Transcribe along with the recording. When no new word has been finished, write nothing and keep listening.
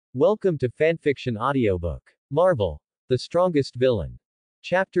Welcome to Fanfiction Audiobook. Marvel. The Strongest Villain.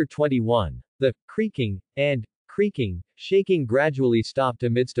 Chapter 21. The creaking, shaking gradually stopped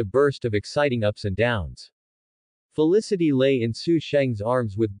amidst a burst of exciting ups and downs. Felicity lay in Su Sheng's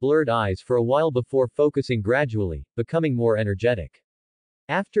arms with blurred eyes for a while before focusing gradually, becoming more energetic.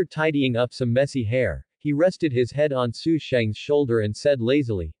 After tidying up some messy hair, he rested his head on Su Sheng's shoulder and said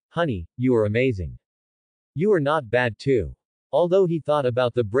lazily, "Honey, you are amazing. You are not bad too." Although he thought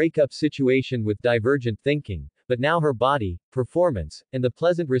about the breakup situation with divergent thinking, but now her body, performance, and the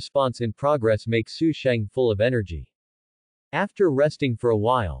pleasant response in progress make Su Sheng full of energy. After resting for a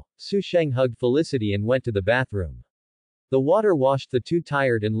while, Su Sheng hugged Felicity and went to the bathroom. The water washed the two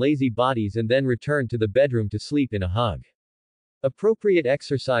tired and lazy bodies and then returned to the bedroom to sleep in a hug. Appropriate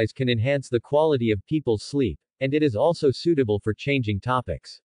exercise can enhance the quality of people's sleep, and it is also suitable for changing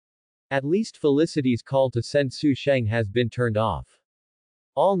topics. At least Felicity's call to send Su Sheng has been turned off.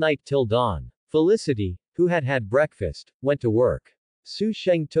 All night till dawn. Felicity, who had had breakfast, went to work. Su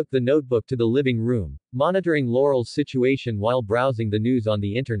Sheng took the notebook to the living room, monitoring Laurel's situation while browsing the news on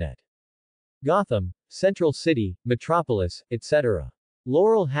the internet. Gotham, Central City, Metropolis, etc.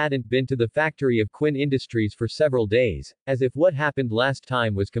 Laurel hadn't been to the factory of Quinn Industries for several days, as if what happened last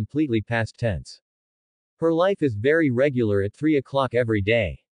time was completely past tense. Her life is very regular at 3 o'clock every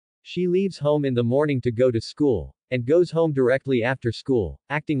day. She leaves home in the morning to go to school, and goes home directly after school,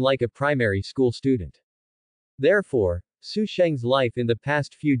 acting like a primary school student. Therefore, Su Sheng's life in the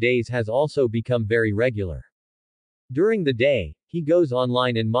past few days has also become very regular. During the day, he goes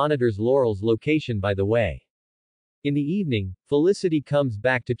online and monitors Laurel's location by the way. In the evening, Felicity comes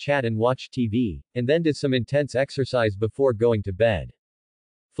back to chat and watch TV, and then does some intense exercise before going to bed.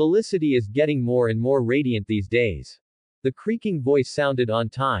 Felicity is getting more and more radiant these days. The creaking voice sounded on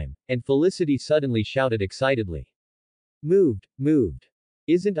time, and Felicity suddenly shouted excitedly. Moved.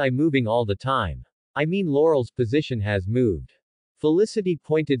 Isn't I moving all the time? I mean Laurel's position has moved. Felicity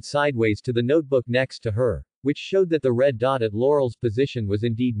pointed sideways to the notebook next to her, which showed that the red dot at Laurel's position was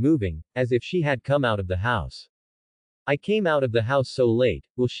indeed moving, as if she had come out of the house. I came out of the house so late,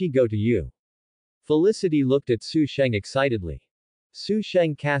 will she go to you? Felicity looked at Su Sheng excitedly. Su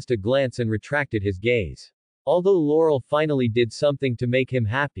Sheng cast a glance and retracted his gaze. Although Laurel finally did something to make him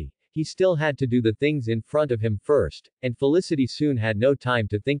happy, he still had to do the things in front of him first, and Felicity soon had no time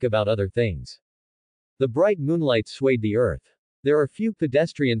to think about other things. The bright moonlight swayed the earth. There are few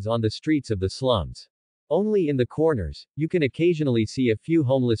pedestrians on the streets of the slums. Only in the corners, you can occasionally see a few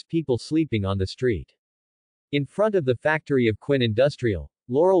homeless people sleeping on the street. In front of the factory of Quinn Industrial,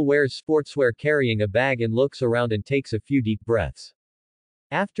 Laurel wears sportswear carrying a bag and looks around and takes a few deep breaths.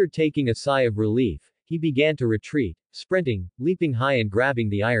 After taking a sigh of relief, he began to retreat, sprinting, leaping high and grabbing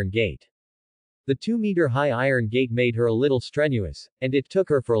the iron gate. The 2-meter-high iron gate made her a little strenuous, and it took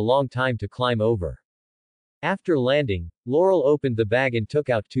her for a long time to climb over. After landing, Laurel opened the bag and took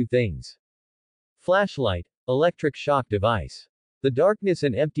out two things. Flashlight, electric shock device. The darkness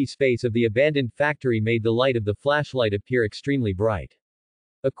and empty space of the abandoned factory made the light of the flashlight appear extremely bright.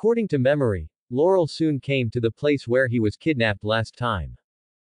 According to memory, Laurel soon came to the place where he was kidnapped last time.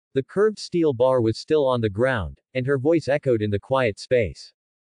 The curved steel bar was still on the ground, and her voice echoed in the quiet space.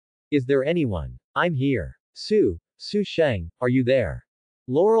 Is there anyone? I'm here. Su Sheng, are you there?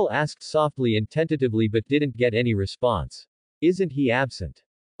 Laurel asked softly and tentatively but didn't get any response. Isn't he absent?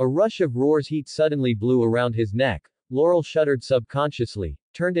 A rush of roar's heat suddenly blew around his neck. Laurel shuddered subconsciously,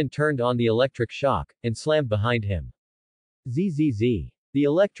 turned on the electric shock, and slammed behind him. Zzz. The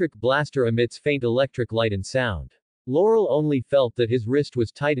electric blaster emits faint electric light and sound. Laurel only felt that his wrist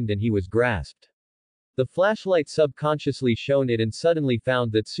was tightened and he was grasped. The flashlight subconsciously shone it and suddenly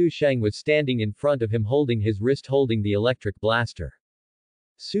found that Su Sheng was standing in front of him holding his wrist holding the electric blaster.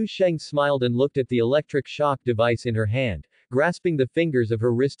 Su Sheng smiled and looked at the electric shock device in her hand, grasping the fingers of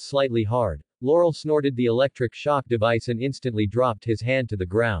her wrist slightly hard. Laurel snorted the electric shock device and instantly dropped his hand to the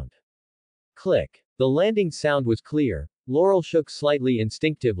ground. Click. The landing sound was clear. Laurel shook slightly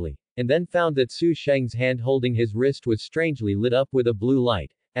instinctively, and then found that Su Sheng's hand holding his wrist was strangely lit up with a blue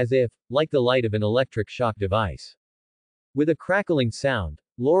light, as if, like the light of an electric shock device. With a crackling sound,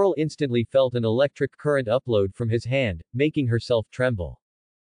 Laurel instantly felt an electric current upload from his hand, making herself tremble.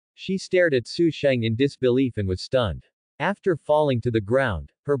 She stared at Su Sheng in disbelief and was stunned. After falling to the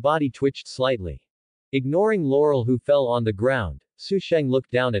ground, her body twitched slightly. Ignoring Laurel who fell on the ground, Su Sheng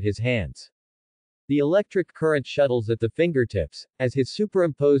looked down at his hands. The electric current shuttles at the fingertips, as his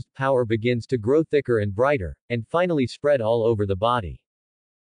superimposed power begins to grow thicker and brighter, and finally spread all over the body.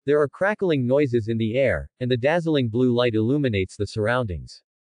 There are crackling noises in the air, and the dazzling blue light illuminates the surroundings.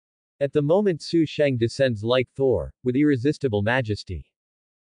 At the moment Su Sheng descends like Thor, with irresistible majesty.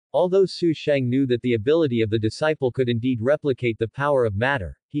 Although Su Sheng knew that the ability of the disciple could indeed replicate the power of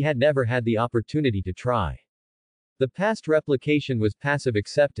matter, he had never had the opportunity to try. The past replication was passive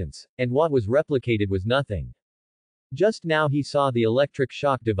acceptance, and what was replicated was nothing. Just now he saw the electric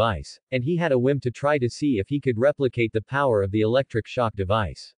shock device, and he had a whim to try to see if he could replicate the power of the electric shock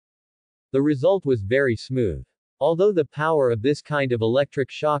device. The result was very smooth. Although the power of this kind of electric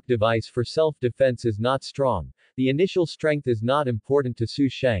shock device for self-defense is not strong, the initial strength is not important to Su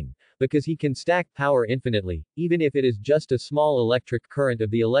Sheng, because he can stack power infinitely, even if it is just a small electric current of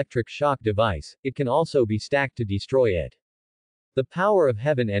the electric shock device, it can also be stacked to destroy it. The power of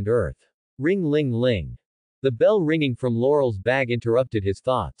heaven and earth. Ring ling ling. The bell ringing from Laurel's bag interrupted his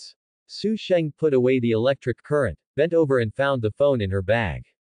thoughts. Su Sheng put away the electric current, bent over and found the phone in her bag.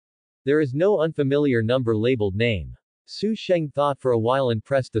 There is no unfamiliar number labeled name. Su Sheng thought for a while and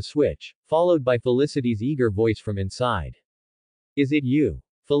pressed the switch, followed by Felicity's eager voice from inside. Is it you?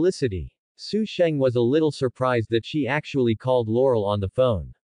 Felicity. Su Sheng was a little surprised that she actually called Laurel on the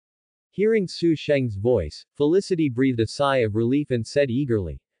phone. Hearing Su Sheng's voice, Felicity breathed a sigh of relief and said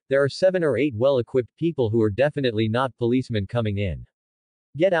eagerly, "There are 7 or 8 well-equipped people who are definitely not policemen coming in.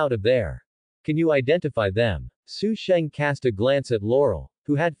 Get out of there. Can you identify them?" Su Sheng cast a glance at Laurel,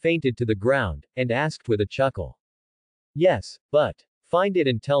 who had fainted to the ground, and asked with a chuckle. Yes, but find it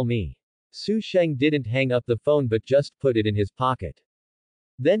and tell me. Su Sheng didn't hang up the phone but just put it in his pocket.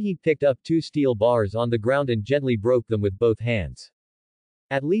 Then he picked up 2 steel bars on the ground and gently broke them with both hands.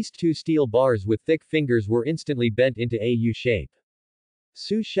 At least 2 steel bars with thick fingers were instantly bent into a U shape.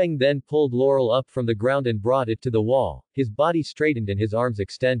 Su Sheng then pulled Laurel up from the ground and brought it to the wall, his body straightened and his arms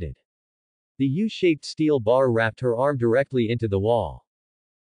extended. The U-shaped steel bar wrapped her arm directly into the wall.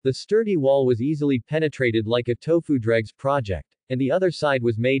 The sturdy wall was easily penetrated like a tofu dregs project, and the other side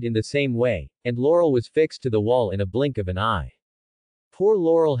was made in the same way, and Laurel was fixed to the wall in a blink of an eye. Poor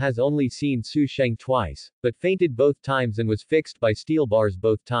Laurel has only seen Su Sheng twice, but fainted both times and was fixed by steel bars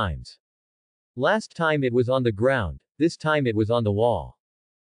both times. Last time it was on the ground, this time it was on the wall.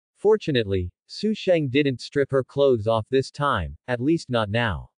 Fortunately, Su Sheng didn't strip her clothes off this time, at least not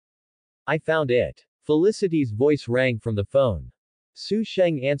now. I found it. Felicity's voice rang from the phone. Su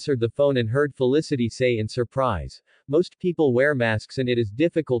Sheng answered the phone and heard Felicity say in surprise, "Most people wear masks and it is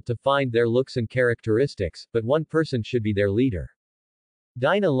difficult to find their looks and characteristics, but one person should be their leader.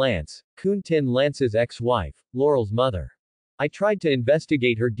 Dinah Lance, Kun Tin Lance's ex-wife, Laurel's mother. I tried to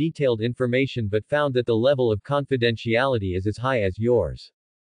investigate her detailed information but found that the level of confidentiality is as high as yours.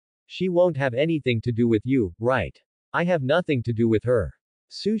 She won't have anything to do with you, right? I have nothing to do with her."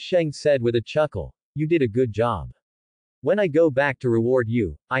 Su Sheng said with a chuckle, "You did a good job. When I go back to reward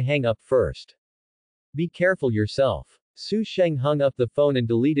you, I hang up first. Be careful yourself." Su Sheng hung up the phone and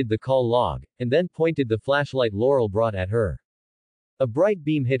deleted the call log, and then pointed the flashlight Laurel brought at her. A bright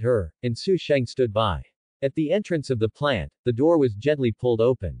beam hit her, and Su Sheng stood by. At the entrance of the plant, the door was gently pulled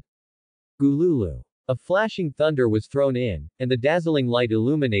open. Gululu. A flashing thunder was thrown in, and the dazzling light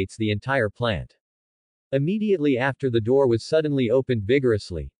illuminates the entire plant. Immediately after the door was suddenly opened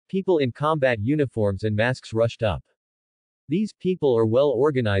vigorously, people in combat uniforms and masks rushed up. These people are well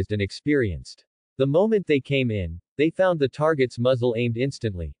organized and experienced. The moment they came in, they found the target's muzzle aimed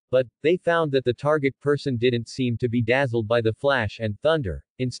instantly, but they found that the target person didn't seem to be dazzled by the flash and thunder,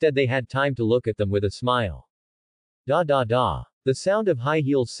 instead they had time to look at them with a smile. Da da da. The sound of high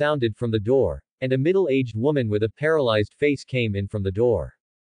heels sounded from the door, and a middle-aged woman with a paralyzed face came in from the door.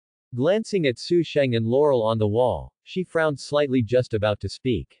 Glancing at Su Sheng and Laurel on the wall, she frowned slightly just about to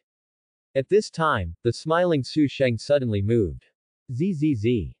speak. At this time, the smiling Su Sheng suddenly moved. Zzz.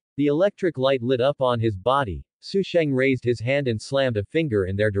 The electric light lit up on his body. Su Sheng raised his hand and slammed a finger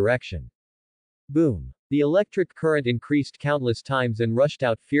in their direction. Boom. The electric current increased countless times and rushed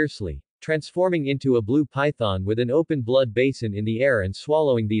out fiercely, transforming into a blue python with an open blood basin in the air and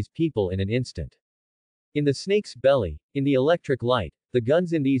swallowing these people in an instant. In the snake's belly, in the electric light, the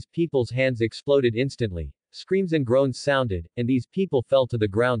guns in these people's hands exploded instantly, screams and groans sounded, and these people fell to the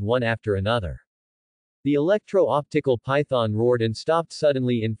ground one after another. The electro-optical python roared and stopped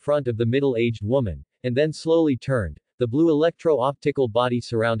suddenly in front of the middle-aged woman, and then slowly turned. The blue electro-optical body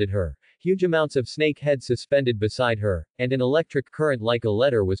surrounded her, huge amounts of snake heads suspended beside her, and an electric current like a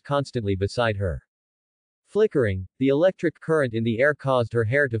letter was constantly beside her. Flickering, the electric current in the air caused her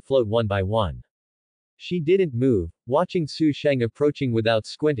hair to float one by one. She didn't move, watching Su Sheng approaching without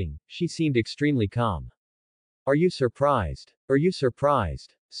squinting. She seemed extremely calm. Are you surprised? Are you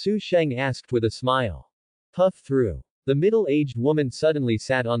surprised? Su Sheng asked with a smile. Puff through. The middle-aged woman suddenly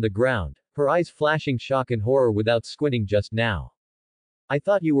sat on the ground, her eyes flashing shock and horror without squinting just now. I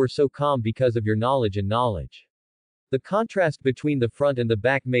thought you were so calm because of your knowledge and knowledge. The contrast between the front and the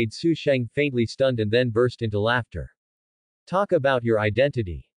back made Su Sheng faintly stunned and then burst into laughter. Talk about your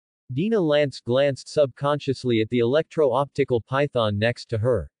identity. Dina Lance glanced subconsciously at the electro-optical python next to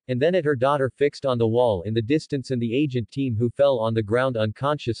her, and then at her daughter fixed on the wall in the distance and the agent team who fell on the ground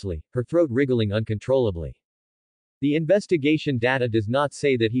unconsciously, her throat wriggling uncontrollably. The investigation data does not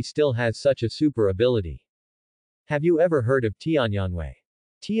say that he still has such a super ability. Have you ever heard of Tianyanwei?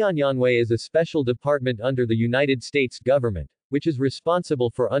 Tianyanwei is a special department under the United States government, which is responsible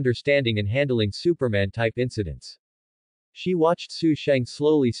for understanding and handling Superman-type incidents. She watched Su Sheng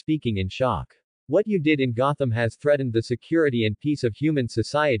slowly speaking in shock. What you did in Gotham has threatened the security and peace of human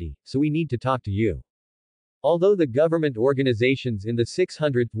society, so we need to talk to you. Although the government organizations in the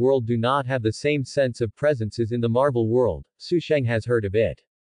 600th world do not have the same sense of presence as in the Marvel world, Su Sheng has heard of it.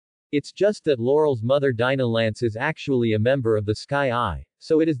 It's just that Laurel's mother Dinah Lance is actually a member of the Sky Eye,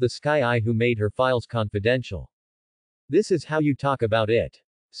 so it is the Sky Eye who made her files confidential. This is how you talk about it.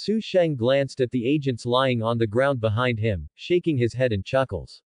 Su Sheng glanced at the agents lying on the ground behind him, shaking his head and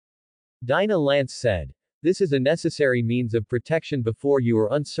chuckles. Dinah Lance said, "This is a necessary means of protection before you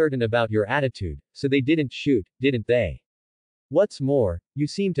are uncertain about your attitude, so they didn't shoot, didn't they? What's more, you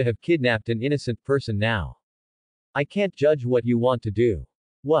seem to have kidnapped an innocent person now. I can't judge what you want to do.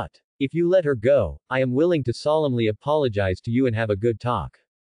 What? If you let her go, I am willing to solemnly apologize to you and have a good talk."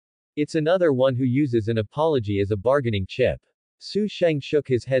 It's another one who uses an apology as a bargaining chip. Su Sheng shook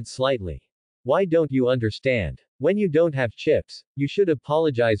his head slightly. Why don't you understand? When you don't have chips, you should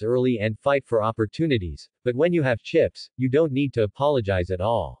apologize early and fight for opportunities, but when you have chips, you don't need to apologize at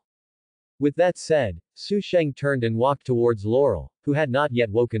all. With that said, Su Sheng turned and walked towards Laurel, who had not yet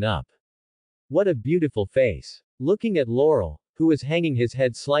woken up. What a beautiful face. Looking at Laurel, who was hanging his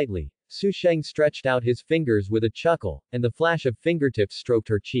head slightly, Su Sheng stretched out his fingers with a chuckle, and the flash of fingertips stroked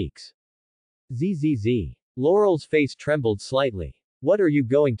her cheeks. Zzz. Laurel's face trembled slightly. What are you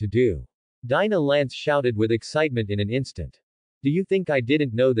going to do? Dinah Lance shouted with excitement in an instant. Do you think I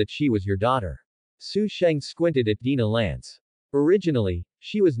didn't know that she was your daughter? Su Sheng squinted at Dinah Lance. Originally,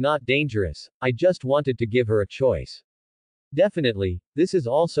 she was not dangerous, I just wanted to give her a choice. Definitely, this is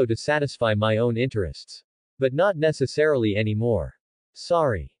also to satisfy my own interests. But not necessarily anymore.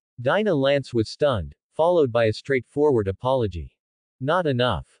 Sorry. Dinah Lance was stunned, followed by a straightforward apology. Not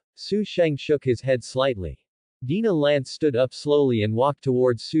enough. Su Sheng shook his head slightly. Dinah Lance stood up slowly and walked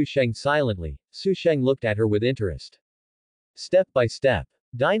towards Su Sheng silently. Su Sheng looked at her with interest. Step by step.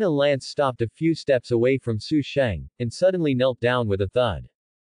 Dinah Lance stopped a few steps away from Su Sheng, and suddenly knelt down with a thud.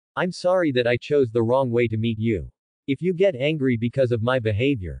 I'm sorry that I chose the wrong way to meet you. If you get angry because of my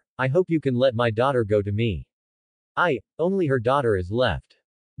behavior, I hope you can let my daughter go to me. Only her daughter is left.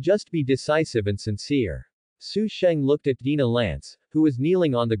 Just be decisive and sincere. Su Sheng looked at Dinah Lance, who was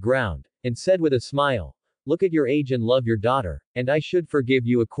kneeling on the ground, and said with a smile, look at your age and love your daughter, and I should forgive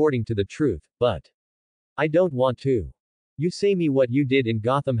you according to the truth, but I don't want to. You say me what you did in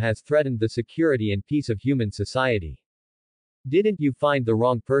Gotham has threatened the security and peace of human society. Didn't you find the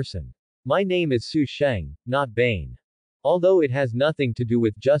wrong person? My name is Su Sheng, not Bane. Although it has nothing to do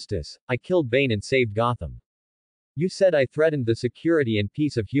with justice, I killed Bane and saved Gotham. You said I threatened the security and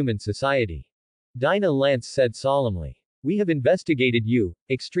peace of human society. Dinah Lance said solemnly. We have investigated you,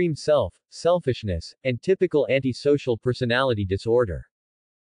 extreme selfishness, and typical antisocial personality disorder.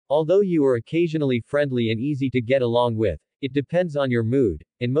 Although you are occasionally friendly and easy to get along with, it depends on your mood,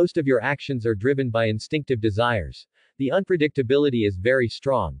 and most of your actions are driven by instinctive desires. The unpredictability is very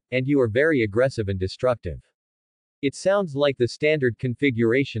strong, and you are very aggressive and destructive. It sounds like the standard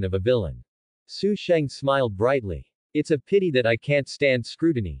configuration of a villain. Su Sheng smiled brightly. It's a pity that I can't stand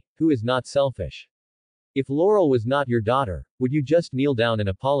scrutiny. Who is not selfish? If Laurel was not your daughter, would you just kneel down and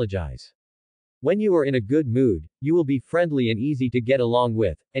apologize? When you are in a good mood, you will be friendly and easy to get along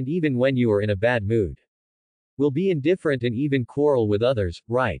with, and even when you are in a bad mood, will be indifferent and even quarrel with others,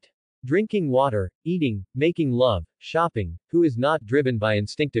 right? Drinking water, eating, making love, shopping, who is not driven by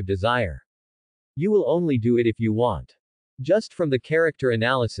instinctive desire? You will only do it if you want. Just from the character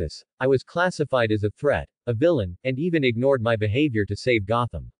analysis, I was classified as a threat, a villain, and even ignored my behavior to save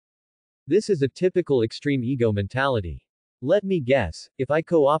Gotham. This is a typical extreme ego mentality. Let me guess, if I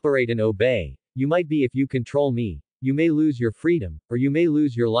cooperate and obey, you might be if you control me, you may lose your freedom, or you may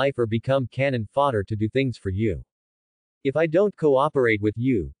lose your life or become cannon fodder to do things for you. If I don't cooperate with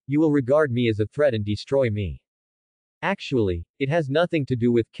you, you will regard me as a threat and destroy me. Actually, it has nothing to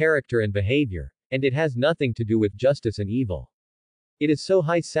do with character and behavior, and it has nothing to do with justice and evil. It is so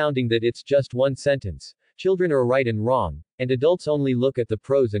high-sounding that it's just one sentence. Children are right and wrong, and adults only look at the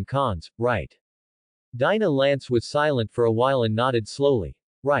pros and cons, right? Dinah Lance was silent for a while and nodded slowly.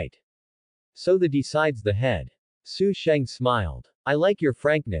 Right. So the decides the head. Su Sheng smiled. I like your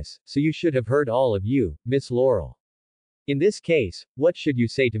frankness, so you should have heard all of you, Miss Laurel. In this case, what should you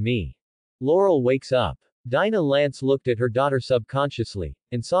say to me? Laurel wakes up. Dinah Lance looked at her daughter subconsciously,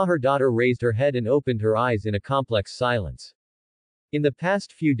 and saw her daughter raised her head and opened her eyes in a complex silence. In the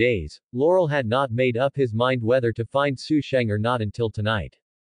past few days, Laurel had not made up his mind whether to find Su Sheng or not until tonight.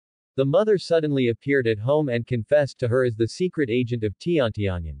 The mother suddenly appeared at home and confessed to her as the secret agent of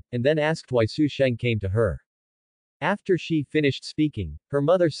Tiantianyan, and then asked why Su Sheng came to her. After she finished speaking, her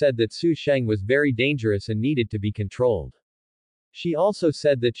mother said that Su Sheng was very dangerous and needed to be controlled. She also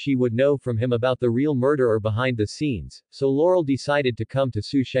said that she would know from him about the real murderer behind the scenes, so Laurel decided to come to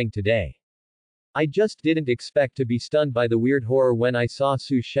Su Sheng today. I just didn't expect to be stunned by the weird horror when I saw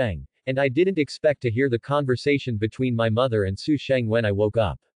Su Sheng, and I didn't expect to hear the conversation between my mother and Su Sheng when I woke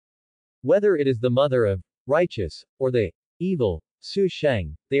up. Whether it is the mother of righteous or the evil Su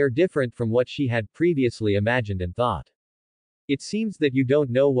Sheng, they are different from what she had previously imagined and thought. It seems that you don't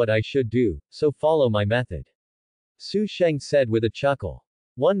know what I should do, so follow my method. Su Sheng said with a chuckle.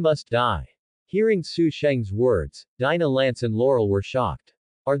 One must die. Hearing Su Sheng's words, Dinah Lance and Laurel were shocked.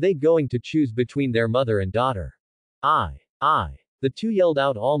 Are they going to choose between their mother and daughter? I. The two yelled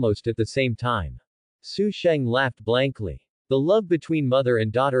out almost at the same time. Su Sheng laughed blankly. The love between mother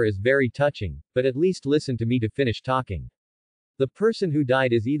and daughter is very touching, but at least listen to me to finish talking. The person who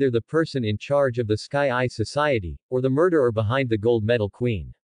died is either the person in charge of the Sky Eye Society, or the murderer behind the Gold Medal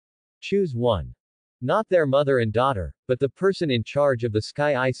Queen. Choose one. Not their mother and daughter, but the person in charge of the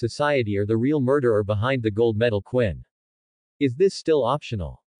Sky Eye Society or the real murderer behind the Gold Medal Queen. Is this still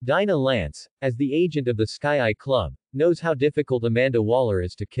optional? Dinah Lance, as the agent of the Sky Eye Club, knows how difficult Amanda Waller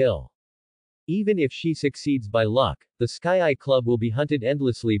is to kill. Even if she succeeds by luck, the Sky Eye Club will be hunted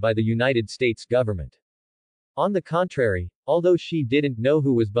endlessly by the United States government. On the contrary, although she didn't know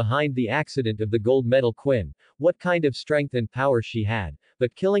who was behind the accident of the Gold Medal Quinn, what kind of strength and power she had,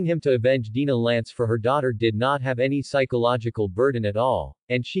 but killing him to avenge Dinah Lance for her daughter did not have any psychological burden at all,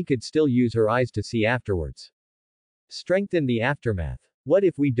 and she could still use her eyes to see afterwards. Strength in the aftermath. What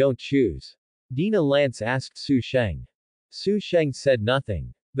if we don't choose? Dinah Lance asked Su Sheng. Su Sheng said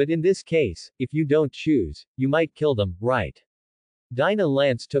nothing. But in this case, if you don't choose, you might kill them, right? Dinah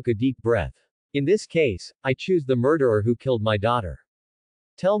Lance took a deep breath. In this case, I choose the murderer who killed my daughter.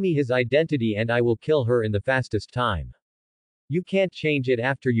 Tell me his identity and I will kill her in the fastest time. You can't change it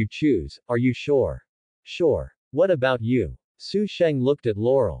after you choose, are you sure? Sure. What about you? Su Sheng looked at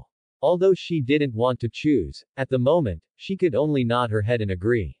Laurel. Although she didn't want to choose, at the moment, she could only nod her head and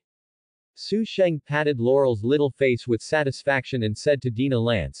agree. Su Sheng patted Laurel's little face with satisfaction and said to Dinah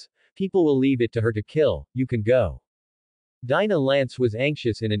Lance, people will leave it to her to kill, you can go. Dinah Lance was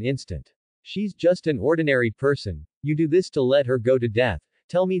anxious in an instant. She's just an ordinary person, you do this to let her go to death,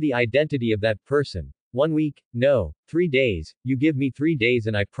 tell me the identity of that person. 1 week, no, 3 days, you give me 3 days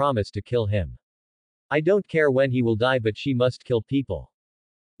and I promise to kill him. I don't care when he will die but she must kill people.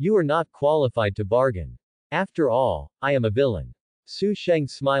 You are not qualified to bargain. After all, I am a villain. Su Sheng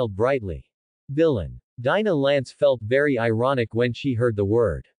smiled brightly. Villain. Dinah Lance felt very ironic when she heard the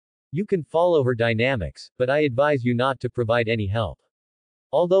word. You can follow her dynamics, but I advise you not to provide any help.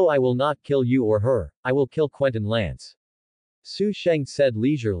 Although I will not kill you or her, I will kill Quentin Lance. Su Sheng said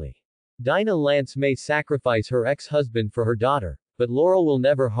leisurely. Dinah Lance may sacrifice her ex-husband for her daughter, but Laurel will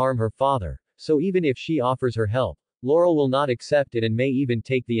never harm her father, so even if she offers her help, Laurel will not accept it and may even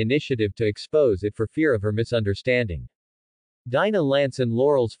take the initiative to expose it for fear of her misunderstanding. Dinah Lance and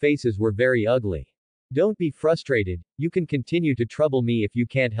Laurel's faces were very ugly. Don't be frustrated, you can continue to trouble me if you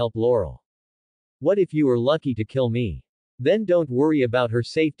can't help Laurel. What if you are lucky to kill me? Then don't worry about her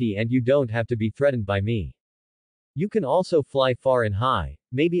safety and you don't have to be threatened by me. You can also fly far and high,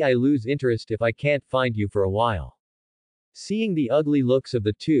 maybe I lose interest if I can't find you for a while. Seeing the ugly looks of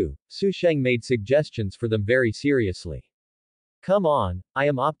the two, Su Sheng made suggestions for them very seriously. Come on, I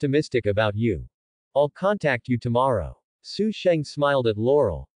am optimistic about you. I'll contact you tomorrow. Su Sheng smiled at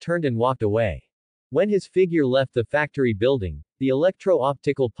Laurel, turned and walked away. When his figure left the factory building, the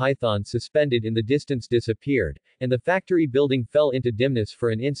electro-optical python suspended in the distance disappeared, and the factory building fell into dimness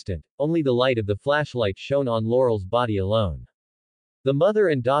for an instant, only the light of the flashlight shone on Laurel's body alone. The mother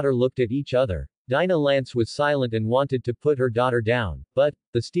and daughter looked at each other. Dinah Lance was silent and wanted to put her daughter down, but,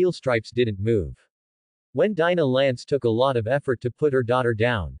 the steel stripes didn't move. When Dinah Lance took a lot of effort to put her daughter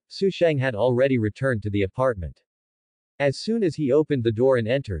down, Su Sheng had already returned to the apartment. As soon as he opened the door and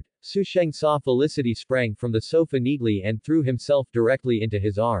entered, Su Sheng saw Felicity sprang from the sofa neatly and threw himself directly into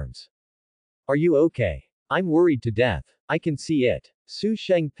his arms. Are you okay? I'm worried to death. I can see it. Su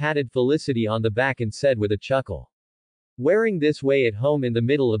Sheng patted Felicity on the back and said with a chuckle. Wearing this way at home in the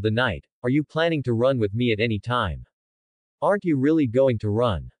middle of the night, Are you planning to run with me at any time? Aren't you really going to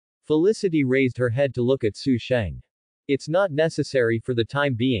run? Felicity raised her head to look at Su Sheng. It's not necessary for the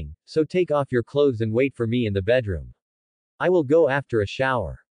time being, so take off your clothes and wait for me in the bedroom. I will go after a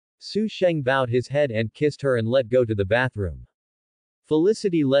shower. Su Sheng bowed his head and kissed her and let go to the bathroom.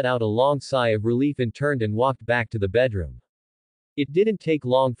 Felicity let out a long sigh of relief and turned and walked back to the bedroom. It didn't take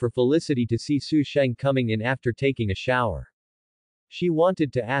long for Felicity to see Su Sheng coming in after taking a shower. She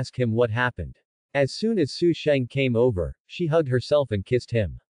wanted to ask him what happened. As soon as Su Sheng came over, she hugged herself and kissed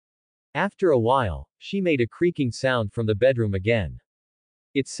him. After a while, she made a creaking sound from the bedroom again.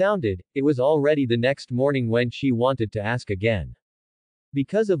 It was already the next morning when she wanted to ask again.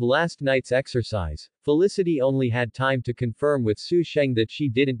 Because of last night's exercise, Felicity only had time to confirm with Su Sheng that she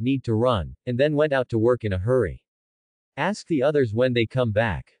didn't need to run, and then went out to work in a hurry. Ask the others when they come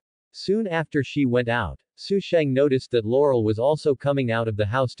back. Soon after she went out, Su Sheng noticed that Laurel was also coming out of the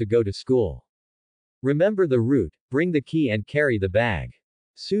house to go to school. Remember the route, bring the key and carry the bag.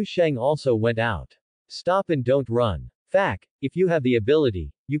 Su Sheng also went out. Stop and don't run. Fact, if you have the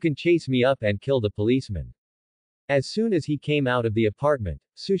ability, you can chase me up and kill the policeman. As soon as he came out of the apartment,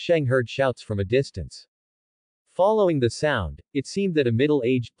 Su Sheng heard shouts from a distance. Following the sound, it seemed that a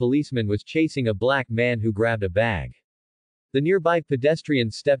middle-aged policeman was chasing a black man who grabbed a bag. The nearby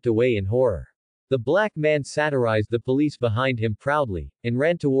pedestrians stepped away in horror. The black man satirized the police behind him proudly, and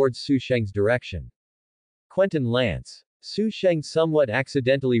ran towards Su Sheng's direction. Quentin Lance. Su Sheng somewhat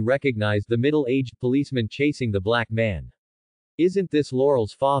accidentally recognized the middle-aged policeman chasing the black man. Isn't this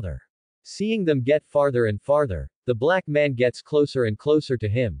Laurel's father? Seeing them get farther and farther, the black man gets closer and closer to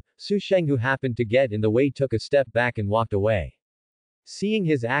him. Su Sheng, who happened to get in the way, took a step back and walked away. Seeing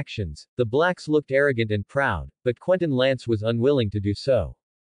his actions, the blacks looked arrogant and proud, but Quentin Lance was unwilling to do so.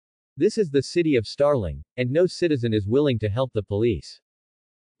 This is the city of Starling, and no citizen is willing to help the police.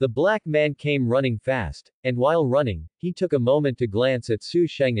 The black man came running fast, and while running, he took a moment to glance at Su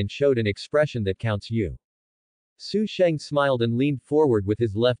Sheng and showed an expression that counts you. Su Sheng smiled and leaned forward with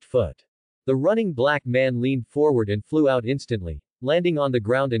his left foot. The running black man leaned forward and flew out instantly, landing on the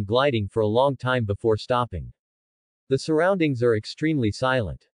ground and gliding for a long time before stopping. The surroundings are extremely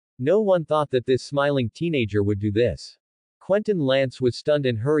silent. No one thought that this smiling teenager would do this. Quentin Lance was stunned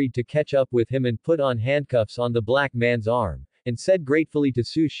and hurried to catch up with him and put on handcuffs on the black man's arm, and said gratefully to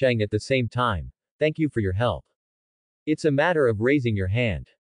Su Sheng at the same time, "Thank you for your help. It's a matter of raising your hand."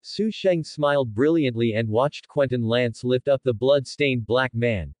 Su Sheng smiled brilliantly and watched Quentin Lance lift up the blood-stained black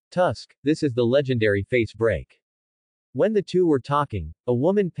man. Tusk, this is the legendary face break. When the two were talking, a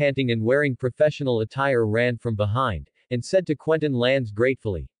woman panting and wearing professional attire ran from behind, and said to Quentin Lance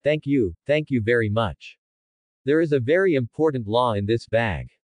gratefully, thank you very much. There is a very important law in this bag.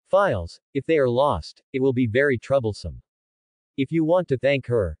 Files, if they are lost, it will be very troublesome. If you want to thank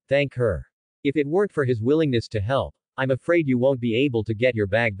her, thank her. If it weren't for his willingness to help, I'm afraid you won't be able to get your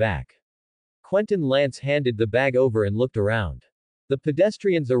bag back. Quentin Lance handed the bag over and looked around. The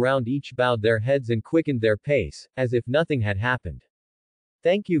pedestrians around each bowed their heads and quickened their pace, as if nothing had happened.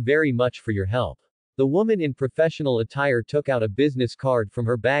 Thank you very much for your help. The woman in professional attire took out a business card from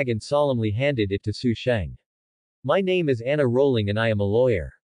her bag and solemnly handed it to Su Sheng. My name is Anna Rowling and I am a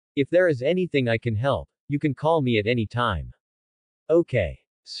lawyer. If there is anything I can help, you can call me at any time. Okay.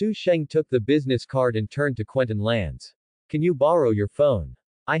 Su Sheng took the business card and turned to Quentin Lance. Can you borrow your phone?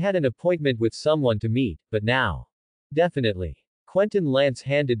 I had an appointment with someone to meet, but now. Definitely. Quentin Lance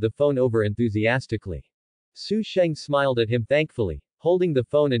handed the phone over enthusiastically. Su Sheng smiled at him thankfully, holding the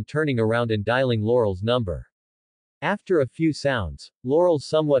phone and turning around and dialing Laurel's number. After a few sounds, Laurel's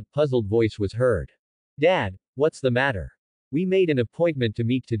somewhat puzzled voice was heard. Dad, what's the matter? We made an appointment to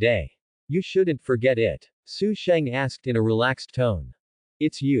meet today. You shouldn't forget it. Su Sheng asked in a relaxed tone.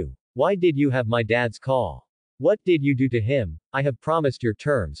 It's you. Why did you have my dad's call? What did you do to him? I have promised your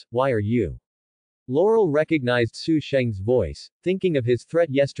terms, why are you? Laurel recognized Su Sheng's voice, thinking of his threat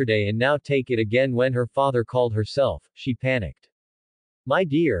yesterday and now take it again when her father called herself. She panicked. My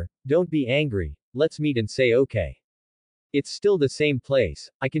dear, don't be angry, let's meet and say okay. It's still the same place,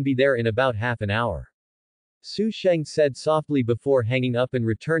 I can be there in about half an hour. Su Sheng said softly before hanging up and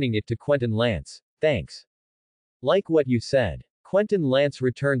returning it to Quentin Lance. Thanks. Like what you said. Quentin Lance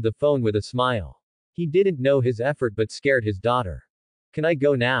returned the phone with a smile. He didn't know his effort but scared his daughter. Can I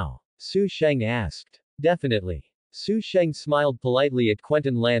go now? Su Sheng asked. Definitely. Su Sheng smiled politely at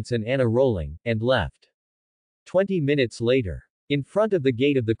Quentin Lance and Anna Rowling, and left. 20 minutes later. In front of the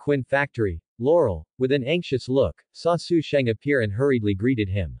gate of the Quinn factory, Laurel, with an anxious look, saw Su Sheng appear and hurriedly greeted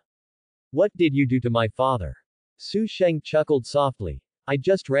him. What did you do to my father? Su Sheng chuckled softly. I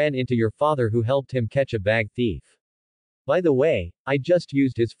just ran into your father who helped him catch a bag thief. By the way, I just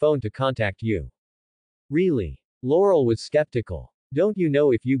used his phone to contact you. Really? Laurel was skeptical. Don't you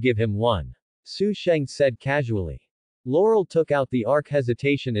know if you give him one? Su Sheng said casually. Laurel took out the arc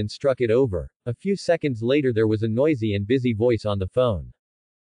hesitation and struck it over. A few seconds later there was a noisy and busy voice on the phone.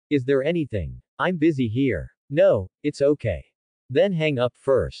 Is there anything? I'm busy here. No, it's okay. Then hang up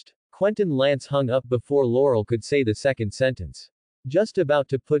first. Quentin Lance hung up before Laurel could say the second sentence. Just about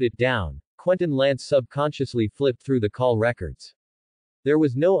to put it down, Quentin Lance subconsciously flipped through the call records. There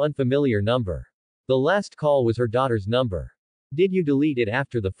was no unfamiliar number. The last call was her daughter's number. Did you delete it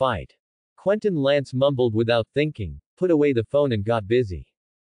after the fight? Quentin Lance mumbled without thinking, put away the phone and got busy.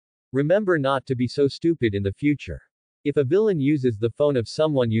 Remember not to be so stupid in the future. If a villain uses the phone of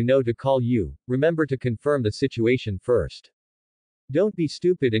someone you know to call you, remember to confirm the situation first. Don't be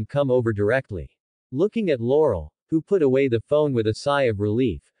stupid and come over directly. Looking at Laurel, who put away the phone with a sigh of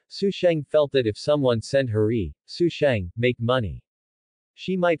relief, Su Sheng felt that if someone sent her Su Sheng, make money.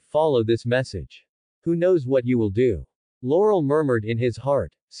 She might follow this message. Who knows what you will do? Laurel murmured in his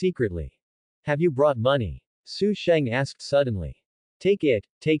heart, secretly. Have you brought money? Su Sheng asked suddenly. Take it,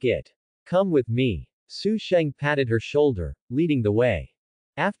 take it. Come with me. Su Sheng patted her shoulder, leading the way.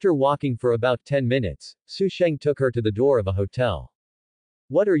 After walking for about 10 minutes, Su Sheng took her to the door of a hotel.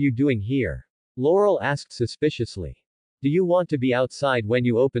 What are you doing here? Laurel asked suspiciously. Do you want to be outside when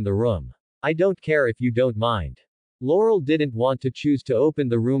you open the room? I don't care if you don't mind. Laurel didn't want to choose to open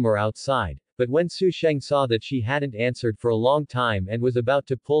the room or outside, but when Su Sheng saw that she hadn't answered for a long time and was about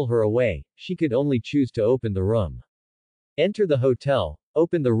to pull her away, she could only choose to open the room. Enter the hotel,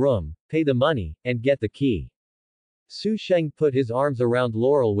 open the room, pay the money, and get the key. Su Sheng put his arms around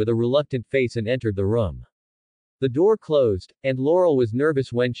Laurel with a reluctant face and entered the room. The door closed, and Laurel was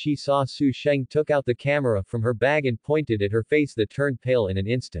nervous when she saw Su Sheng took out the camera from her bag and pointed at her face that turned pale in an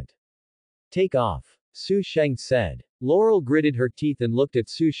instant. Take off. Su Sheng said. Laurel gritted her teeth and looked at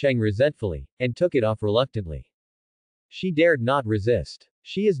Su Sheng resentfully, and took it off reluctantly. She dared not resist.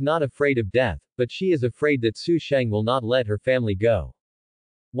 She is not afraid of death, but she is afraid that Su Sheng will not let her family go.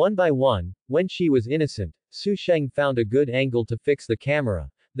 One by one, when she was innocent, Su Sheng found a good angle to fix the camera,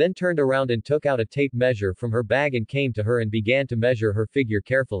 then turned around and took out a tape measure from her bag and came to her and began to measure her figure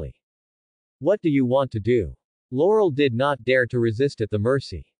carefully. What do you want to do? Laurel did not dare to resist at the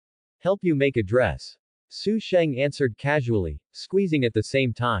mercy. Help you make a dress. Su Sheng answered casually, squeezing at the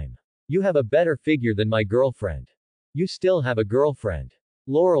same time. You have a better figure than my girlfriend. You still have a girlfriend.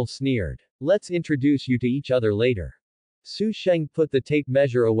 Laurel sneered. Let's introduce you to each other later. Su Sheng put the tape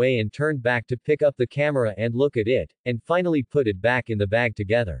measure away and turned back to pick up the camera and look at it, and finally put it back in the bag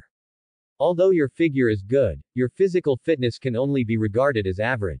together. Although your figure is good, your physical fitness can only be regarded as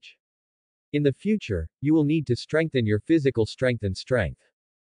average. In the future, you will need to strengthen your physical strength and strength.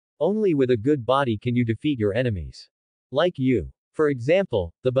 Only with a good body can you defeat your enemies. Like you. For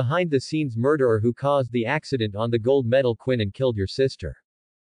example, the behind-the-scenes murderer who caused the accident on the gold medal Quinn and killed your sister.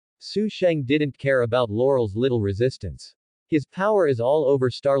 Su Sheng didn't care about Laurel's little resistance. His power is all over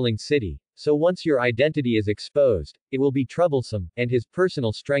Starling City, so once your identity is exposed, it will be troublesome, and his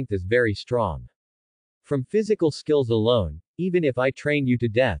personal strength is very strong. From physical skills alone, even if I train you to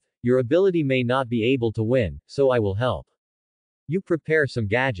death, your ability may not be able to win, so I will help. You prepare some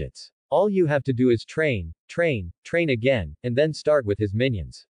gadgets. All you have to do is train, train, train again, and then start with his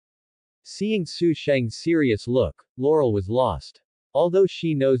minions. Seeing Su Sheng's serious look, Laurel was lost. Although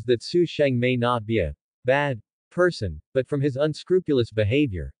she knows that Su Sheng may not be a bad person, but from his unscrupulous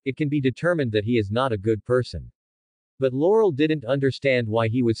behavior, it can be determined that he is not a good person. But Laurel didn't understand why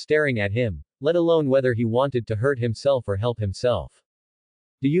he was staring at him, let alone whether he wanted to hurt himself or help himself.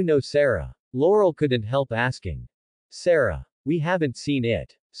 Do you know Sarah? Laurel couldn't help asking. Sarah. We haven't seen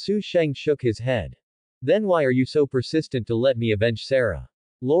it. Su Sheng shook his head. Then why are you so persistent to let me avenge Sarah?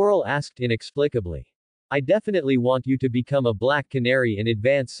 Laurel asked inexplicably. I definitely want you to become a black canary in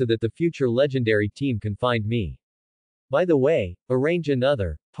advance so that the future legendary team can find me. By the way, arrange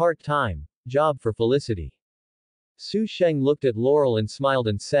another, part-time, job for Felicity. Su Sheng looked at Laurel and smiled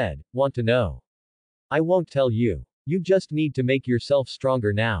and said, want to know? I won't tell you. You just need to make yourself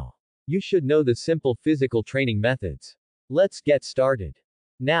stronger now. You should know the simple physical training methods. Let's get started.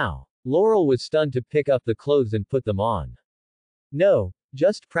 Now. Laurel was stunned to pick up the clothes and put them on. No,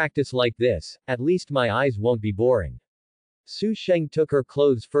 just practice like this, at least my eyes won't be boring. Su Sheng took her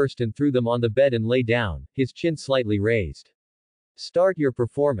clothes first and threw them on the bed and lay down, his chin slightly raised. Start your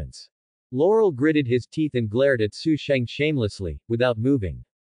performance. Laurel gritted his teeth and glared at Su Sheng shamelessly, without moving.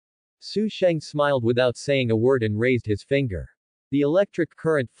 Su Sheng smiled without saying a word and raised his finger. The electric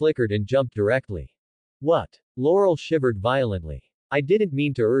current flickered and jumped directly. What? Laurel shivered violently. I didn't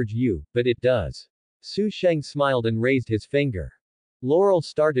mean to urge you, but it does. Su Sheng smiled and raised his finger. Laurel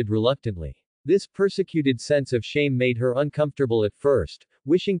started reluctantly. This persecuted sense of shame made her uncomfortable at first,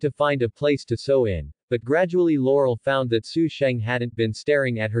 wishing to find a place to sew in, but gradually Laurel found that Su Sheng hadn't been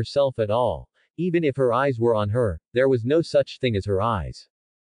staring at herself at all. Even if her eyes were on her, there was no such thing as her eyes.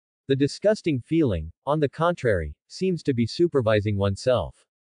 The disgusting feeling, on the contrary, seems to be supervising oneself.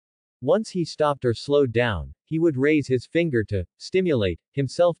 Once he stopped or slowed down, he would raise his finger to stimulate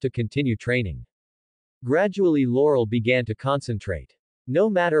himself to continue training. Gradually Laurel began to concentrate. No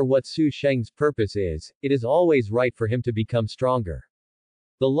matter what Su Sheng's purpose is, it is always right for him to become stronger.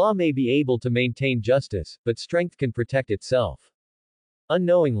 The law may be able to maintain justice, but strength can protect itself.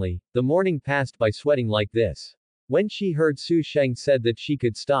 Unknowingly, the morning passed by sweating like this. When she heard Su Sheng said that she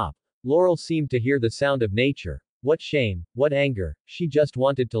could stop, Laurel seemed to hear the sound of nature. What shame, what anger, she just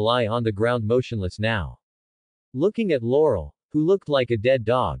wanted to lie on the ground motionless now. Looking at Laurel, who looked like a dead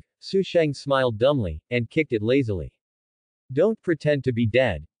dog, Su Sheng smiled dumbly, and kicked it lazily. Don't pretend to be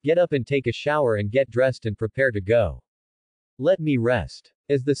dead, get up and take a shower and get dressed and prepare to go. Let me rest.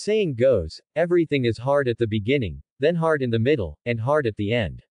 As the saying goes, everything is hard at the beginning, then hard in the middle, and hard at the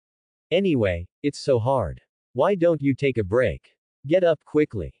end. Anyway, it's so hard. Why don't you take a break? Get up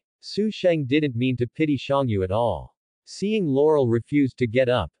quickly. Su Sheng didn't mean to pity Shangyu at all. Seeing Laurel refused to get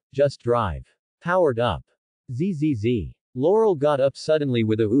up, just drive. Powered up. Zzz. Laurel got up suddenly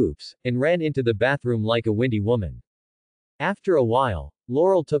with a oops, and ran into the bathroom like a windy woman. After a while,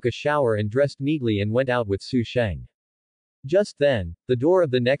 Laurel took a shower and dressed neatly and went out with Su Sheng. Just then, the door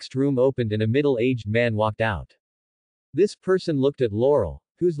of the next room opened and a middle-aged man walked out. This person looked at Laurel,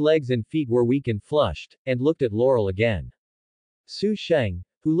 whose legs and feet were weak and flushed, and looked at Laurel again. Su Sheng,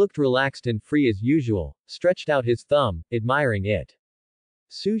 who looked relaxed and free as usual, stretched out his thumb, admiring it.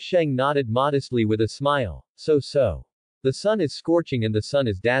 Su Sheng nodded modestly with a smile, so. The sun is scorching and the sun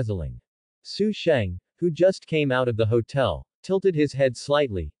is dazzling. Su Sheng, who just came out of the hotel, tilted his head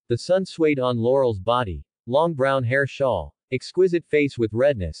slightly, the sun swayed on Laurel's body, long brown hair shawl, exquisite face with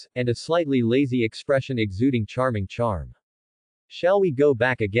redness, and a slightly lazy expression exuding charming charm. Shall we go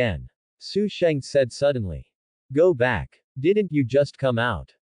back again? Su Sheng said suddenly. Go back. Didn't you just come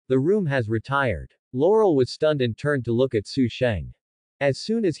out? The room has retired. Laurel was stunned and turned to look at Su Sheng. As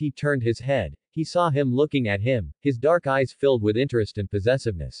soon as he turned his head, he saw him looking at him, his dark eyes filled with interest and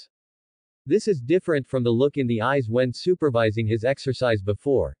possessiveness. This is different from the look in the eyes when supervising his exercise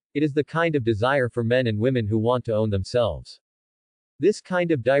before. It is the kind of desire for men and women who want to own themselves. This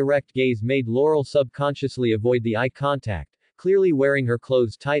kind of direct gaze made Laurel subconsciously avoid the eye contact, clearly wearing her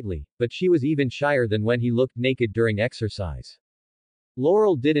clothes tightly, but she was even shyer than when he looked naked during exercise.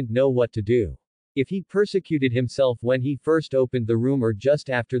 Laurel didn't know what to do. If he persecuted himself when he first opened the room or just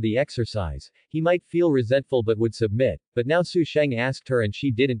after the exercise, he might feel resentful but would submit, but now Su Sheng asked her and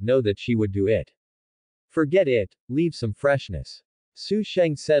she didn't know that she would do it. Forget it, leave some freshness. Su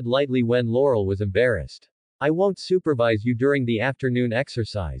Sheng said lightly when Laurel was embarrassed. I won't supervise you during the afternoon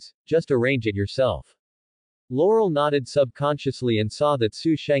exercise, just arrange it yourself. Laurel nodded subconsciously and saw that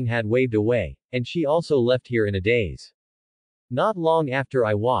Su Sheng had waved away, and she also left here in a daze. Not long after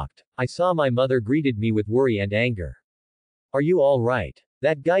I walked, I saw my mother greeted me with worry and anger. Are you all right?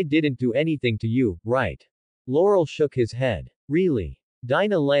 That guy didn't do anything to you, right? Laurel shook his head. Really?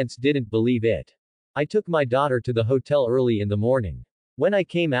 Dinah Lance didn't believe it. I took my daughter to the hotel early in the morning. When I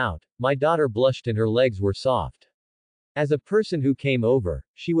came out, my daughter blushed and her legs were soft. As a person who came over,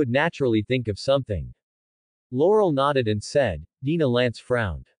 she would naturally think of something. Laurel nodded and said. Dinah Lance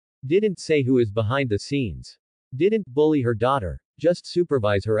frowned. Didn't say who is behind the scenes. Didn't bully her daughter, just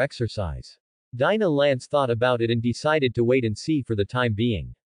supervise her exercise. Dinah Lance thought about it and decided to wait and see for the time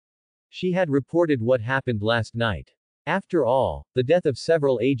being. She had reported what happened last night. After all, the death of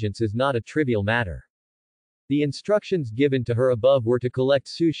several agents is not a trivial matter. The instructions given to her above were to collect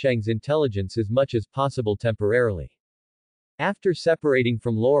Su Sheng's intelligence as much as possible temporarily. After separating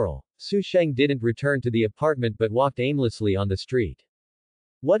from Laurel, Su Sheng didn't return to the apartment but walked aimlessly on the street.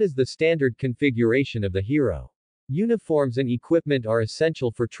 What is the standard configuration of the hero? Uniforms and equipment are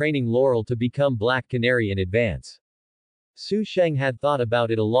essential for training Laurel to become Black Canary in advance. Su Sheng had thought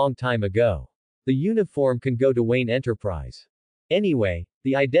about it a long time ago. The uniform can go to Wayne Enterprise. Anyway,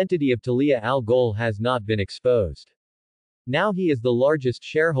 the identity of Talia Al Ghul has not been exposed. Now he is the largest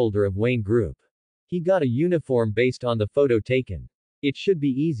shareholder of Wayne Group. He got a uniform based on the photo taken. It should be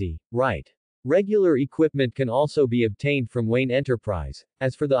easy, right? Regular equipment can also be obtained from Wayne Enterprise.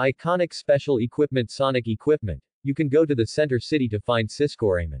 As for the iconic special equipment Sonic equipment, you can go to the center city to find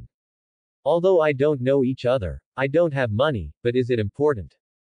Siskoraman. Although I don't know each other, I don't have money, but is it important?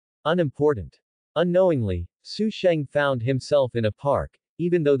 Unimportant. Unknowingly, Su Sheng found himself in a park,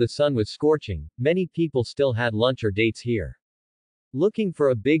 even though the sun was scorching, many people still had lunch or dates here. Looking for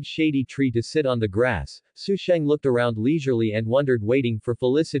a big shady tree to sit on the grass, Su Sheng looked around leisurely and wondered, waiting for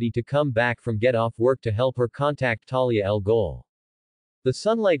Felicity to come back from get off work to help her contact Talia El Gol. The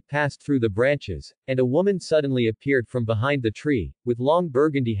sunlight passed through the branches, and a woman suddenly appeared from behind the tree, with long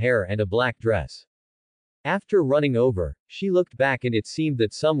burgundy hair and a black dress. After running over, she looked back and it seemed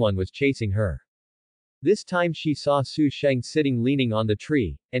that someone was chasing her. This time she saw Su Sheng sitting leaning on the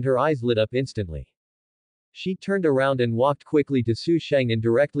tree, and her eyes lit up instantly. She turned around and walked quickly to Su Sheng and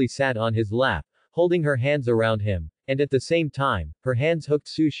directly sat on his lap, holding her hands around him, and at the same time, her hands hooked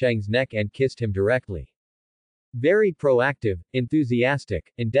Su Sheng's neck and kissed him directly. Very proactive,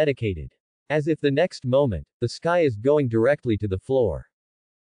 enthusiastic, and dedicated. As if the next moment, the sky is going directly to the floor.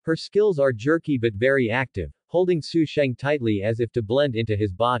 Her skills are jerky but very active, holding Su Sheng tightly as if to blend into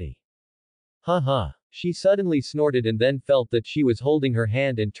his body. Ha. She suddenly snorted and then felt that she was holding her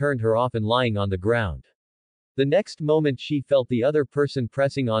hand and turned her off and lying on the ground. The next moment she felt the other person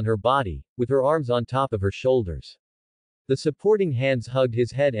pressing on her body, with her arms on top of her shoulders. The supporting hands hugged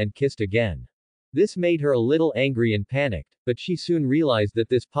his head and kissed again. This made her a little angry and panicked, but she soon realized that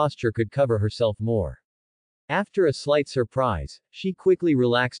this posture could cover herself more. After a slight surprise, she quickly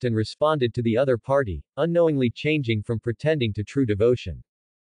relaxed and responded to the other party, unknowingly changing from pretending to true devotion.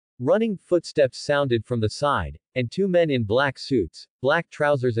 Running footsteps sounded from the side, and two men in black suits, black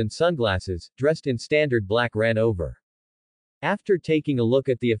trousers and sunglasses, dressed in standard black ran over. After taking a look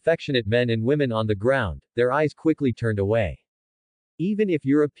at the affectionate men and women on the ground, their eyes quickly turned away. Even if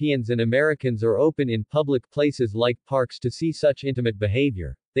Europeans and Americans are open in public places like parks to see such intimate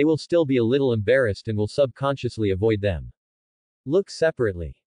behavior, they will still be a little embarrassed and will subconsciously avoid them. Look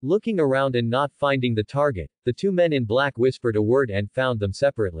separately. Looking around and not finding the target, the two men in black whispered a word and found them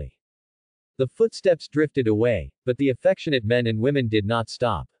separately. The footsteps drifted away, but the affectionate men and women did not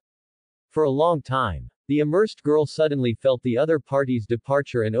stop. For a long time, the immersed girl suddenly felt the other party's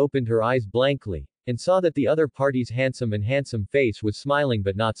departure and opened her eyes blankly, and saw that the other party's handsome face was smiling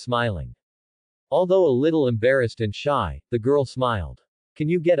but not smiling. Although a little embarrassed and shy, the girl smiled. Can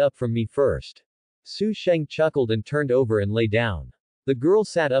you get up from me first? Su Sheng chuckled and turned over and lay down. The girl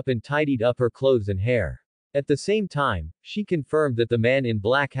sat up and tidied up her clothes and hair. At the same time, she confirmed that the man in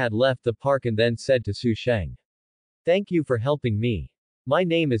black had left the park and then said to Su Sheng. Thank you for helping me. My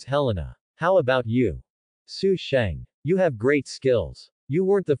name is Helena. How about you? Su Sheng. You have great skills. You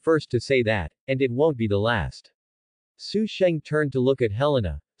weren't the first to say that, and it won't be the last. Su Sheng turned to look at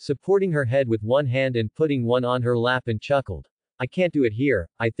Helena, supporting her head with one hand and putting one on her lap and chuckled. I can't do it here,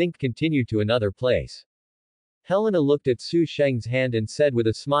 I think continue to another place. Helena looked at Su Sheng's hand and said with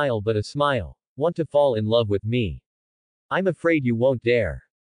a smile, want to fall in love with me? I'm afraid you won't dare.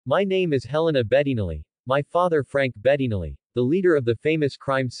 My name is Helena Bettinelli. My father Frank Bettinelli, the leader of the famous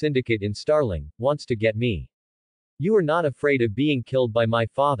crime syndicate in Starling, wants to get me. You are not afraid of being killed by my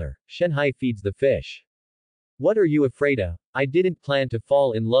father, Shenhai feeds the fish. What are you afraid of? I didn't plan to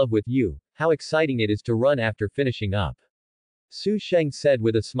fall in love with you, how exciting it is to run after finishing up. Su Sheng said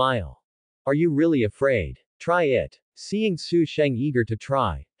with a smile. Are you really afraid? Try it. Seeing Su Sheng eager to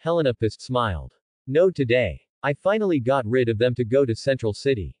try, Helena pissed smiled. No today. I finally got rid of them to go to Central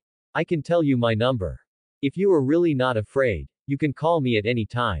City. I can tell you my number. If you are really not afraid, you can call me at any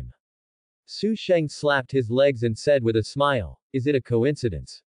time. Su Sheng slapped his legs and said with a smile, is it a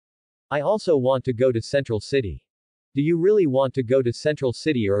coincidence? I also want to go to Central City. Do you really want to go to Central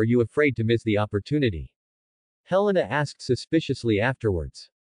City or are you afraid to miss the opportunity? Helena asked suspiciously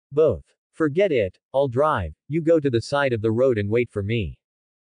afterwards. Both. Forget it, I'll drive, you go to the side of the road and wait for me.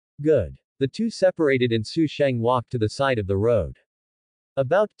 Good. The two separated and Su Sheng walked to the side of the road.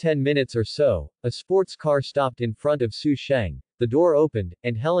 About 10 minutes or so, a sports car stopped in front of Su Sheng, the door opened,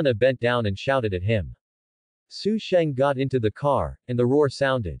 and Helena bent down and shouted at him. Su Sheng got into the car, and the roar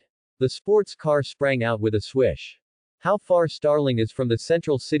sounded. The sports car sprang out with a swish. How far Starling is from the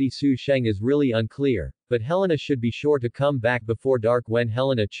central city Su Sheng is really unclear, but Helena should be sure to come back before dark when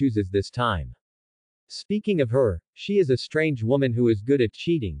Helena chooses this time. Speaking of her, she is a strange woman who is good at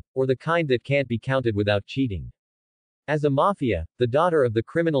cheating, or the kind that can't be counted without cheating. As a mafia, the daughter of the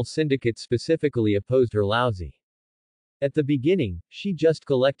criminal syndicate specifically opposed her lousy. At the beginning, she just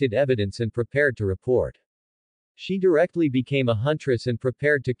collected evidence and prepared to report. She directly became a huntress and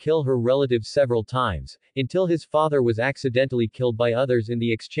prepared to kill her relatives several times, until his father was accidentally killed by others in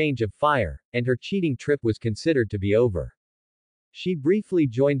the exchange of fire, and her cheating trip was considered to be over. She briefly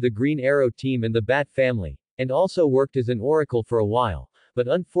joined the Green Arrow team and the Bat family, and also worked as an oracle for a while, but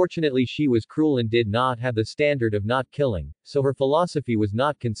unfortunately she was cruel and did not have the standard of not killing, so her philosophy was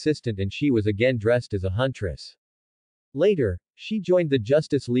not consistent and she was again dressed as a huntress. Later, she joined the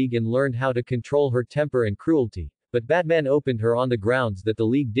Justice League and learned how to control her temper and cruelty, but Batman opened her on the grounds that the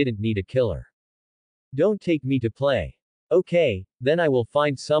League didn't need a killer. Don't take me to play. Okay, then I will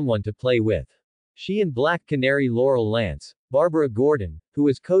find someone to play with. She and Black Canary Laurel Lance, Barbara Gordon, who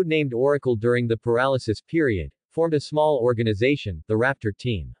was codenamed Oracle during the Paralysis period, formed a small organization, the Raptor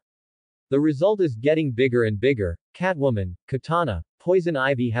Team. The result is getting bigger and bigger. Catwoman, Katana, Poison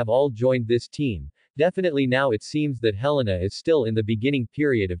Ivy have all joined this team. Definitely now it seems that Helena is still in the beginning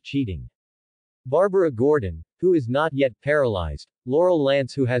period of cheating. Barbara Gordon, who is not yet paralyzed, Laurel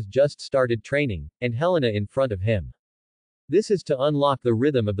Lance who has just started training, and Helena in front of him. This is to unlock the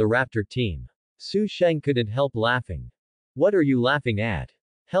rhythm of the Raptor Team. Su Sheng couldn't help laughing. What are you laughing at?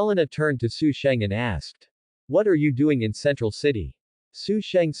 Helena turned to Su Sheng and asked. What are you doing in Central City? Su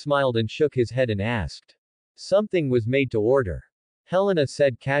Sheng smiled and shook his head and asked. Something was made to order. Helena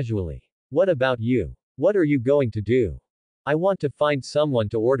said casually. What about you? What are you going to do? I want to find someone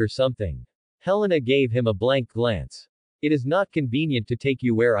to order something. Helena gave him a blank glance. It is not convenient to take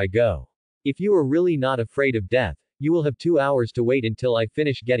you where I go. If you are really not afraid of death, you will have 2 hours to wait until I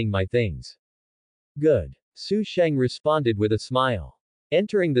finish getting my things. Good. Su Sheng responded with a smile.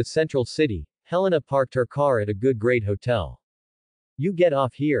 Entering the central city, Helena parked her car at a good grade hotel. You get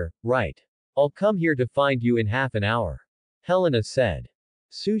off here, right? I'll come here to find you in half an hour. Helena said.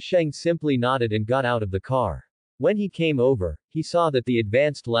 Su Sheng simply nodded and got out of the car. When he came over, he saw that the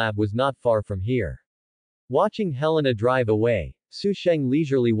advanced lab was not far from here. Watching Helena drive away, Su Sheng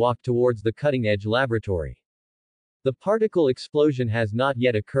leisurely walked towards the cutting-edge laboratory. The particle explosion has not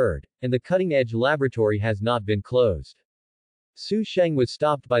yet occurred, and the cutting-edge laboratory has not been closed. Su Sheng was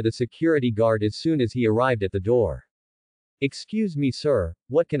stopped by the security guard as soon as he arrived at the door. Excuse me sir,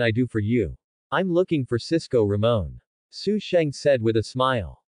 what can I do for you? I'm looking for Cisco Ramon. Su Sheng said with a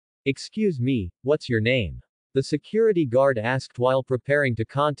smile. Excuse me, what's your name? The security guard asked while preparing to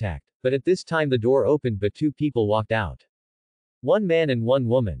contact, but at this time the door opened but 2 people walked out. One man and one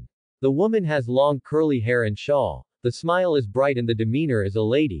woman. The woman has long curly hair and shawl, the smile is bright and the demeanor is a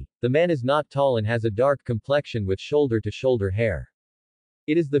lady, the man is not tall and has a dark complexion with shoulder-to-shoulder hair.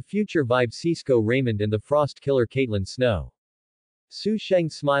 It is the future vibe Cisco Raymond and the Frost Killer Caitlin Snow. Su Sheng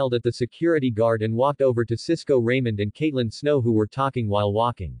smiled at the security guard and walked over to Cisco Raymond and Caitlin Snow who were talking while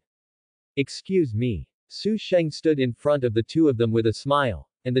walking. Excuse me. Su Sheng stood in front of the 2 of them with a smile,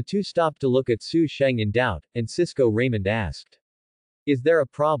 and the 2 stopped to look at Su Sheng in doubt, and Cisco Raymond asked. Is there a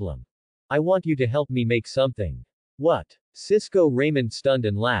problem? I want you to help me make something. What? Cisco Raymond stunned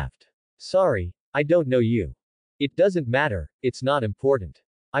and laughed. Sorry, I don't know you. It doesn't matter, it's not important.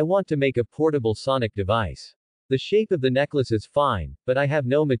 I want to make a portable sonic device. The shape of the necklace is fine, but I have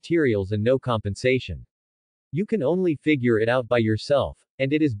no materials and no compensation. You can only figure it out by yourself,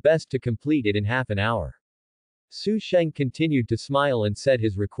 and it is best to complete it in half an hour. Su Sheng continued to smile and said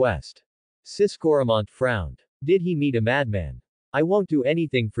his request. Ciscoramont frowned. Did he meet a madman? I won't do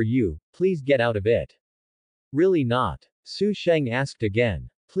anything for you, please get out of it. Really not? Su Sheng asked again.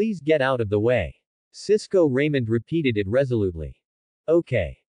 Please get out of the way. Cisco Raymond repeated it resolutely.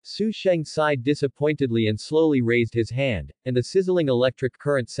 Okay. Su Sheng sighed disappointedly and slowly raised his hand, and the sizzling electric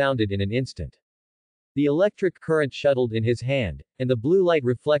current sounded in an instant. The electric current shuttled in his hand, and the blue light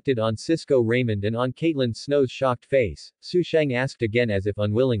reflected on Cisco Raymond and on Caitlin Snow's shocked face. Su Sheng asked again as if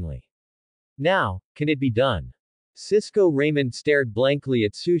unwillingly. Now, can it be done? Cisco Raymond stared blankly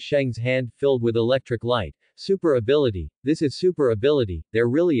at Su Sheng's hand filled with electric light. Super ability, this is super ability, there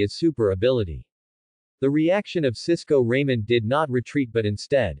really is super ability. The reaction of Cisco Raymond did not retreat but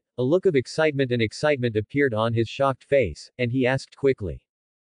instead, a look of excitement appeared on his shocked face, and he asked quickly.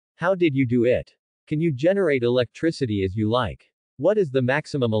 How did you do it? Can you generate electricity as you like? What is the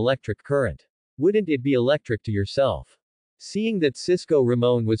maximum electric current? Wouldn't it be electric to yourself? Seeing that Cisco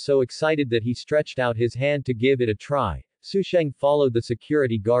Ramon was so excited that he stretched out his hand to give it a try, Su Sheng followed the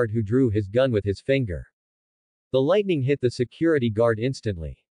security guard who drew his gun with his finger. The lightning hit the security guard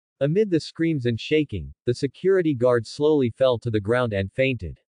instantly. Amid the screams and shaking, the security guard slowly fell to the ground and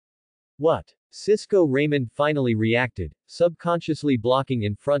fainted. What? Cisco Raymond finally reacted, subconsciously blocking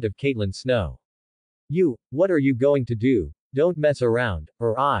in front of Caitlin Snow. You, what are you going to do? Don't mess around,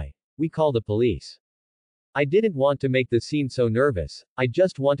 or we call the police. I didn't want to make the scene so nervous, I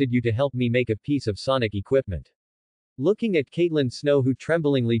just wanted you to help me make a piece of sonic equipment. Looking at Caitlin Snow who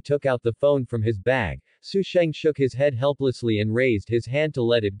tremblingly took out the phone from his bag, Su Sheng shook his head helplessly and raised his hand to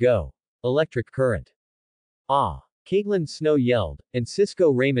let it go. Electric current. Ah! Caitlin Snow yelled, and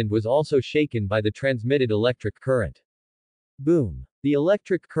Cisco Raymond was also shaken by the transmitted electric current. Boom! The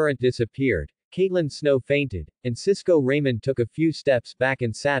electric current disappeared, Caitlin Snow fainted, and Cisco Raymond took a few steps back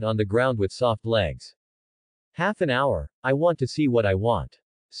and sat on the ground with soft legs. Half an hour. I want to see what I want.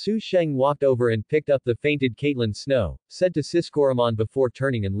 Su Sheng walked over and picked up the fainted Caitlin Snow, said to Siskorimon before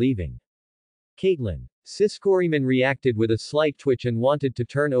turning and leaving. Caitlin. Siskorimon reacted with a slight twitch and wanted to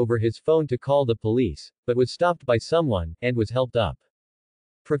turn over his phone to call the police, but was stopped by someone, and was helped up.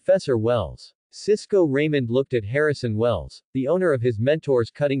 Professor Wells. Cisco Raymond looked at Harrison Wells, the owner of his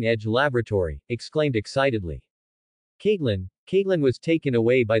mentor's cutting-edge laboratory, exclaimed excitedly. Caitlin was taken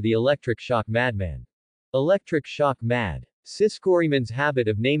away by the electric shock madman. Electric shock mad. Siskorimon's habit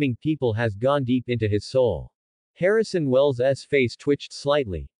of naming people has gone deep into his soul. Harrison Wells' face twitched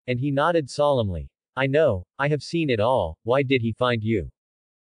slightly, and he nodded solemnly. I know, I have seen it all. Why did he find you?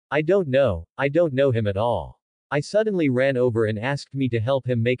 I don't know him at all. I suddenly ran over and asked me to help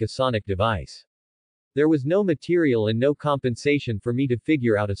him make a sonic device. There was no material and no compensation for me to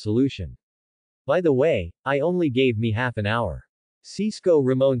figure out a solution. By the way, I only gave me half an hour. Cisco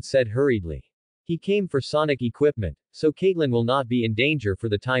Ramon said hurriedly. He came for sonic equipment, so Caitlin will not be in danger for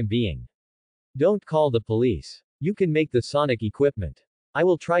the time being. Don't call the police. You can make the sonic equipment. I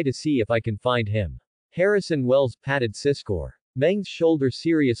will try to see if I can find him. Harrison Wells patted Siskor. Meng's shoulder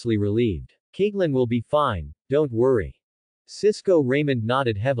seriously relieved. Caitlin will be fine, don't worry. Cisco Raymond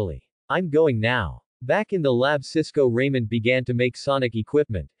nodded heavily. I'm going now. Back in the lab, Cisco Raymond began to make sonic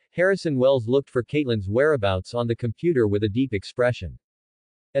equipment. Harrison Wells looked for Caitlin's whereabouts on the computer with a deep expression.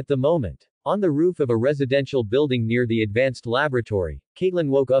 At the moment, on the roof of a residential building near the advanced laboratory, Caitlin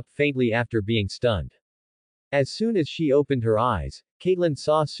woke up faintly after being stunned. As soon as she opened her eyes, Caitlin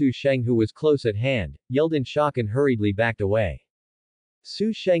saw Su Sheng, who was close at hand, yelled in shock and hurriedly backed away.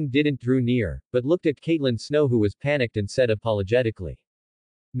 Su Sheng didn't drew near, but looked at Caitlin Snow, who was panicked, and said apologetically.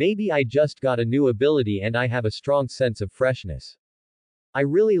 Maybe I just got a new ability and I have a strong sense of freshness. I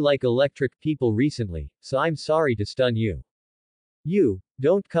really like electric people recently, so I'm sorry to stun you.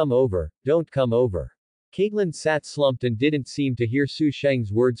 Don't come over. Caitlin sat slumped and didn't seem to hear Su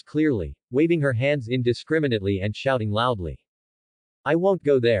Sheng's words clearly, waving her hands indiscriminately and shouting loudly. I won't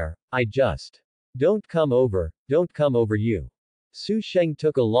go there, Don't come over you. Su Sheng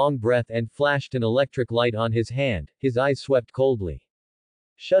took a long breath and flashed an electric light on his hand, his eyes swept coldly.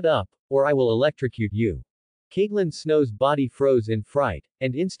 Shut up, or I will electrocute you. Caitlin Snow's body froze in fright,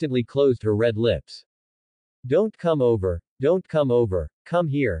 and instantly closed her red lips. Don't come over, come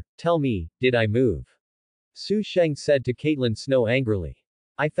here, tell me, did I move? Su Sheng said to Caitlin Snow angrily.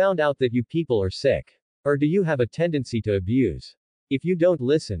 I found out that you people are sick. Or do you have a tendency to abuse? If you don't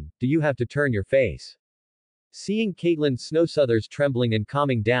listen, do you have to turn your face? Seeing Caitlin Snow's others trembling and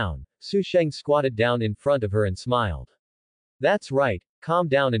calming down, Su Sheng squatted down in front of her and smiled. That's right, calm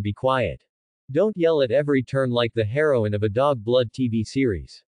down and be quiet. Don't yell at every turn like the heroine of a dog blood TV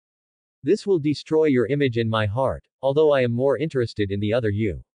series. This will destroy your image in my heart, although I am more interested in the other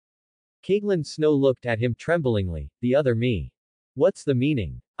you. Caitlin Snow looked at him tremblingly, the other me. What's the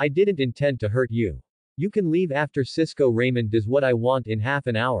meaning? I didn't intend to hurt you. You can leave after Cisco Raymond does what I want in half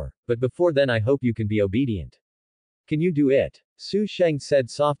an hour, but before then I hope you can be obedient. Can you do it? Su Sheng said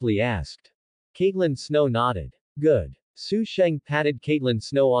softly asked. Caitlin Snow nodded. Good. Su Sheng patted Caitlin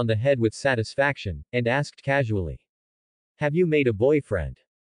Snow on the head with satisfaction, and asked casually. Have you made a boyfriend?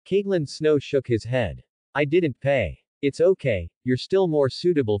 Caitlin Snow shook his head. I didn't pay. It's okay, you're still more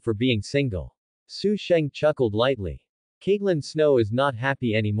suitable for being single. Su Sheng chuckled lightly. Caitlin Snow is not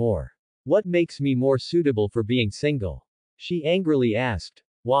happy anymore. What makes me more suitable for being single? She angrily asked.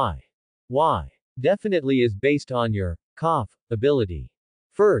 Why? Definitely is based on your ability.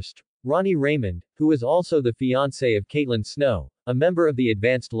 First, Ronnie Raymond, who is also the fiancé of Caitlin Snow, a member of the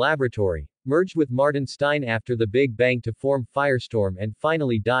advanced laboratory, merged with Martin Stein after the Big Bang to form Firestorm and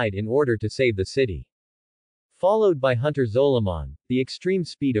finally died in order to save the city. Followed by Hunter Zolomon, the extreme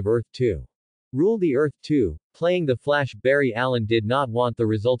speed of Earth 2. Rule the Earth 2, playing the Flash. Barry Allen did not want the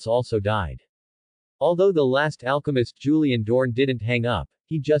results, also died. Although the last alchemist Julian Dorn didn't hang up,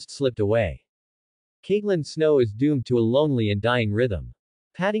 he just slipped away. Caitlin Snow is doomed to a lonely and dying rhythm.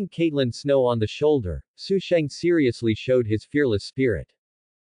 Patting Caitlin Snow on the shoulder, Su Sheng seriously showed his fearless spirit.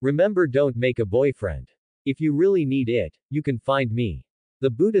 Remember, don't make a boyfriend. If you really need it, you can find me. The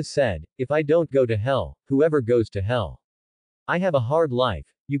Buddha said, if I don't go to hell, whoever goes to hell. I have a hard life,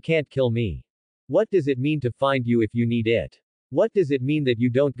 you can't kill me. What does it mean to find you if you need it? What does it mean that you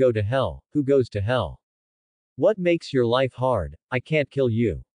don't go to hell, who goes to hell? What makes your life hard? I can't kill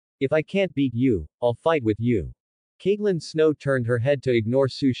you. If I can't beat you, I'll fight with you. Caitlin Snow turned her head to ignore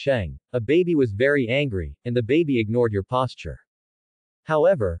Su Sheng. A baby was very angry, and the baby ignored your posture.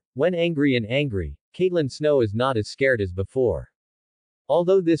 However, when angry, Caitlin Snow is not as scared as before.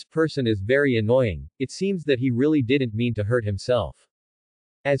 Although this person is very annoying, it seems that he really didn't mean to hurt himself.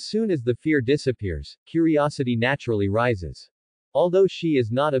 As soon as the fear disappears, curiosity naturally rises. Although she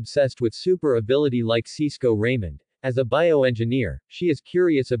is not obsessed with super ability like Cisco Raymond, as a bioengineer, she is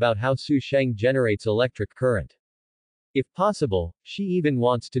curious about how Su Sheng generates electric current. If possible, she even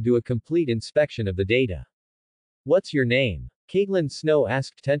wants to do a complete inspection of the data. What's your name? Caitlin Snow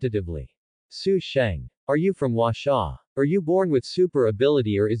asked tentatively. Su Sheng. Are you from Washa? Are you born with super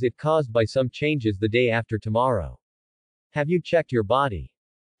ability or is it caused by some changes the day after tomorrow? Have you checked your body?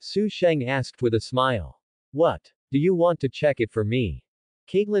 Su Sheng asked with a smile. What? Do you want to check it for me?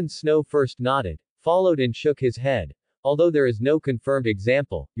 Caitlin Snow first nodded, followed and shook his head. Although there is no confirmed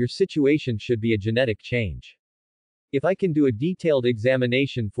example, your situation should be a genetic change. If I can do a detailed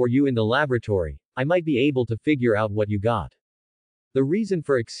examination for you in the laboratory, I might be able to figure out what you got. The reason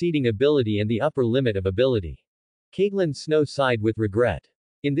for exceeding ability and the upper limit of ability. Caitlin Snow sighed with regret.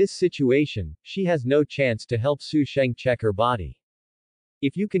 In this situation, she has no chance to help Su Sheng check her body.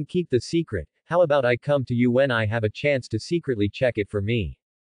 If you can keep the secret, how about I come to you when I have a chance to secretly check it for me?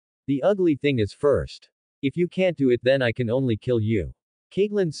 The ugly thing is first. If you can't do it, then I can only kill you.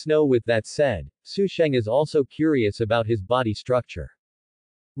 Caitlin Snow. With that said, Su Sheng is also curious about his body structure.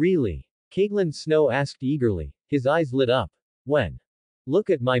 Really? Caitlin Snow asked eagerly, his eyes lit up. When? Look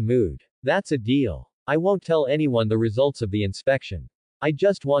at my mood. That's a deal. I won't tell anyone the results of the inspection. I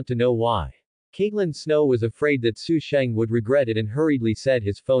just want to know why. Caitlin Snow was afraid that Su Sheng would regret it and hurriedly said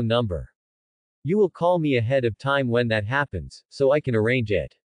his phone number. You will call me ahead of time when that happens, so I can arrange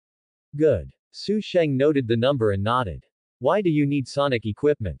it. Good. Su Sheng noted the number and nodded. Why do you need sonic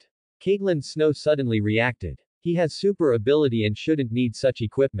equipment? Caitlin Snow suddenly reacted. He has super ability and shouldn't need such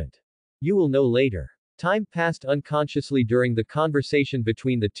equipment. You will know later. Time passed unconsciously during the conversation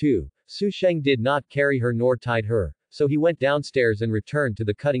between the two. Su Sheng did not carry her nor tied her, so he went downstairs and returned to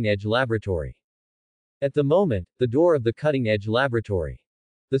the cutting-edge laboratory. At the moment, the door of the cutting-edge laboratory.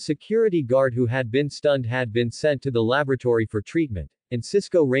 The security guard who had been stunned had been sent to the laboratory for treatment, and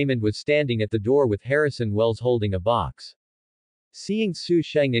Cisco Raymond was standing at the door with Harrison Wells holding a box. Seeing Su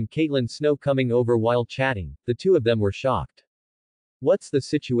Sheng and Caitlin Snow coming over while chatting, the two of them were shocked. What's the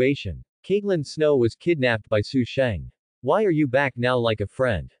situation? Caitlin Snow was kidnapped by Su Sheng. Why are you back now like a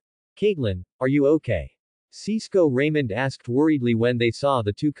friend? Caitlin, are you okay? Cisco Raymond asked worriedly when they saw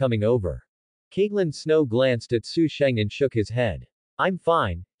the two coming over. Caitlin Snow glanced at Su Sheng and shook his head. I'm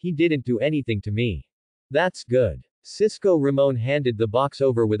fine, he didn't do anything to me. That's good. Cisco Ramon handed the box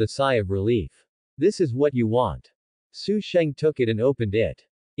over with a sigh of relief. This is what you want. Su Sheng took it and opened it.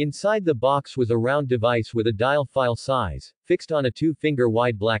 Inside the box was a round device with a dial file size, fixed on a 2-finger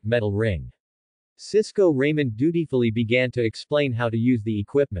wide black metal ring. Cisco Raymond dutifully began to explain how to use the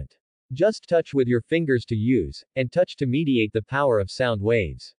equipment. Just touch with your fingers to use, and touch to mediate the power of sound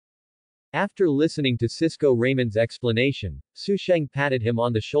waves. After listening to Cisco Raymond's explanation, Su Sheng patted him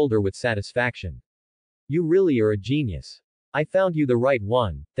on the shoulder with satisfaction. You really are a genius. I found you the right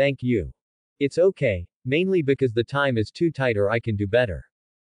one, thank you. It's okay, mainly because the time is too tight or I can do better.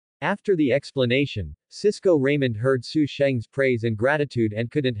 After the explanation, Cisco Raymond heard Su Sheng's praise and gratitude and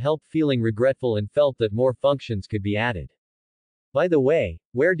couldn't help feeling regretful and felt that more functions could be added. By the way,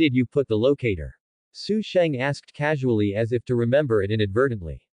 where did you put the locator? Su Sheng asked casually as if to remember it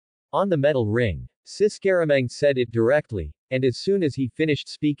inadvertently. On the metal ring. Siscaramang said it directly, and as soon as he finished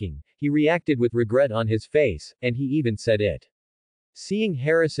speaking, he reacted with regret on his face, and he even said it. Seeing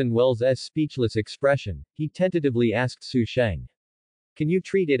Harrison Wells' speechless expression, he tentatively asked Su Sheng. Can you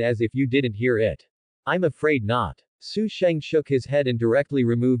treat it as if you didn't hear it? I'm afraid not. Su Sheng shook his head and directly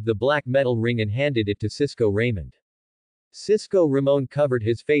removed the black metal ring and handed it to Cisco Raymond. Cisco Ramon covered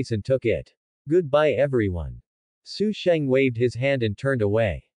his face and took it. Goodbye everyone. Su Sheng waved his hand and turned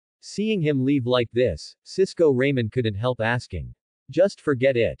away. Seeing him leave like this, Cisco Raymond couldn't help asking. Just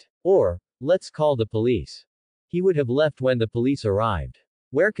forget it. Or, let's call the police. He would have left when the police arrived.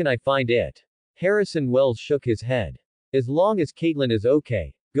 Where can I find it? Harrison Wells shook his head. As long as Caitlin is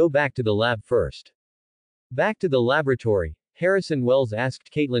okay, go back to the lab first. Back to the laboratory, Harrison Wells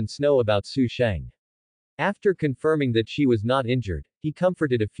asked Caitlin Snow about Su Sheng. After confirming that she was not injured, he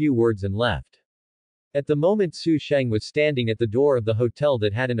comforted a few words and left. At the moment Su Sheng was standing at the door of the hotel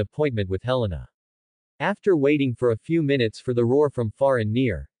that had an appointment with Helena. After waiting for a few minutes for the roar from far and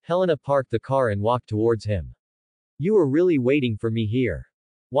near, Helena parked the car and walked towards him. You are really waiting for me here.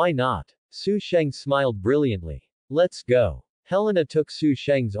 Why not? Su Sheng smiled brilliantly. Let's go. Helena took Su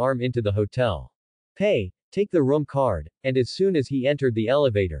Sheng's arm into the hotel. Take the room card, and as soon as he entered the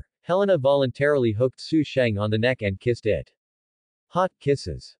elevator, Helena voluntarily hooked Su Sheng on the neck and kissed it. Hot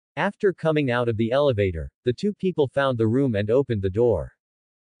kisses. After coming out of the elevator, the two people found the room and opened the door.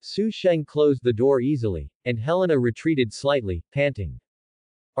 Su Sheng closed the door easily, and Helena retreated slightly, panting.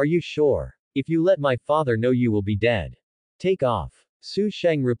 Are you sure? If you let my father know, you will be dead. Take off. Su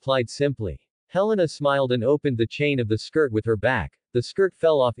Sheng replied simply. Helena smiled and opened the chain of the skirt with her back. The skirt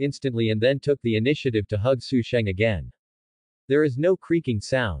fell off instantly and then took the initiative to hug Su Sheng again. There is no creaking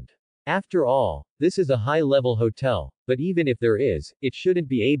sound. After all, this is a high-level hotel, but even if there is, it shouldn't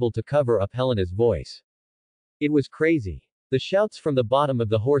be able to cover up Helena's voice. It was crazy. The shouts from the bottom of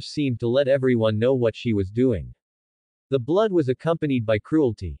the horse seemed to let everyone know what she was doing. The blood was accompanied by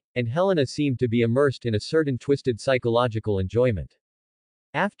cruelty, and Helena seemed to be immersed in a certain twisted psychological enjoyment.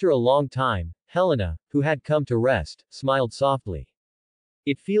 After a long time, Helena, who had come to rest, smiled softly.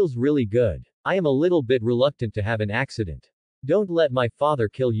 It feels really good. I am a little bit reluctant to have an accident. Don't let my father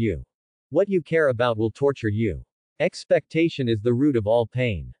kill you. What you care about will torture you. Expectation is the root of all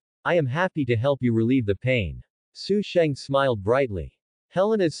pain. I am happy to help you relieve the pain. Su Sheng smiled brightly.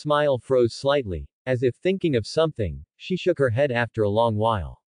 Helena's smile froze slightly. As if thinking of something, she shook her head after a long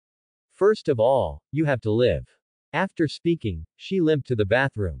while. First of all, you have to live. After speaking, she limped to the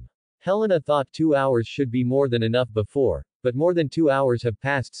bathroom. Helena thought 2 hours should be more than enough before, but more than 2 hours have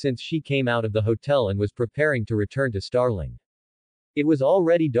passed since she came out of the hotel and was preparing to return to Starling. It was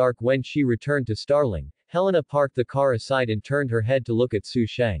already dark when she returned to Starling. Helena parked the car aside and turned her head to look at Su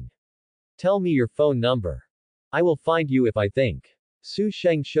Sheng. Tell me your phone number. I will find you if I think. Su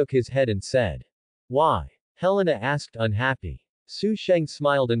Sheng shook his head and said. Why? Helena asked, unhappy. Su Sheng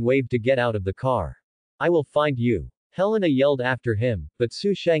smiled and waved to get out of the car. I will find you. Helena yelled after him, but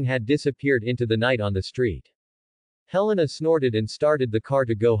Su Sheng had disappeared into the night on the street. Helena snorted and started the car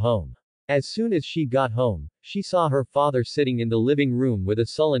to go home. As soon as she got home, she saw her father sitting in the living room with a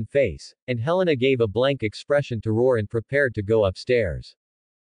sullen face, and Helena gave a blank expression to roar and prepared to go upstairs.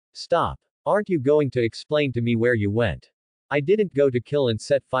 Stop. Aren't you going to explain to me where you went? I didn't go to kill and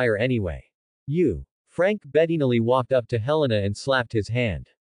set fire anyway. You. Frank Bettinelli walked up to Helena and slapped his hand.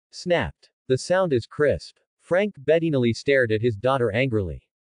 Snapped. The sound is crisp. Frank Bettinelli stared at his daughter angrily.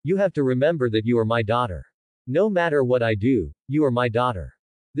 You have to remember that you are my daughter. No matter what I do, you are my daughter.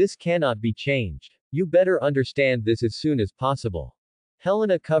 This cannot be changed. You better understand this as soon as possible.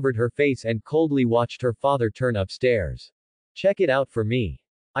 Helena covered her face and coldly watched her father turn upstairs. Check it out for me.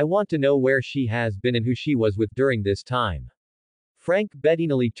 I want to know where she has been and who she was with during this time. Frank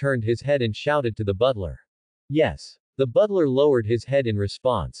Bettinelli turned his head and shouted to the butler. Yes. The butler lowered his head in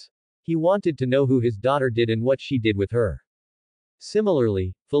response. He wanted to know who his daughter did and what she did with her.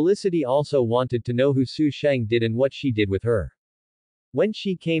 Similarly, Felicity also wanted to know who Su Sheng did and what she did with her. When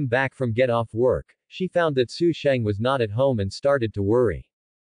she came back from get off work, she found that Su Sheng was not at home and started to worry.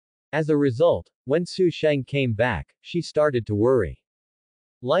 As a result, when Su Sheng came back, she started to worry.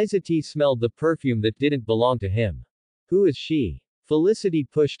 Liza T smelled the perfume that didn't belong to him. Who is she? Felicity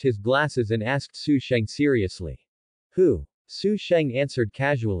pushed his glasses and asked Su Sheng seriously. Who? Su Sheng answered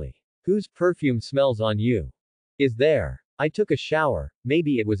casually. Whose perfume smells on you? Is there? I took a shower,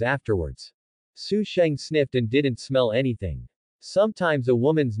 maybe it was afterwards. Su Sheng sniffed and didn't smell anything. Sometimes a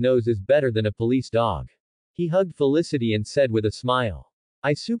woman's nose is better than a police dog. He hugged Felicity and said with a smile.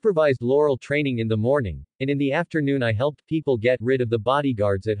 I supervised Laurel training in the morning, and in the afternoon I helped people get rid of the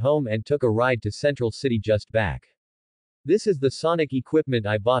bodyguards at home and took a ride to Central City just back. This is the sonic equipment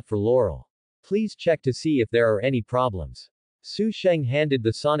I bought for Laurel. Please check to see if there are any problems. Su Sheng handed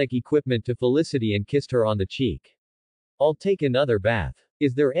the sonic equipment to Felicity and kissed her on the cheek. I'll take another bath.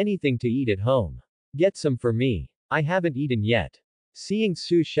 Is there anything to eat at home? Get some for me. I haven't eaten yet. Seeing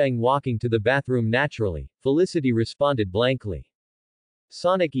Su Sheng walking to the bathroom naturally, Felicity responded blankly.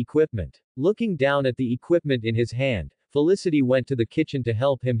 Sonic equipment. Looking down at the equipment in his hand, Felicity went to the kitchen to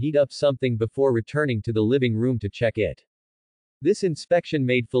help him heat up something before returning to the living room to check it. This inspection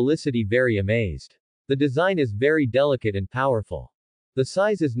made Felicity very amazed. The design is very delicate and powerful. The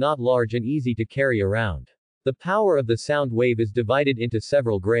size is not large and easy to carry around. The power of the sound wave is divided into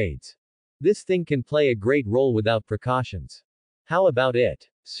several grades. This thing can play a great role without precautions. How about it?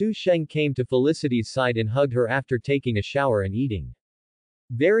 Su Sheng came to Felicity's side and hugged her after taking a shower and eating.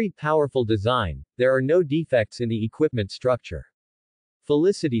 Very powerful design, there are no defects in the equipment structure.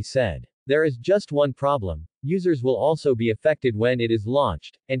 Felicity said. There is just one problem, users will also be affected when it is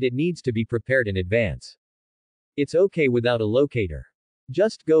launched, and it needs to be prepared in advance. It's okay without a locator.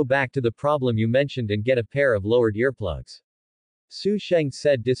 Just go back to the problem you mentioned and get a pair of lowered earplugs. Su Sheng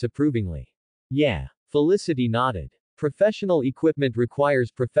said disapprovingly. Yeah. Felicity nodded. Professional equipment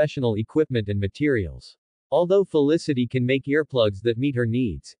requires professional equipment and materials. Although Felicity can make earplugs that meet her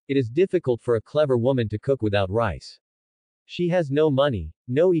needs, it is difficult for a clever woman to cook without rice. She has no money,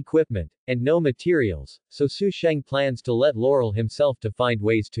 no equipment, and no materials, so Su Sheng plans to let Laurel himself to find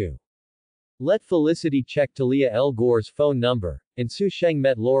ways to Let Felicity check Talia L. Gore's phone number, and Su Sheng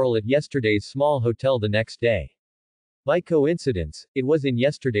met Laurel at yesterday's small hotel the next day. By coincidence, it was in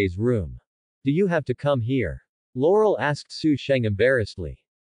yesterday's room. Do you have to come here? Laurel asked Su Sheng embarrassedly.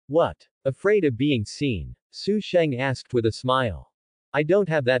 What? Afraid of being seen? Su Sheng asked with a smile. I don't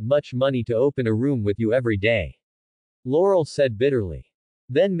have that much money to open a room with you every day. Laurel said bitterly.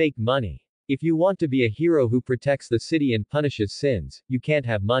 Then make money. If you want to be a hero who protects the city and punishes sins, you can't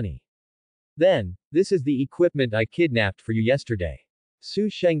have money. Then, this is the equipment I kidnapped for you yesterday. Su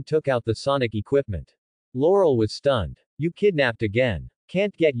Sheng took out the sonic equipment. Laurel was stunned. You kidnapped again.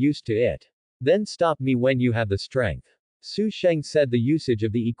 Can't get used to it. Then stop me when you have the strength. Su Sheng said the usage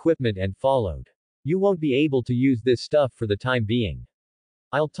of the equipment and followed. You won't be able to use this stuff for the time being.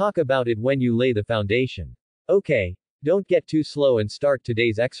 I'll talk about it when you lay the foundation. Okay, don't get too slow and start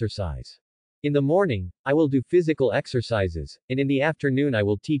today's exercise. In the morning, I will do physical exercises, and in the afternoon I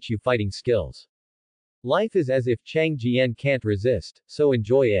will teach you fighting skills. Life is as if Chang Jian can't resist, so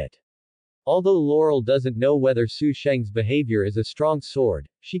enjoy it. Although Laurel doesn't know whether Su Sheng's behavior is a strong sword,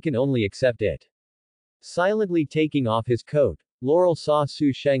 she can only accept it. Silently taking off his coat, Laurel saw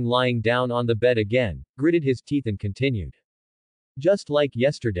Su Sheng lying down on the bed again, gritted his teeth and continued. Just like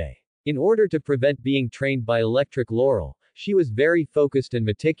yesterday. In order to prevent being trained by electric Laurel, she was very focused and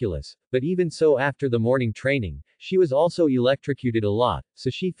meticulous, but even so after the morning training, she was also electrocuted a lot, so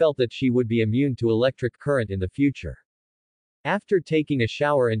she felt that she would be immune to electric current in the future. After taking a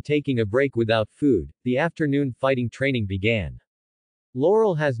shower and taking a break without food, the afternoon fighting training began.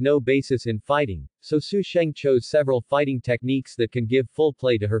 Laurel has no basis in fighting, so Su Sheng chose several fighting techniques that can give full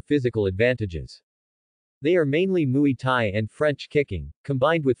play to her physical advantages. They are mainly Muay Thai and French kicking,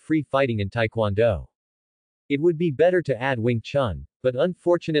 combined with free fighting and Taekwondo. It would be better to add Wing Chun, but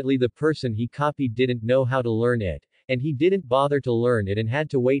unfortunately the person he copied didn't know how to learn it, and he didn't bother to learn it and had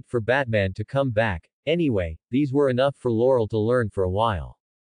to wait for Batman to come back. Anyway, these were enough for Laurel to learn for a while.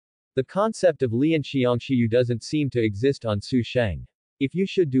 The concept of Lian Xiangxiyu doesn't seem to exist on Su Sheng. If you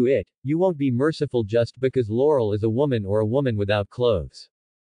should do it, you won't be merciful just because Laurel is a woman or a woman without clothes.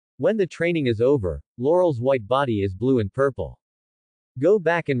 When the training is over, Laurel's white body is blue and purple. Go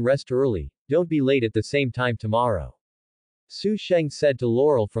back and rest early, don't be late at the same time tomorrow. Su Sheng said to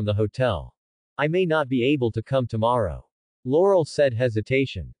Laurel from the hotel. I may not be able to come tomorrow. Laurel said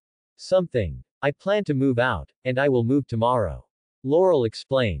hesitation. Something. I plan to move out, and I will move tomorrow. Laurel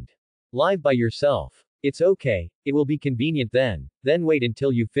explained. Live by yourself. It's okay, it will be convenient then wait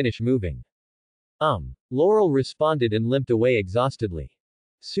until you finish moving. Laurel responded and limped away exhaustedly.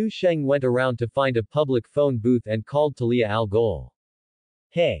 Su Sheng went around to find a public phone booth and called Talia Al Ghul.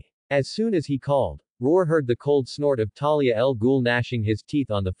 Hey. As soon as he called, Roar heard the cold snort of Talia El Ghul gnashing his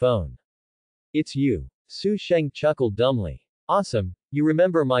teeth on the phone. It's you. Su Sheng chuckled dumbly. Awesome, you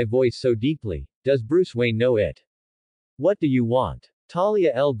remember my voice so deeply, does Bruce Wayne know it? What do you want?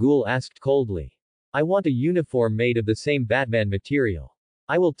 Talia El Ghul asked coldly. I want a uniform made of the same Batman material.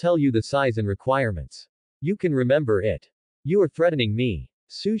 I will tell you the size and requirements. You can remember it. You are threatening me.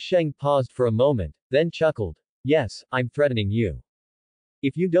 Su Sheng paused for a moment, then chuckled. Yes, I'm threatening you.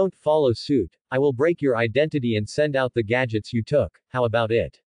 If you don't follow suit, I will break your identity and send out the gadgets you took, how about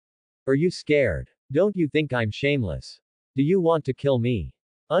it? Are you scared? Don't you think I'm shameless? Do you want to kill me?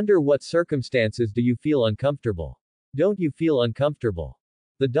 Under what circumstances do you feel uncomfortable? Don't you feel uncomfortable?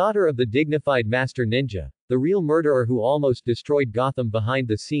 The daughter of the dignified Master Ninja, the real murderer who almost destroyed Gotham behind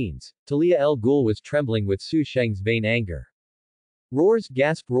the scenes, Talia El Ghul was trembling with Su Sheng's vain anger. Roar's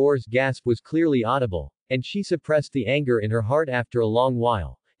gasp was clearly audible, and she suppressed the anger in her heart after a long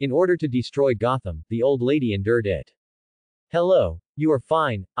while. In order to destroy Gotham, the old lady endured it. Hello, you are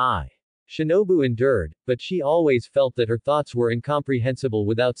fine, Shinobu endured, but she always felt that her thoughts were incomprehensible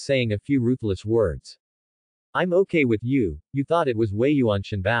without saying a few ruthless words. I'm okay with you, you thought it was Wei Yuan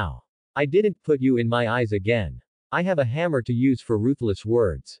Shenbao. I didn't put you in my eyes again. I have a hammer to use for ruthless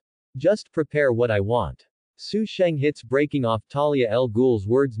words. Just prepare what I want. Su Sheng hits breaking off Talia El Ghul's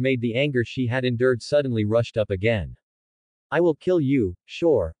words made the anger she had endured suddenly rushed up again. I will kill you,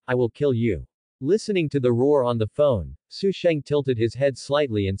 sure, I will kill you. Listening to the roar on the phone, Su Sheng tilted his head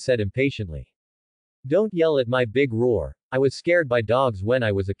slightly and said impatiently. Don't yell at my big roar, I was scared by dogs when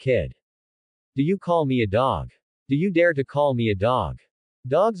I was a kid. Do you call me a dog? Do you dare to call me a dog?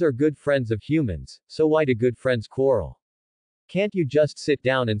 Dogs are good friends of humans, so why do good friends quarrel? Can't you just sit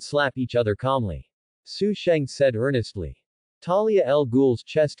down and slap each other calmly? Su Sheng said earnestly. Talia El Ghul's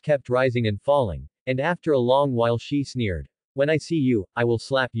chest kept rising and falling, and after a long while she sneered. When I see you, I will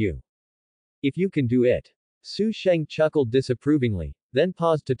slap you. If you can do it. Su Sheng chuckled disapprovingly, then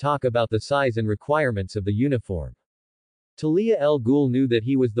paused to talk about the size and requirements of the uniform. Talia El Ghul knew that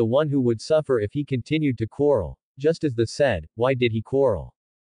he was the one who would suffer if he continued to quarrel, just as the said, why did he quarrel?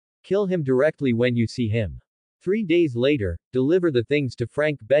 Kill him directly when you see him. 3 days later, deliver the things to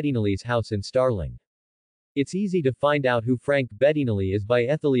Frank Bettinelli's house in Starling. It's easy to find out who Frank Bettinelli is by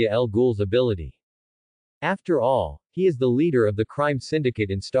Talia El Ghul's ability. After all, he is the leader of the crime syndicate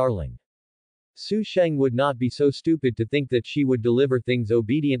in Starling. Su Sheng would not be so stupid to think that she would deliver things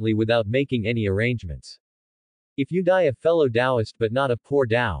obediently without making any arrangements. If you die a fellow Taoist but not a poor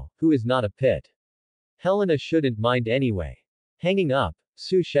Tao, who is not a pit? Helena shouldn't mind anyway. Hanging up,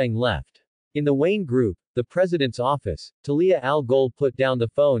 Su Sheng left. In the Wayne Group, the president's office, Talia Al Ghul put down the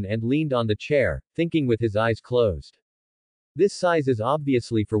phone and leaned on the chair, thinking with his eyes closed. This size is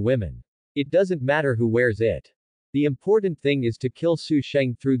obviously for women. It doesn't matter who wears it. The important thing is to kill Su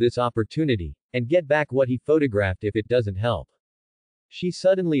Sheng through this opportunity, and get back what he photographed if it doesn't help. She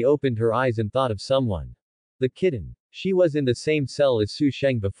suddenly opened her eyes and thought of someone. The kitten. She was in the same cell as Su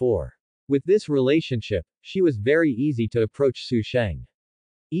Sheng before. With this relationship, she was very easy to approach Su Sheng.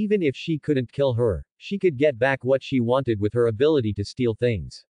 Even if she couldn't kill her, she could get back what she wanted with her ability to steal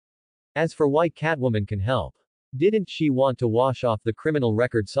things. As for why Catwoman can help. Didn't she want to wash off the criminal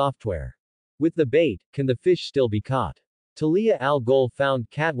record software? With the bait, can the fish still be caught? Talia Al Ghul found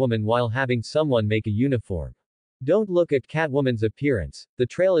Catwoman while having someone make a uniform. Don't look at Catwoman's appearance, the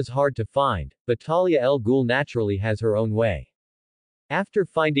trail is hard to find, but Talia El Ghul naturally has her own way. After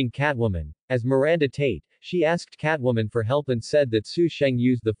finding Catwoman, as Miranda Tate, she asked Catwoman for help and said that Su Sheng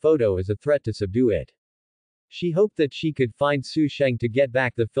used the photo as a threat to subdue it. She hoped that she could find Su Sheng to get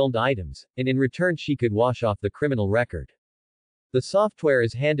back the filmed items, and in return she could wash off the criminal record. The software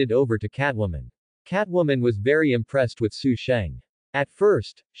is handed over to Catwoman. Catwoman was very impressed with Su Sheng. At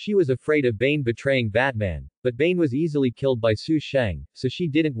first, she was afraid of Bane betraying Batman, but Bane was easily killed by Su Sheng, so she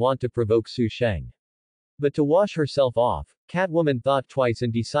didn't want to provoke Su Sheng. But to wash herself off, Catwoman thought twice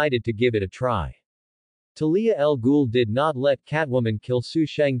and decided to give it a try. Talia El Ghul did not let Catwoman kill Su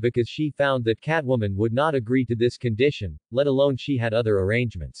Sheng because she found that Catwoman would not agree to this condition, let alone she had other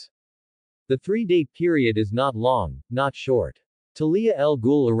arrangements. The 3-day period is not long, not short. Talia El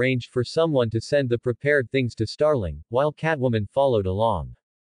Ghul arranged for someone to send the prepared things to Starling, while Catwoman followed along.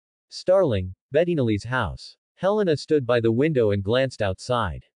 Starling, Bettinelli's house. Helena stood by the window and glanced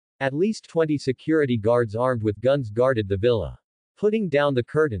outside. At least 20 security guards armed with guns guarded the villa. Putting down the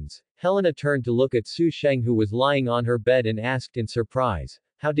curtains, Helena turned to look at Su Sheng who was lying on her bed and asked in surprise,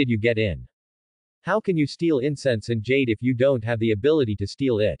 "How did you get in? How can you steal incense and jade if you don't have the ability to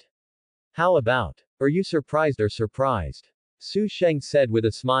steal it? How about? Are you surprised or surprised?" Su Sheng said with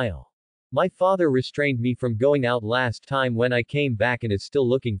a smile. "My father restrained me from going out last time when I came back and is still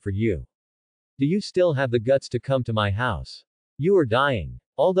looking for you. Do you still have the guts to come to my house? You are dying."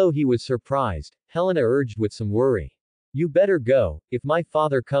 Although he was surprised, Helena urged with some worry. "You better go, if my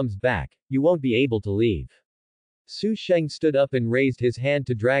father comes back, you won't be able to leave." Su Sheng stood up and raised his hand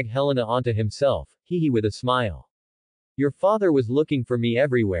to drag Helena onto himself, he with a smile. "Your father was looking for me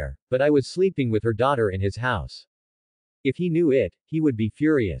everywhere, but I was sleeping with her daughter in his house. If he knew it, he would be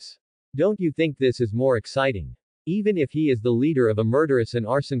furious. Don't you think this is more exciting? Even if he is the leader of a murderous and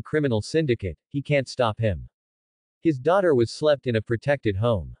arson criminal syndicate, he can't stop him. His daughter was slept in a protected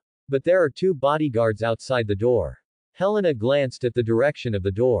home. But there are 2 bodyguards outside the door." Helena glanced at the direction of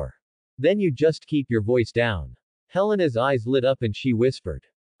the door. "Then you just keep your voice down." Helena's eyes lit up and she whispered.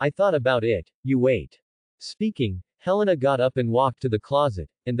 "I thought about it, you wait." Speaking, Helena got up and walked to the closet,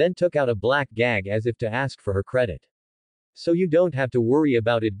 and then took out a black gag as if to ask for her credit. "So you don't have to worry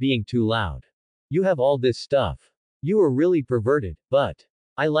about it being too loud. You have all this stuff. You are really perverted, but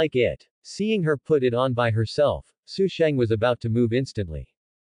I like it." Seeing her put it on by herself, Su Sheng was about to move instantly.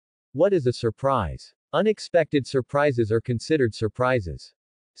 What is a surprise? Unexpected surprises are considered surprises.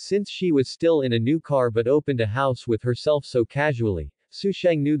 Since she was still in a new car but opened a house with herself so casually, Su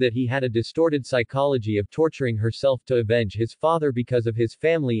Sheng knew that he had a distorted psychology of torturing herself to avenge his father because of his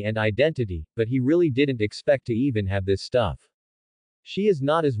family and identity, but he really didn't expect to even have this stuff. She is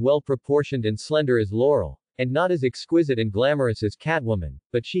not as well proportioned and slender as Laurel, and not as exquisite and glamorous as Catwoman,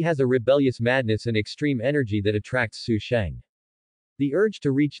 but she has a rebellious madness and extreme energy that attracts Su Sheng. The urge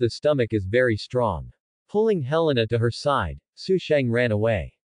to reach the stomach is very strong. Pulling Helena to her side, Su Sheng ran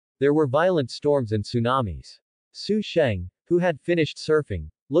away. There were violent storms and tsunamis. Su Sheng, who had finished surfing,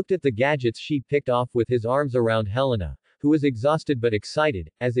 looked at the gadgets she picked off with his arms around Helena, who was exhausted but excited,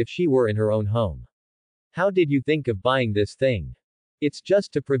 as if she were in her own home. "How did you think of buying this thing?" "It's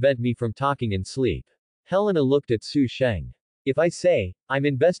just to prevent me from talking in sleep." Helena looked at Su Sheng. "If I say, I'm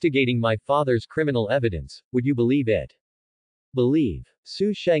investigating my father's criminal evidence, would you believe it?" "Believe?"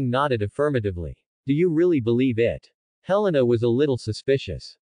 Su Sheng nodded affirmatively. "Do you really believe it?" Helena was a little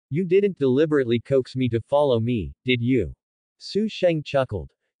suspicious. You didn't deliberately coax me to follow me, did you? Su Sheng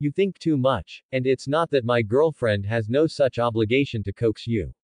chuckled. You think too much, and it's not that my girlfriend has no such obligation to coax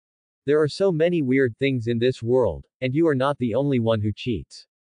you. There are so many weird things in this world, and you are not the only one who cheats.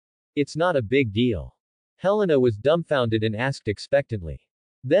 It's not a big deal. Helena was dumbfounded and asked expectantly.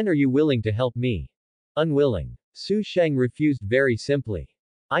 Then are you willing to help me? Unwilling. Su Sheng refused very simply.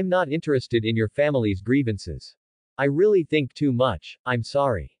 I'm not interested in your family's grievances. I really think too much, I'm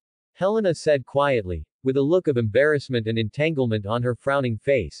sorry. Helena said quietly, with a look of embarrassment and entanglement on her frowning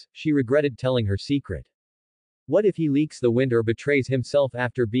face. She regretted telling her secret. What if he leaks the wind or betrays himself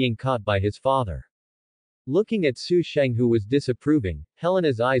after being caught by his father? Looking at Su Sheng, who was disapproving,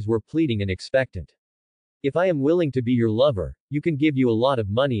 Helena's eyes were pleading and expectant. If I am willing to be your lover, you can give you a lot of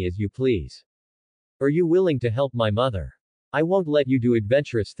money as you please. Are you willing to help my mother? I won't let you do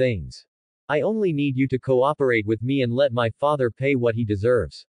adventurous things. I only need you to cooperate with me and let my father pay what he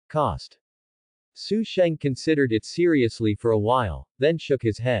deserves. Cost. Su Sheng considered it seriously for a while, then shook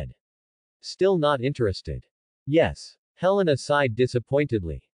his head. Still not interested. Yes. Helena sighed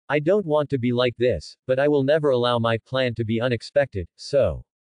disappointedly. I don't want to be like this, but I will never allow my plan to be unexpected, so.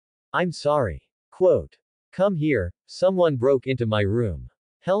 I'm sorry. Quote. Come here, someone broke into my room.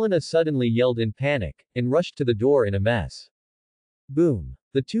 Helena suddenly yelled in panic, and rushed to the door in a mess. Boom.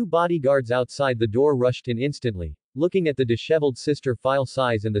 The two bodyguards outside the door rushed in instantly, looking at the disheveled sister file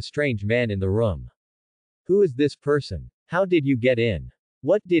size and the strange man in the room. Who is this person? How did you get in?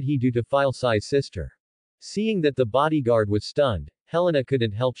 What did he do to file size sister? Seeing that the bodyguard was stunned, Helena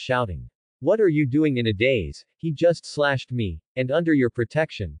couldn't help shouting. What are you doing in a daze? He just slashed me, and under your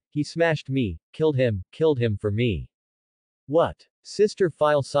protection, he smashed me, killed him for me. What? Sister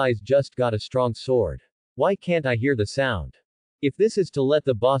file size just got a strong sword. Why can't I hear the sound? If this is to let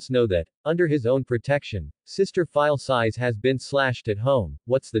the boss know that, under his own protection, Sister file size has been slashed at home,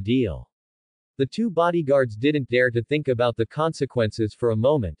 what's the deal? The two bodyguards didn't dare to think about the consequences for a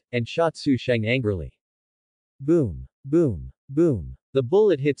moment, and shot Su Sheng angrily. Boom. Boom. Boom. The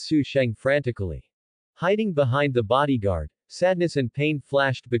bullet hit Su Sheng frantically. Hiding behind the bodyguard, sadness and pain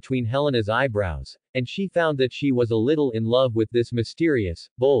flashed between Helena's eyebrows, and she found that she was a little in love with this mysterious,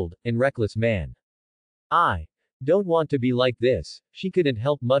 bold, and reckless man. I don't want to be like this, she couldn't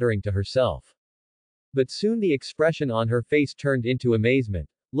help muttering to herself. But soon the expression on her face turned into amazement,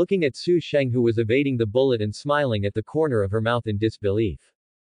 looking at Su Sheng, who was evading the bullet and smiling at the corner of her mouth in disbelief.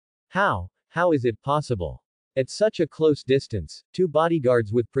 How is it possible? At such a close distance, two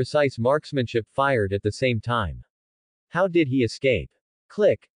bodyguards with precise marksmanship fired at the same time. How did he escape?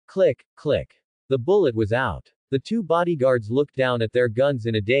 Click, click, click. The bullet was out. The two bodyguards looked down at their guns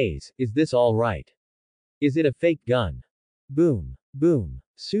in a daze. Is this all right? Is it a fake gun? Boom. Boom.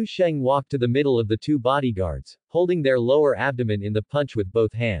 Su Sheng walked to the middle of the two bodyguards, holding their lower abdomen in the punch with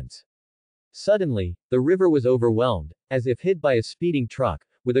both hands. Suddenly, the river was overwhelmed, as if hit by a speeding truck.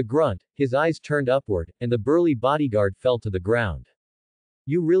 With a grunt, his eyes turned upward, and the burly bodyguard fell to the ground.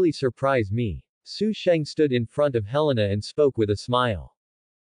 You really surprise me. Su Sheng stood in front of Helena and spoke with a smile.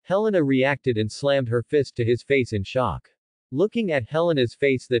 Helena reacted and slammed her fist to his face in shock. Looking at Helena's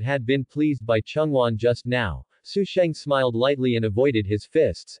face that had been pleased by Chungwan just now, Su Sheng smiled lightly and avoided his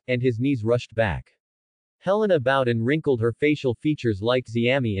fists, and his knees rushed back. Helena bowed and wrinkled her facial features like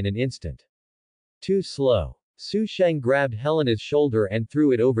Xiami in an instant. Too slow. Su Sheng grabbed Helena's shoulder and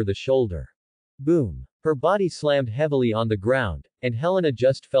threw it over the shoulder. Boom. Her body slammed heavily on the ground, and Helena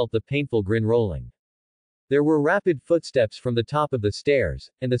just felt the painful grin rolling. There were rapid footsteps from the top of the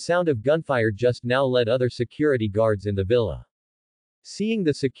stairs, and the sound of gunfire just now led other security guards in the villa. Seeing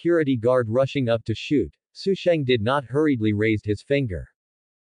the security guard rushing up to shoot, Su Sheng did not hurriedly raise his finger.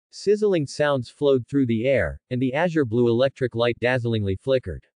 Sizzling sounds flowed through the air, and the azure blue electric light dazzlingly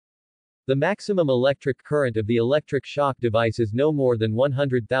flickered. The maximum electric current of the electric shock device is no more than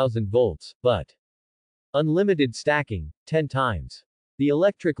 100,000 volts, but unlimited stacking, 10 times. The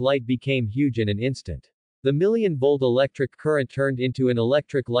electric light became huge in an instant. The million-volt electric current turned into an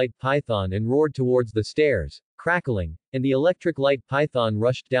electric light python and roared towards the stairs, crackling, and the electric light python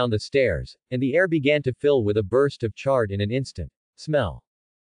rushed down the stairs, and the air began to fill with a burst of charred in an instant. Smell.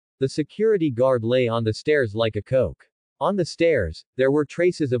 The security guard lay on the stairs like a coke. On the stairs, there were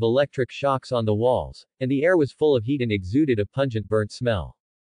traces of electric shocks on the walls, and the air was full of heat and exuded a pungent burnt smell.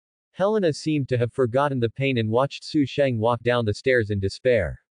 Helena seemed to have forgotten the pain and watched Su Sheng walk down the stairs in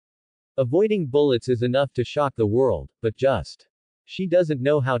despair. Avoiding bullets is enough to shock the world, but just. She doesn't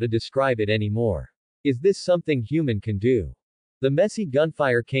know how to describe it anymore. Is this something human can do? The messy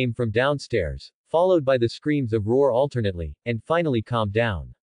gunfire came from downstairs, followed by the screams of roar alternately, and finally calmed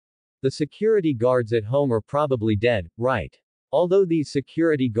down. The security guards at home are probably dead, right? Although these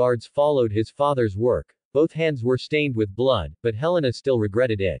security guards followed his father's work, both hands were stained with blood, but Helena still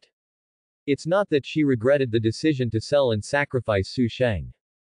regretted it. It's not that she regretted the decision to sell and sacrifice Su Sheng.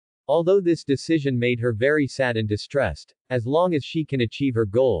 Although this decision made her very sad and distressed, as long as she can achieve her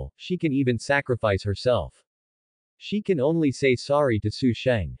goal, she can even sacrifice herself. She can only say sorry to Su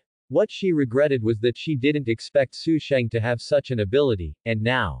Sheng. What she regretted was that she didn't expect Su Sheng to have such an ability, and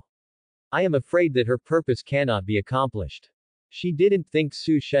now, I am afraid that her purpose cannot be accomplished. She didn't think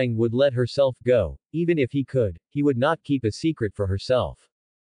Su Sheng would let herself go, even if he could, he would not keep a secret for herself.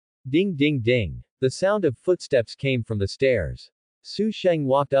 Ding ding ding. The sound of footsteps came from the stairs. Su Sheng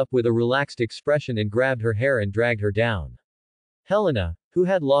walked up with a relaxed expression and grabbed her hair and dragged her down. Helena, who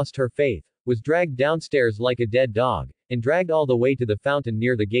had lost her faith, was dragged downstairs like a dead dog, and dragged all the way to the fountain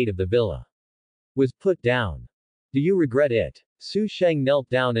near the gate of the villa. Was put down. Do you regret it? Su Sheng knelt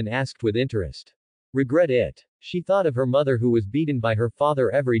down and asked with interest. Regret it. She thought of her mother who was beaten by her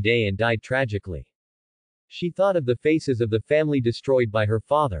father every day and died tragically. She thought of the faces of the family destroyed by her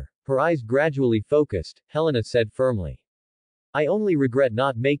father. Her eyes gradually focused, Helena said firmly. I only regret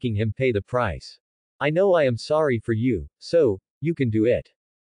not making him pay the price. I know I am sorry for you, so, you can do it.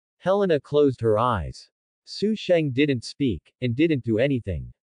 Helena closed her eyes. Su Sheng didn't speak, and didn't do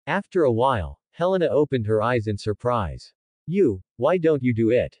anything. After a while, Helena opened her eyes in surprise. Why don't you do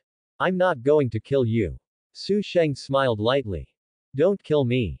it? I'm not going to kill you. Su Sheng smiled lightly. Don't kill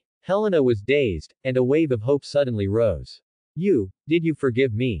me. Helena was dazed, and a wave of hope suddenly rose. Did you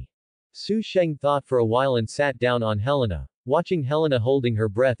forgive me? Su Sheng thought for a while and sat down on Helena, watching Helena holding her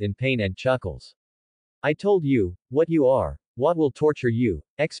breath in pain and chuckles. I told you, what you are, what will torture you,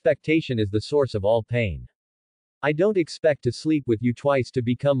 expectation is the source of all pain. I don't expect to sleep with you twice to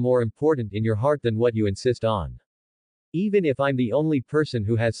become more important in your heart than what you insist on. Even if I'm the only person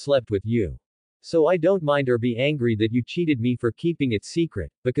who has slept with you. So I don't mind or be angry that you cheated me for keeping it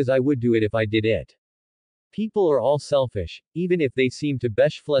secret, because I would do it if I did it. People are all selfish, even if they seem to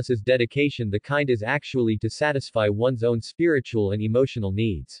Beshfless's dedication the kind is actually to satisfy one's own spiritual and emotional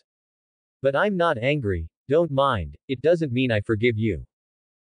needs. But I'm not angry, don't mind, it doesn't mean I forgive you.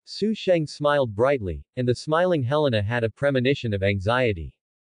 Su Sheng smiled brightly, and the smiling Helena had a premonition of anxiety.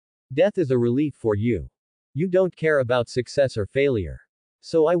 Death is a relief for you. You don't care about success or failure.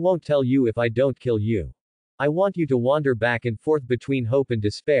 So I won't tell you if I don't kill you. I want you to wander back and forth between hope and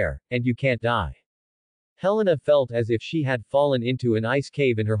despair, and you can't die. Helena felt as if she had fallen into an ice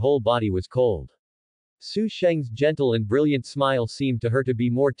cave and her whole body was cold. Su Sheng's gentle and brilliant smile seemed to her to be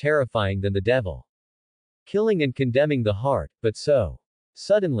more terrifying than the devil. Killing and condemning the heart, but so.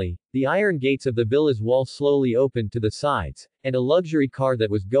 Suddenly, the iron gates of the villa's wall slowly opened to the sides, and a luxury car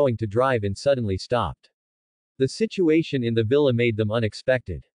that was going to drive in suddenly stopped. The situation in the villa made them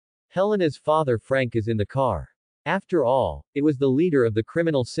unexpected. Helena's father Frank is in the car. After all, it was the leader of the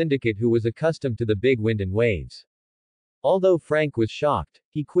criminal syndicate who was accustomed to the big wind and waves. Although Frank was shocked,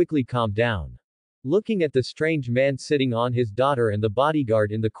 he quickly calmed down. Looking at the strange man sitting on his daughter and the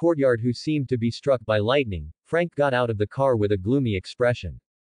bodyguard in the courtyard who seemed to be struck by lightning, Frank got out of the car with a gloomy expression.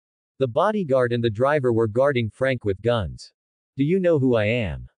 The bodyguard and the driver were guarding Frank with guns. Do you know who I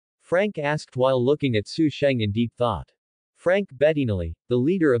am? Frank asked while looking at Su Sheng in deep thought. Frank Bettinelli, the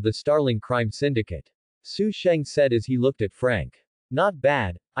leader of the Starling crime syndicate. Su Sheng said as he looked at Frank. Not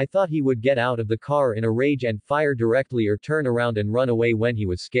bad, I thought he would get out of the car in a rage and fire directly or turn around and run away when he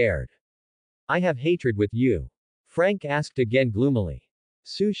was scared. I have hatred with you. Frank asked again gloomily.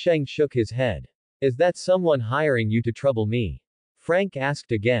 Su Sheng shook his head. Is that someone hiring you to trouble me? Frank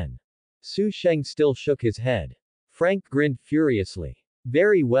asked again. Su Sheng still shook his head. Frank grinned furiously.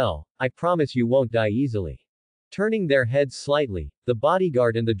 Very well, I promise you won't die easily. Turning their heads slightly, the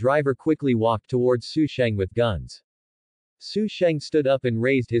bodyguard and the driver quickly walked towards Su Sheng with guns. Su Sheng stood up and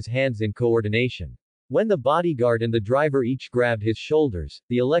raised his hands in coordination. When the bodyguard and the driver each grabbed his shoulders,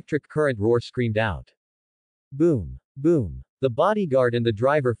 the electric current roar screamed out. Boom! Boom! The bodyguard and the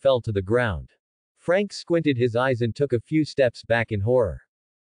driver fell to the ground. Frank squinted his eyes and took a few steps back in horror.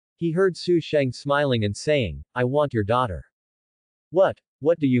 He heard Su Sheng smiling and saying, I want your daughter. What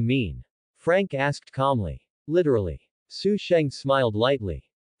do you mean? Frank asked calmly. Literally. Su Sheng smiled lightly.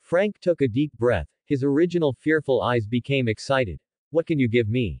 Frank took a deep breath, his original fearful eyes became excited. What can you give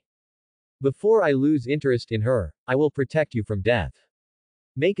me? Before I lose interest in her, I will protect you from death.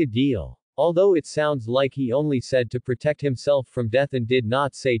 Make a deal. Although it sounds like he only said to protect himself from death and did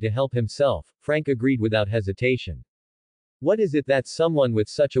not say to help himself, Frank agreed without hesitation. What is it that someone with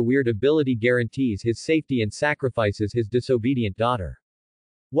such a weird ability guarantees his safety and sacrifices his disobedient daughter?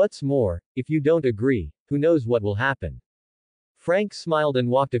 What's more, if you don't agree, who knows what will happen? Frank smiled and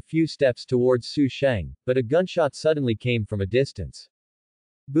walked a few steps towards Su Sheng, but a gunshot suddenly came from a distance.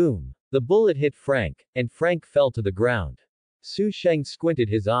 Boom. The bullet hit Frank, and Frank fell to the ground. Su Sheng squinted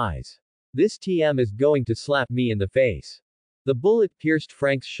his eyes. This TM is going to slap me in the face. The bullet pierced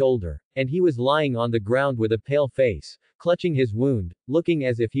Frank's shoulder, and he was lying on the ground with a pale face, clutching his wound, looking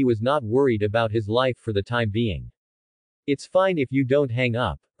as if he was not worried about his life for the time being. It's fine if you don't hang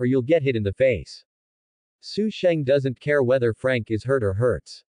up, or you'll get hit in the face. Su Sheng doesn't care whether Frank is hurt or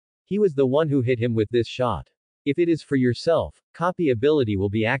hurts. He was the one who hit him with this shot. If it is for yourself, copy ability will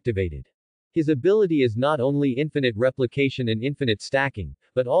be activated. His ability is not only infinite replication and infinite stacking,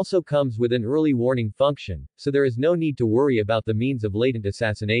 but also comes with an early warning function, so there is no need to worry about the means of latent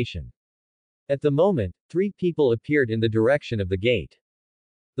assassination. At the moment, 3 people appeared in the direction of the gate.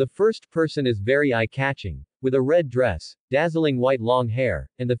 The first person is very eye-catching, with a red dress, dazzling white long hair,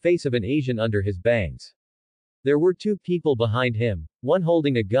 and the face of an Asian under his bangs. There were 2 people behind him, one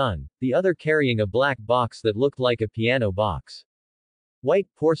holding a gun, the other carrying a black box that looked like a piano box. White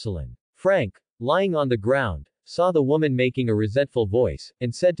porcelain. Frank, lying on the ground, saw the woman making a resentful voice,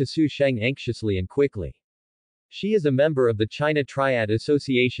 and said to Su Sheng anxiously and quickly. She is a member of the China Triad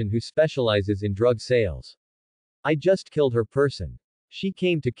Association who specializes in drug sales. I just killed her person. She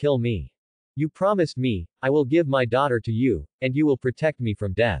came to kill me. You promised me, I will give my daughter to you, and you will protect me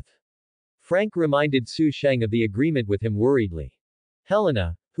from death. Frank reminded Su Sheng of the agreement with him worriedly.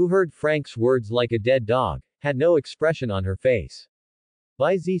 Helena, who heard Frank's words like a dead dog, had no expression on her face.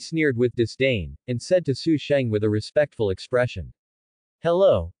 Bai Zi sneered with disdain, and said to Su Sheng with a respectful expression.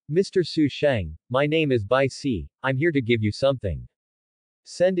 Hello, Mr. Su Sheng, my name is Bai Zi, I'm here to give you something.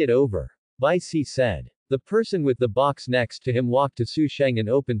 Send it over. Bai Zi said. The person with the box next to him walked to Su Sheng and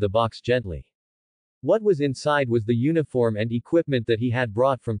opened the box gently. What was inside was the uniform and equipment that he had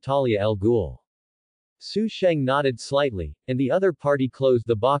brought from Talia El Ghul. Su Sheng nodded slightly, and the other party closed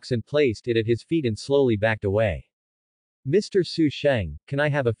the box and placed it at his feet and slowly backed away. Mr. Su Sheng, can I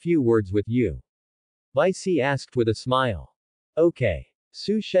have a few words with you? Bai Si asked with a smile. Okay.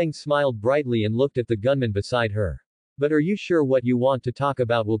 Su Sheng smiled brightly and looked at the gunman beside her. But are you sure what you want to talk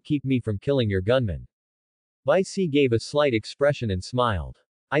about will keep me from killing your gunman? Bai Si gave a slight expression and smiled.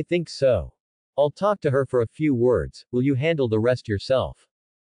 I think so. I'll talk to her for a few words, will you handle the rest yourself?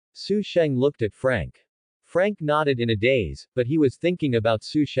 Su Sheng looked at Frank. Frank nodded in a daze, but he was thinking about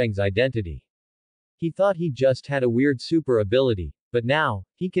Su Sheng's identity. He thought he just had a weird super ability, but now,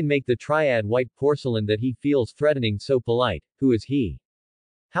 he can make the triad white porcelain that he feels threatening so polite. Who is he?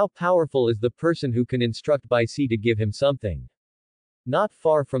 How powerful is the person who can instruct Bai Si to give him something? Not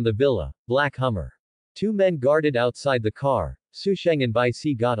far from the villa, black Hummer. 2 men guarded outside the car. Su Sheng and Bai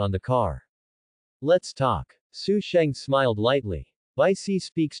Si got on the car. Let's talk. Su Sheng smiled lightly. Bai Si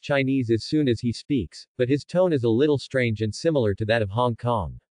speaks Chinese as soon as he speaks, but his tone is a little strange and similar to that of Hong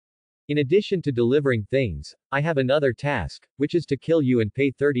Kong. In addition to delivering things, I have another task, which is to kill you and pay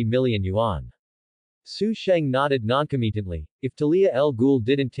 30 million yuan. Su Sheng nodded noncommittently. If Talia El Ghul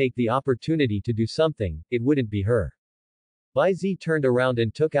didn't take the opportunity to do something, it wouldn't be her. Bai Zi turned around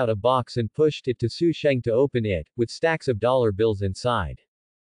and took out a box and pushed it to Su Sheng to open it, with stacks of dollar bills inside.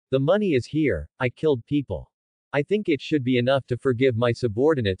 The money is here, I killed people. I think it should be enough to forgive my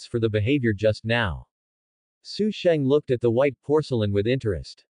subordinates for the behavior just now. Su Sheng looked at the white porcelain with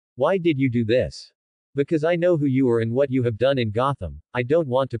interest. Why did you do this? Because I know who you are and what you have done in Gotham, I don't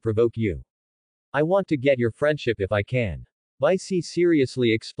want to provoke you. I want to get your friendship if I can. Bai Si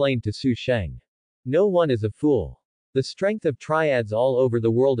seriously explained to Su Sheng. No one is a fool. The strength of triads all over the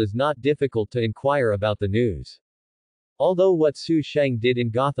world is not difficult to inquire about the news. Although what Su Sheng did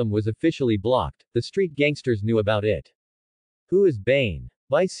in Gotham was officially blocked, the street gangsters knew about it. Who is Bane?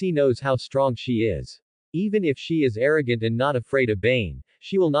 Bai Si knows how strong she is. Even if she is arrogant and not afraid of Bane,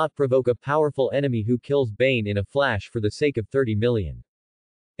 she will not provoke a powerful enemy who kills Bane in a flash for the sake of 30 million.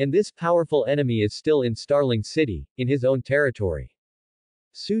 And this powerful enemy is still in Starling City, in his own territory.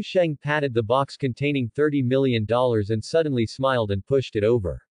 Su Sheng patted the box containing $30 million and suddenly smiled and pushed it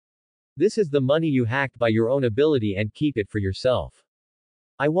over. This is the money you hacked by your own ability and keep it for yourself.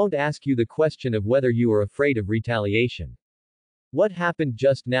 I won't ask you the question of whether you are afraid of retaliation. What happened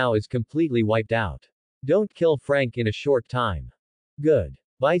just now is completely wiped out. Don't kill Frank in a short time. Good.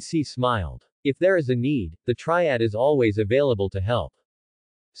 Bai Si smiled. If there is a need, the triad is always available to help.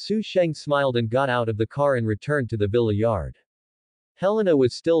 Su Sheng smiled and got out of the car and returned to the villa yard. Helena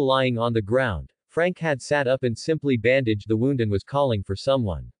was still lying on the ground. Frank had sat up and simply bandaged the wound and was calling for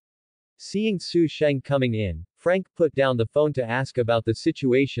someone. Seeing Su Sheng coming in, Frank put down the phone to ask about the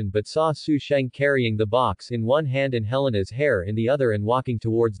situation but saw Su Sheng carrying the box in one hand and Helena's hair in the other and walking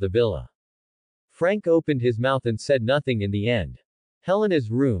towards the villa. Frank opened his mouth and said nothing in the end. Helena's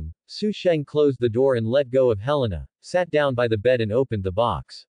room. Su Sheng closed the door and let go of Helena, sat down by the bed and opened the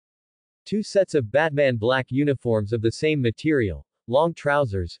box. Two sets of Batman black uniforms of the same material, long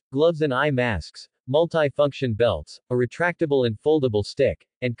trousers, gloves and eye masks, multi-function belts, a retractable and foldable stick,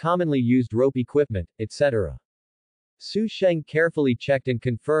 and commonly used rope equipment, etc. Su Sheng carefully checked and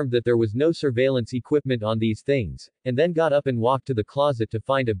confirmed that there was no surveillance equipment on these things, and then got up and walked to the closet to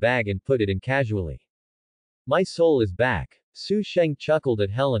find a bag and put it in casually. My soul is back. Su Sheng chuckled at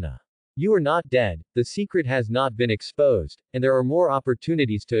Helena. You are not dead, the secret has not been exposed, and there are more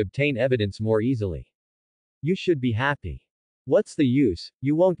opportunities to obtain evidence more easily. You should be happy. What's the use,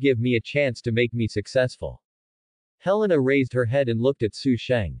 you won't give me a chance to make me successful. Helena raised her head and looked at Su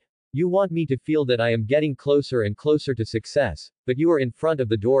Sheng. You want me to feel that I am getting closer and closer to success, but you are in front of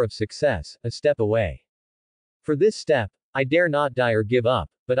the door of success, a step away. For this step, I dare not die or give up,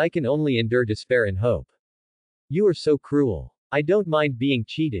 but I can only endure despair and hope. You are so cruel. I don't mind being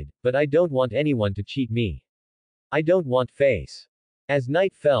cheated, but I don't want anyone to cheat me. I don't want face. As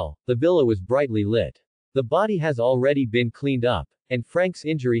night fell, the villa was brightly lit. The body has already been cleaned up, and Frank's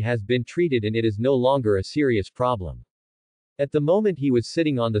injury has been treated and it is no longer a serious problem. At the moment he was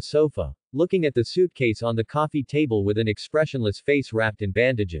sitting on the sofa, looking at the suitcase on the coffee table with an expressionless face wrapped in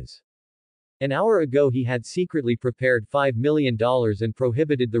bandages. An hour ago he had secretly prepared $5 million and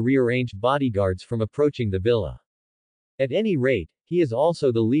prohibited the rearranged bodyguards from approaching the villa. At any rate, he is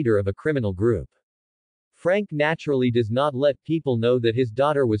also the leader of a criminal group. Frank naturally does not let people know that his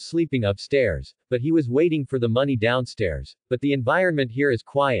daughter was sleeping upstairs, but he was waiting for the money downstairs, but the environment here is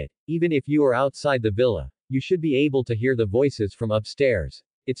quiet, even if you are outside the villa, you should be able to hear the voices from upstairs,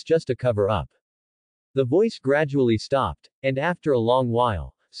 it's just a cover-up. The voice gradually stopped, and after a long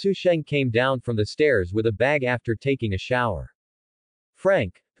while, Su Sheng came down from the stairs with a bag after taking a shower.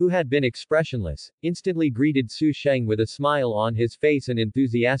 Frank, who had been expressionless, instantly greeted Su Sheng with a smile on his face and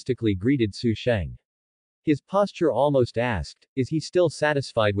enthusiastically greeted Su Sheng. His posture almost asked, is he still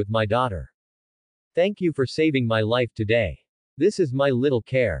satisfied with my daughter? Thank you for saving my life today. This is my little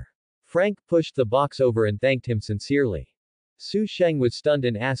care. Frank pushed the box over and thanked him sincerely. Su Sheng was stunned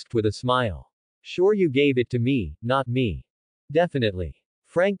and asked with a smile. Sure you gave it to me, not me. Definitely.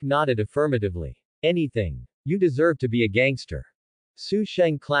 Frank nodded affirmatively. Anything. You deserve to be a gangster. Su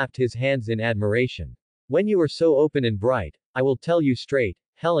Sheng clapped his hands in admiration. When you are so open and bright, I will tell you straight,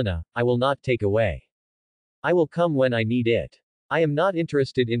 Helena, I will not take away. I will come when I need it. I am not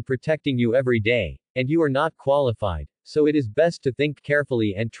interested in protecting you every day, and you are not qualified, so it is best to think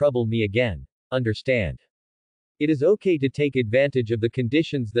carefully and trouble me again. Understand? It is okay to take advantage of the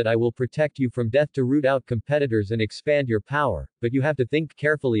conditions that I will protect you from death to root out competitors and expand your power, but you have to think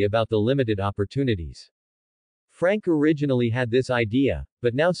carefully about the limited opportunities. Frank originally had this idea,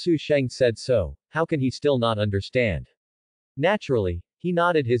 but now Su Sheng said so, how can he still not understand? Naturally, he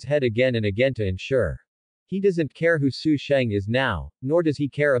nodded his head again and again to ensure. He doesn't care who Su Sheng is now, nor does he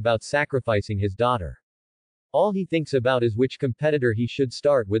care about sacrificing his daughter. All he thinks about is which competitor he should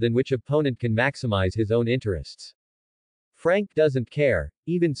start with and which opponent can maximize his own interests. Frank doesn't care,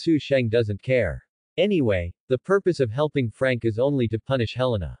 even Su Sheng doesn't care. Anyway, the purpose of helping Frank is only to punish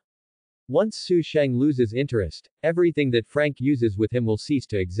Helena. Once Su Sheng loses interest, everything that Frank uses with him will cease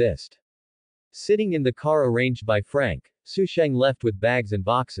to exist. Sitting in the car arranged by Frank, Su Sheng left with bags and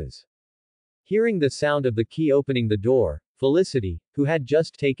boxes. Hearing the sound of the key opening the door, Felicity, who had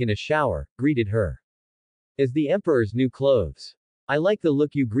just taken a shower, greeted her. As the Emperor's new clothes. I like the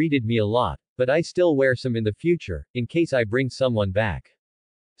look you greeted me a lot, but I still wear some in the future, in case I bring someone back.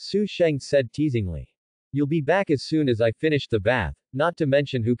 Su Sheng said teasingly. You'll be back as soon as I finish the bath, not to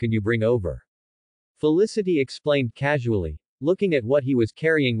mention who can you bring over. Felicity explained casually, looking at what he was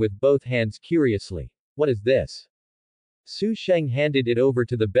carrying with both hands curiously. What is this? Su Sheng handed it over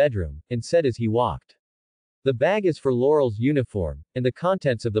to the bedroom, and said as he walked. The bag is for Laurel's uniform, and the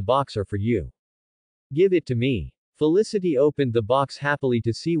contents of the box are for you. Give it to me. Felicity opened the box happily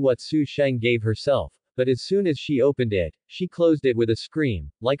to see what Su Sheng gave herself, but as soon as she opened it, she closed it with a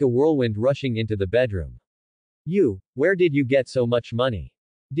scream, like a whirlwind rushing into the bedroom. Where did you get so much money?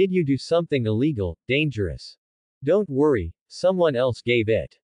 Did you do something illegal, dangerous? Don't worry, someone else gave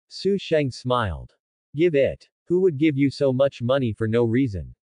it. Su Sheng smiled. Give it. Who would give you so much money for no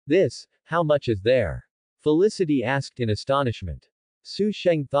reason? This, how much is there? Felicity asked in astonishment. Su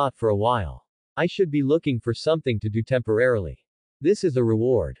Sheng thought for a while. I should be looking for something to do temporarily. This is a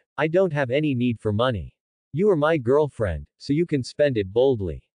reward. I don't have any need for money. You are my girlfriend, so you can spend it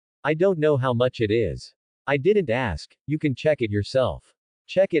boldly. I don't know how much it is. I didn't ask, you can check it yourself.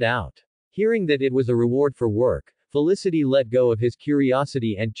 Check it out. Hearing that it was a reward for work, Felicity let go of his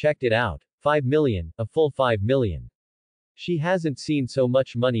curiosity and checked it out, 5 million, a full 5 million. She hasn't seen so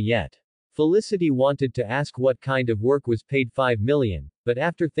much money yet. Felicity wanted to ask what kind of work was paid 5 million, but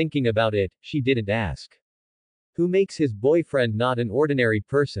after thinking about it, she didn't ask. Who makes his boyfriend not an ordinary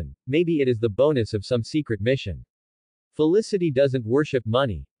person? Maybe it is the bonus of some secret mission. Felicity doesn't worship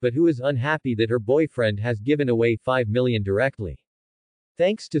money, but who is unhappy that her boyfriend has given away 5 million directly?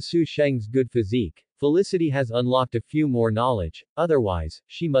 Thanks to Su Sheng's good physique, Felicity has unlocked a few more knowledge, otherwise,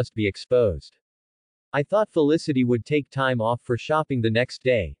 she must be exposed. I thought Felicity would take time off for shopping the next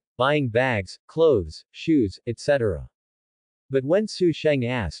day, buying bags, clothes, shoes, etc. But when Su Sheng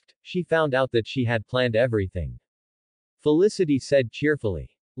asked, she found out that she had planned everything. Felicity said cheerfully,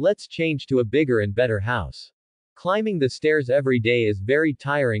 "Let's change to a bigger and better house. Climbing the stairs every day is very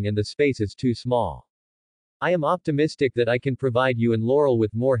tiring and the space is too small. I am optimistic that I can provide you and Laurel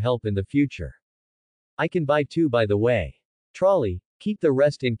with more help in the future. I can buy two by the way. Trolley, keep the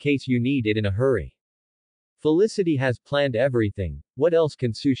rest in case you need it in a hurry." Felicity has planned everything, what else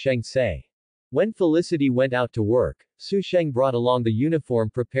can Su Sheng say? When Felicity went out to work, Su Sheng brought along the uniform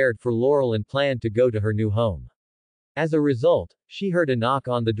prepared for Laurel and planned to go to her new home. As a result, she heard a knock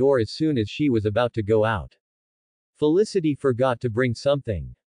on the door as soon as she was about to go out. Felicity forgot to bring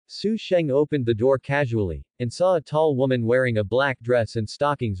something. Su Sheng opened the door casually, and saw a tall woman wearing a black dress and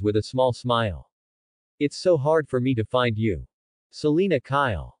stockings with a small smile. "It's so hard for me to find you. Selena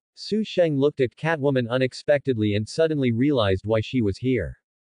Kyle." Su Sheng looked at Catwoman unexpectedly and suddenly realized why she was here.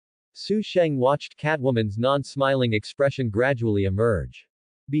 Su Sheng watched Catwoman's non-smiling expression gradually emerge.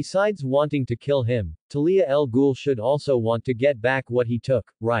 Besides wanting to kill him, Talia al Ghul should also want to get back what he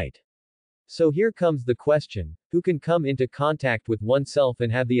took, right? So here comes the question, who can come into contact with oneself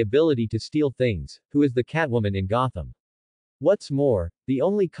and have the ability to steal things, who is the Catwoman in Gotham? What's more, the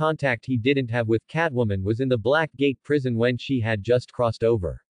only contact he didn't have with Catwoman was in the Black Gate prison when she had just crossed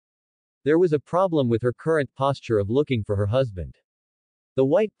over. There was a problem with her current posture of looking for her husband. The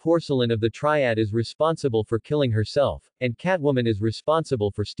white porcelain of the triad is responsible for killing herself, and Catwoman is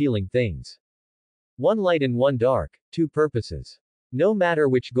responsible for stealing things. One light and one dark, two purposes. No matter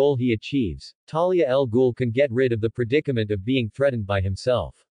which goal he achieves, Talia al Ghul can get rid of the predicament of being threatened by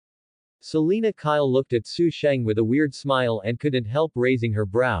himself. Selena Kyle looked at Su Sheng with a weird smile and couldn't help raising her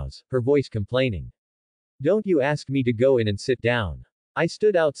brows, her voice complaining. "Don't you ask me to go in and sit down. I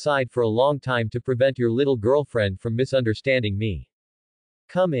stood outside for a long time to prevent your little girlfriend from misunderstanding me.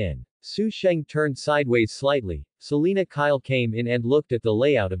 Come in." Su Sheng turned sideways slightly. Selena Kyle came in and looked at the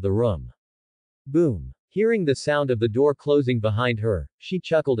layout of the room. Boom. Hearing the sound of the door closing behind her, she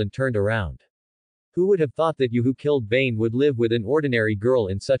chuckled and turned around. Who would have thought that you who killed Bane would live with an ordinary girl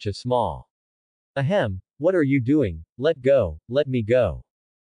in such a small. Ahem, what are you doing? Let go, let me go.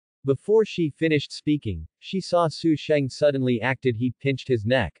 Before she finished speaking, she saw Su Sheng suddenly acted. He pinched his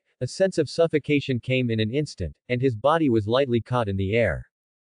neck, a sense of suffocation came in an instant, and his body was lightly caught in the air.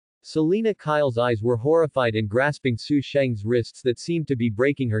 Selena Kyle's eyes were horrified in grasping Su Sheng's wrists that seemed to be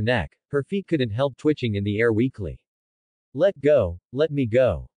breaking her neck, her feet couldn't help twitching in the air weakly. Let go, let me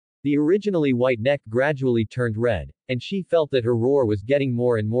go. The originally white neck gradually turned red, and she felt that her roar was getting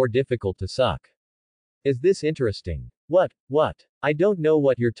more and more difficult to suck. Is this interesting? What? I don't know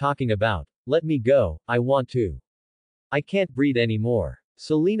what you're talking about, let me go, I want to. I can't breathe anymore.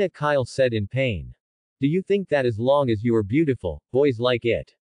 Selena Kyle said in pain. Do you think that as long as you are beautiful, boys like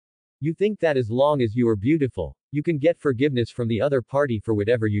it? You think that as long as you are beautiful, you can get forgiveness from the other party for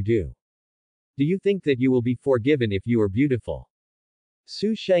whatever you do? Do you think that you will be forgiven if you are beautiful?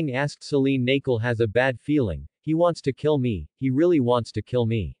 Su Sheng asked. Selene Nakel has a bad feeling, he wants to kill me, he really wants to kill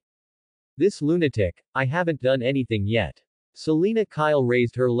me. This lunatic, I haven't done anything yet. Selena Kyle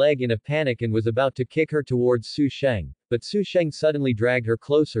raised her leg in a panic and was about to kick her towards Su Sheng, but Su Sheng suddenly dragged her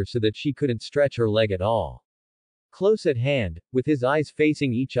closer so that she couldn't stretch her leg at all. Close at hand, with his eyes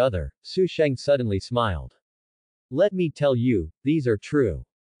facing each other, Su Sheng suddenly smiled. Let me tell you, these are true.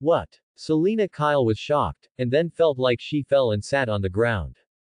 What? Selena Kyle was shocked, and then felt like she fell and sat on the ground.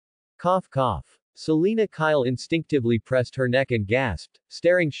 Cough cough. Selena Kyle instinctively pressed her neck and gasped,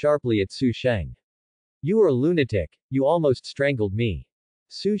 staring sharply at Su Sheng. You are a lunatic, you almost strangled me.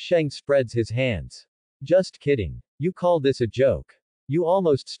 Su Sheng spreads his hands. Just kidding. You call this a joke? You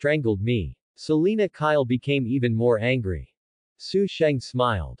almost strangled me. Selena Kyle became even more angry. Su Sheng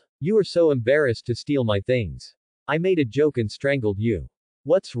smiled. You are so embarrassed to steal my things. I made a joke and strangled you.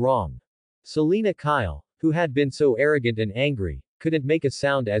 What's wrong? Selena Kyle, who had been so arrogant and angry, couldn't make a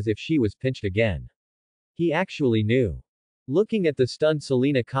sound as if she was pinched again. He actually knew. Looking at the stunned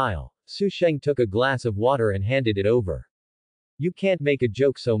Selena Kyle, Su Sheng took a glass of water and handed it over. You can't make a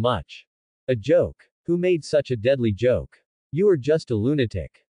joke so much. A joke? Who made such a deadly joke? You are just a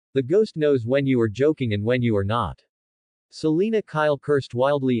lunatic. The ghost knows when you are joking and when you are not. Selina Kyle cursed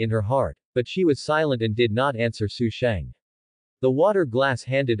wildly in her heart, but she was silent and did not answer Su Sheng. The water glass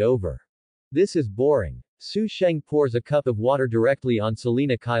handed over. This is boring. Su Sheng pours a cup of water directly on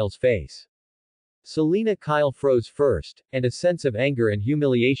Selina Kyle's face. Selina Kyle froze first, and a sense of anger and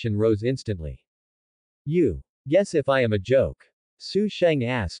humiliation rose instantly. You guess if I am a joke? Su Sheng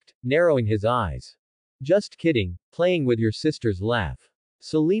asked, narrowing his eyes. Just kidding, playing with your sister's laugh.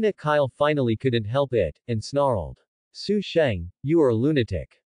 Selina Kyle finally couldn't help it, and snarled. Su Sheng, you are a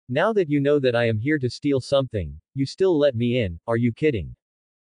lunatic. Now that you know that I am here to steal something, you still let me in, are you kidding?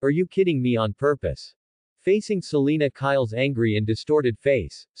 Are you kidding me on purpose? Facing Selina Kyle's angry and distorted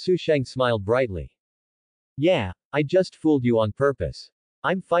face, Su Sheng smiled brightly. Yeah, I just fooled you on purpose.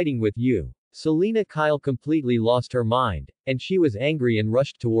 I'm fighting with you. Selina Kyle completely lost her mind, and she was angry and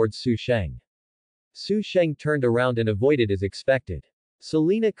rushed towards Su Sheng. Su Sheng turned around and avoided as expected.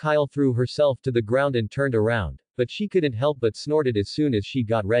 Selina Kyle threw herself to the ground and turned around, but she couldn't help but snorted as soon as she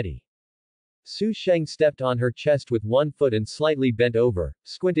got ready. Su Sheng stepped on her chest with one foot and slightly bent over,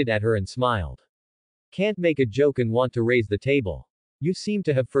 squinted at her and smiled. Can't make a joke and want to raise the table. You seem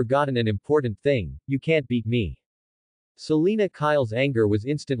to have forgotten an important thing, you can't beat me. Selina Kyle's anger was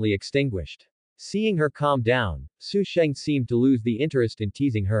instantly extinguished. Seeing her calm down, Su Sheng seemed to lose the interest in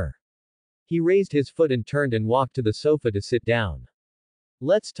teasing her. He raised his foot and turned and walked to the sofa to sit down.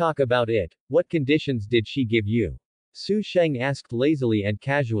 Let's talk about it. What conditions did she give you? Su Sheng asked lazily and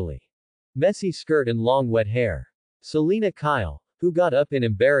casually. Messy skirt and long wet hair. Selina Kyle, who got up in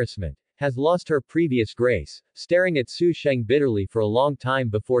embarrassment, has lost her previous grace, staring at Su Sheng bitterly for a long time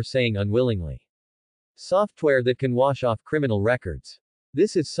before saying unwillingly. Software that can wash off criminal records.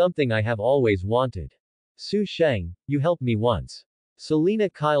 This is something I have always wanted. Su Sheng, you helped me once. Selina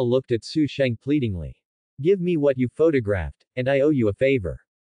Kyle looked at Su Sheng pleadingly. Give me what you photographed, and I owe you a favor.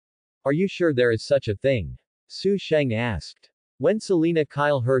 Are you sure there is such a thing? Su Sheng asked. When Selina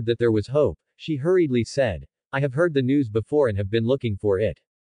Kyle heard that there was hope, she hurriedly said, I have heard the news before and have been looking for it.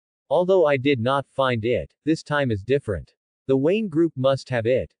 Although I did not find it, this time is different. The Wayne Group must have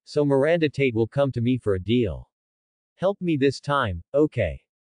it, so Miranda Tate will come to me for a deal. Help me this time, okay?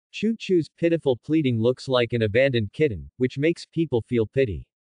 Choo Choo's pitiful pleading looks like an abandoned kitten, which makes people feel pity.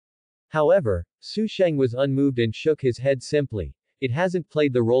 However, Su Sheng was unmoved and shook his head simply. It hasn't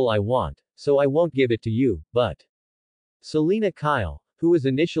played the role I want, so I won't give it to you, but. Selina Kyle, who was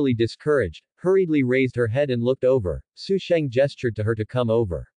initially discouraged, hurriedly raised her head and looked over. Su Sheng gestured to her to come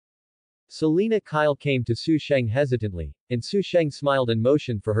over. Selina Kyle came to Su Sheng hesitantly, and Su Sheng smiled and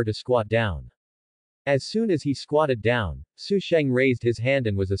motioned for her to squat down. As soon as he squatted down, Su Sheng raised his hand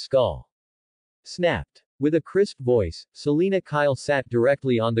and was a skull. Snapped. With a crisp voice, Selina Kyle sat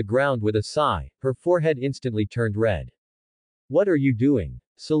directly on the ground with a sigh, her forehead instantly turned red. What are you doing?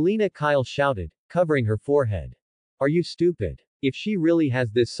 Selina Kyle shouted, covering her forehead. Are you stupid? If she really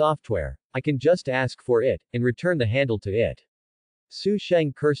has this software, I can just ask for it, and return the handle to it. Su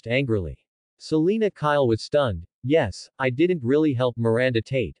Sheng cursed angrily. Selina Kyle was stunned. Yes, I didn't really help Miranda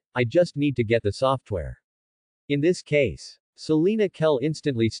Tate, I just need to get the software. In this case, Selina Kyle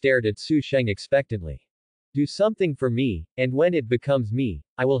instantly stared at Su Sheng expectantly. Do something for me, and when it becomes me,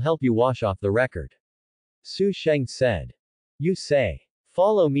 I will help you wash off the record. Su Sheng said. You say.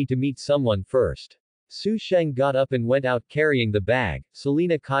 Follow me to meet someone first. Su Sheng got up and went out carrying the bag.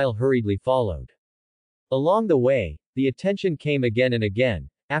 Selina Kyle hurriedly followed. Along the way, the attention came again and again.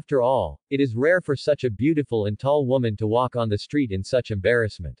 After all, it is rare for such a beautiful and tall woman to walk on the street in such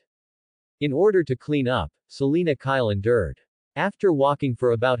embarrassment. In order to clean up, Selina Kyle endured. After walking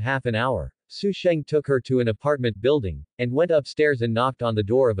for about half an hour, Su Sheng took her to an apartment building, and went upstairs and knocked on the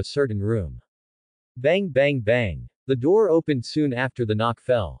door of a certain room. Bang bang bang. The door opened soon after the knock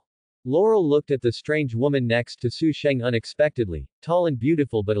fell. Laurel looked at the strange woman next to Su Sheng unexpectedly, tall and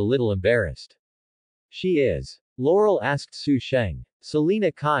beautiful but a little embarrassed. She is. Laurel asked Su Sheng.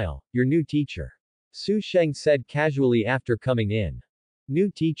 Selina Kyle, your new teacher. Su Sheng said casually after coming in.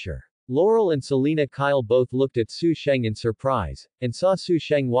 New teacher. Laurel and Selina Kyle both looked at Su Sheng in surprise, and saw Su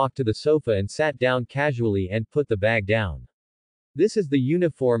Sheng walk to the sofa and sat down casually and put the bag down. This is the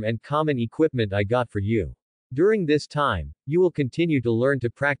uniform and common equipment I got for you. During this time, you will continue to learn to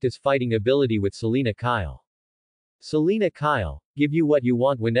practice fighting ability with Selina Kyle. Selina Kyle, give you what you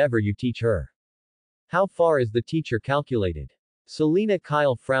want whenever you teach her. How far is the teacher calculated? Selina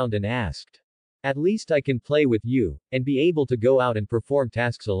Kyle frowned and asked. At least I can play with you, and be able to go out and perform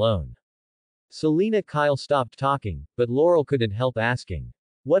tasks alone. Selina Kyle stopped talking, but Laurel couldn't help asking.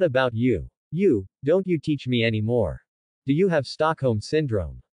 What about you? You, don't you teach me anymore? Do you have Stockholm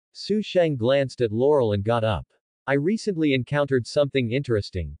Syndrome? Su Sheng glanced at Laurel and got up. I recently encountered something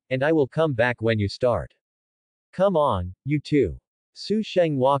interesting, and I will come back when you start. Come on, you two. Su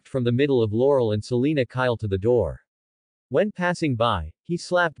Sheng walked from the middle of Laurel and Selena Kyle to the door. When passing by, he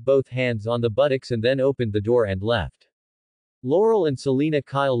slapped both hands on the buttocks and then opened the door and left. Laurel and Selena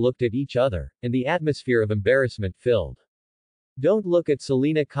Kyle looked at each other, and the atmosphere of embarrassment filled. Don't look at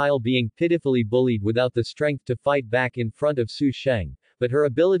Selena Kyle being pitifully bullied without the strength to fight back in front of Su Sheng, but her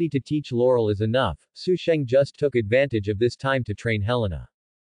ability to teach Laurel is enough. Su Sheng just took advantage of this time to train Helena.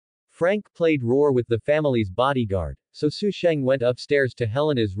 Frank played roar with the family's bodyguard, so Su Sheng went upstairs to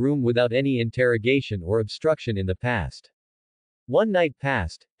Helena's room without any interrogation or obstruction in the past. One night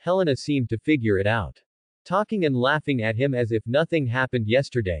passed, Helena seemed to figure it out. Talking and laughing at him as if nothing happened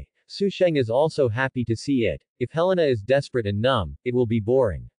yesterday, Su Sheng is also happy to see it. If Helena is desperate and numb, it will be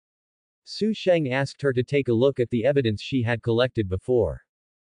boring. Su Sheng asked her to take a look at the evidence she had collected before.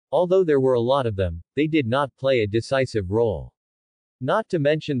 Although there were a lot of them, they did not play a decisive role. Not to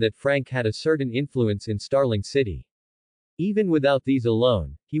mention that Frank had a certain influence in Starling City. Even without these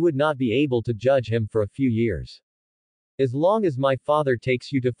alone, he would not be able to judge him for a few years. As long as my father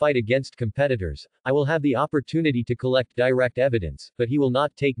takes you to fight against competitors, I will have the opportunity to collect direct evidence, but he will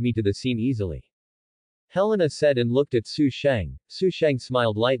not take me to the scene easily. Helena said and looked at Su Sheng. Su Sheng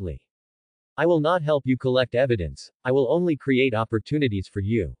smiled lightly. I will not help you collect evidence, I will only create opportunities for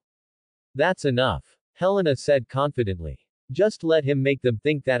you. That's enough. Helena said confidently. Just let him make them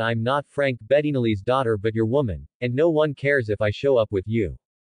think that I'm not Frank Bettinelli's daughter but your woman, and no one cares if I show up with you.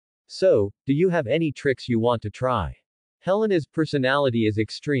 So, do you have any tricks you want to try? Helena's personality is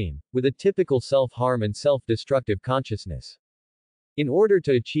extreme, with a typical self-harm and self-destructive consciousness. In order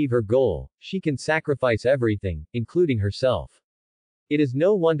to achieve her goal, she can sacrifice everything, including herself. It is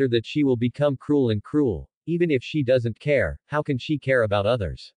no wonder that she will become cruel. Even if she doesn't care, how can she care about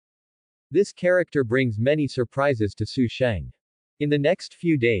others? This character brings many surprises to Su Sheng. In the next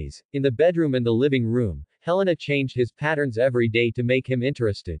few days, in the bedroom and the living room, Helena changed his patterns every day to make him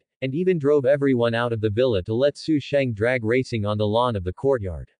interested, and even drove everyone out of the villa to let Su Sheng drag racing on the lawn of the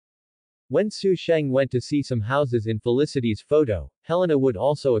courtyard. When Su Sheng went to see some houses in Felicity's photo, Helena would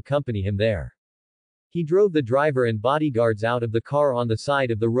also accompany him there. He drove the driver and bodyguards out of the car on the side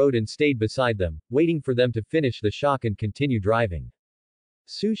of the road and stayed beside them, waiting for them to finish the shock and continue driving.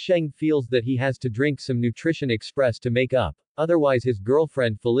 Su Sheng feels that he has to drink some Nutrition Express to make up, otherwise his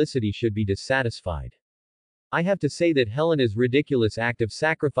girlfriend Felicity should be dissatisfied. I have to say that Helena's ridiculous act of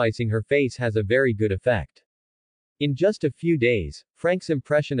sacrificing her face has a very good effect. In just a few days, Frank's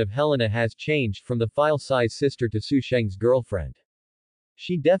impression of Helena has changed from the file-size sister to Su Sheng's girlfriend.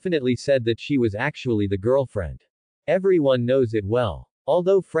 She definitely said that she was actually the girlfriend. Everyone knows it well.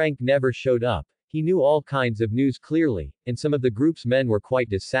 Although Frank never showed up, he knew all kinds of news clearly, and some of the group's men were quite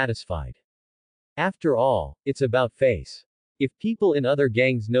dissatisfied. After all, it's about face. If people in other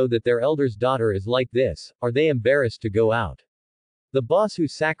gangs know that their elder's daughter is like this, are they embarrassed to go out? The boss who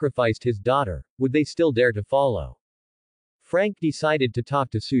sacrificed his daughter, would they still dare to follow? Frank decided to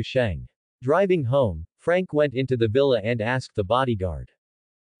talk to Su Sheng. Driving home, Frank went into the villa and asked the bodyguard.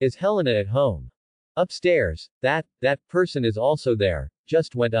 Is Helena at home? Upstairs, that person is also there,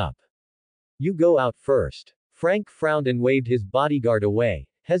 just went up. You go out first. Frank frowned and waved his bodyguard away,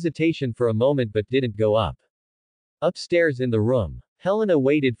 hesitation for a moment but didn't go up. Upstairs in the room, Helena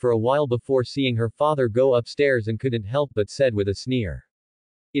waited for a while before seeing her father go upstairs and couldn't help but said with a sneer.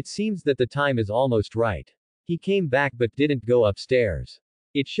 It seems that the time is almost right. He came back but didn't go upstairs.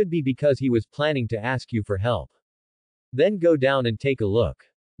 It should be because he was planning to ask you for help. Then go down and take a look.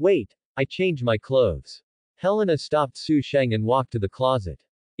 Wait, I change my clothes. Helena stopped Su Sheng and walked to the closet.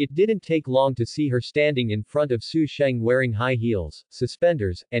 It didn't take long to see her standing in front of Su Sheng wearing high heels,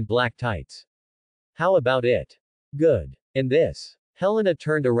 suspenders, and black tights. How about it? Good. And this? Helena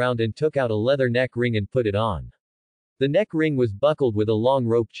turned around and took out a leather neck ring and put it on. The neck ring was buckled with a long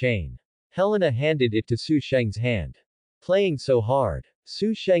rope chain. Helena handed it to Su Sheng's hand. Playing so hard.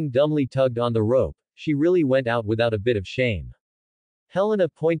 Su Sheng dumbly tugged on the rope. She really went out without a bit of shame. Helena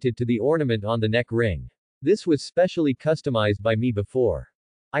pointed to the ornament on the neck ring. This was specially customized by me before.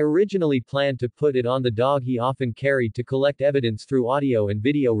 I originally planned to put it on the dog he often carried to collect evidence through audio and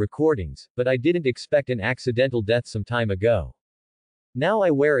video recordings, but I didn't expect an accidental death some time ago. Now I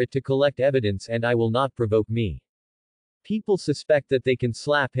wear it to collect evidence and I will not provoke me. People suspect that they can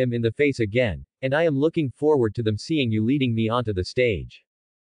slap him in the face again, and I am looking forward to them seeing you leading me onto the stage.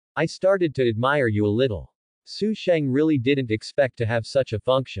 I started to admire you a little. Su Sheng really didn't expect to have such a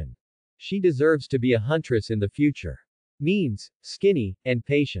function. She deserves to be a huntress in the future. Means, skinny, and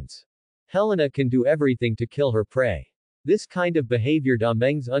patience. Helena can do everything to kill her prey. This kind of behavior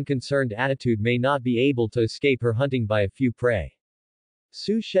Meng's unconcerned attitude may not be able to escape her hunting by a few prey.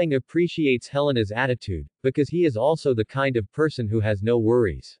 Su Sheng appreciates Helena's attitude, because he is also the kind of person who has no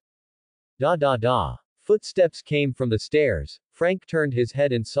worries. Da. Footsteps came from the stairs. Frank turned his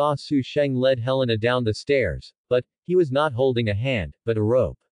head and saw Su Sheng led Helena down the stairs, but he was not holding a hand, but a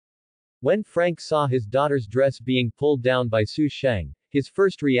rope. When Frank saw his daughter's dress being pulled down by Su Sheng, his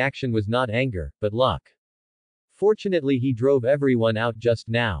first reaction was not anger, but luck. Fortunately he drove everyone out just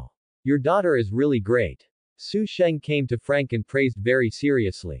now. Your daughter is really great. Su Sheng came to Frank and praised very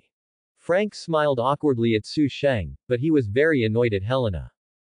seriously. Frank smiled awkwardly at Su Sheng, but he was very annoyed at Helena.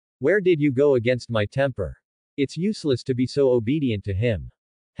 Where did you go against my temper? It's useless to be so obedient to him.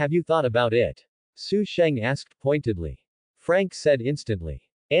 Have you thought about it? Su Sheng asked pointedly. Frank said instantly.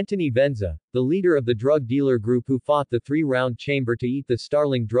 Anthony Venza, the leader of the drug dealer group who fought the three-round chamber to eat the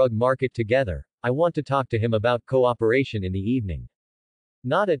Starling drug market together, I want to talk to him about cooperation in the evening.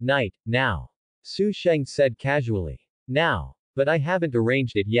 Not at night, now. Su Sheng said casually. Now. But I haven't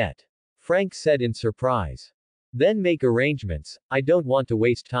arranged it yet. Frank said in surprise. Then make arrangements, I don't want to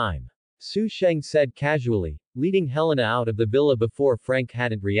waste time. Su Sheng said casually, leading Helena out of the villa before Frank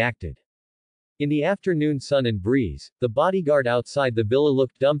hadn't reacted. In the afternoon sun and breeze, the bodyguard outside the villa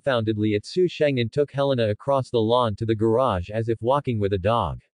looked dumbfoundedly at Su Sheng and took Helena across the lawn to the garage as if walking with a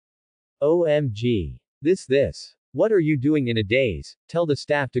dog. OMG. This. What are you doing in a daze? Tell the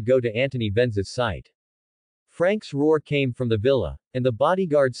staff to go to Anthony Venza's site. Frank's roar came from the villa, and the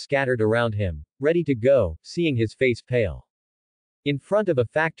bodyguards scattered around him, ready to go, seeing his face pale. In front of a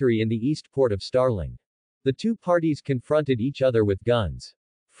factory in the east port of Starling. The two parties confronted each other with guns.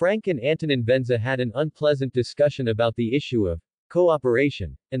 Frank and Antonin Venza had an unpleasant discussion about the issue of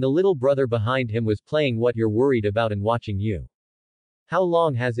cooperation, and the little brother behind him was playing What You're Worried About and Watching You. How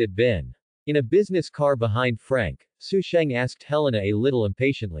long has it been? In a business car behind Frank, Su Sheng asked Helena a little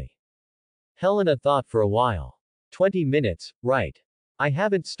impatiently. Helena thought for a while. 20 minutes, right. I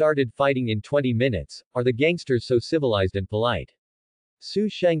haven't started fighting in 20 minutes, are the gangsters so civilized and polite? Su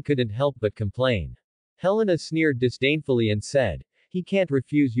Sheng couldn't help but complain. Helena sneered disdainfully and said, he can't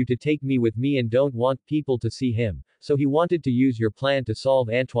refuse you to take me with me and don't want people to see him, so he wanted to use your plan to solve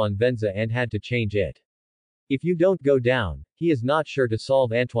Antoine Venza and had to change it. If you don't go down, he is not sure to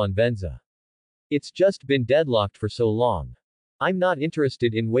solve Antoine Venza. It's just been deadlocked for so long. I'm not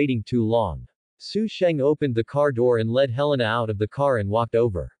interested in waiting too long. Su Sheng opened the car door and led Helena out of the car and walked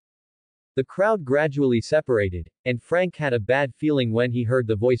over. The crowd gradually separated, and Frank had a bad feeling when he heard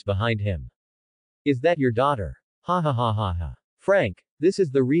the voice behind him. Is that your daughter? Ha. Frank, this is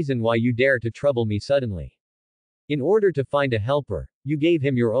the reason why you dare to trouble me suddenly. In order to find a helper, you gave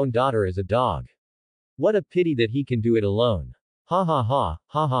him your own daughter as a dog. What a pity that he can do it alone.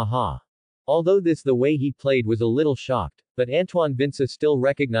 Ha. Although the way he played was a little shocked, but Antoine Venza still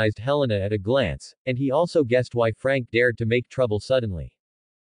recognized Helena at a glance, and he also guessed why Frank dared to make trouble suddenly.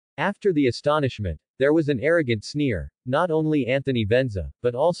 After the astonishment, there was an arrogant sneer, not only Anthony Venza,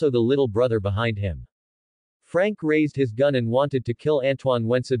 but also the little brother behind him. Frank raised his gun and wanted to kill Antoine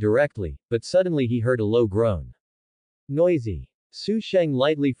Venza directly, but suddenly he heard a low groan. Noisy. Su Sheng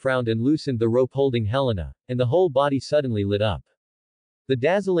lightly frowned and loosened the rope holding Helena, and the whole body suddenly lit up. The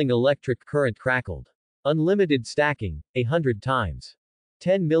dazzling electric current crackled. Unlimited stacking, 100 times.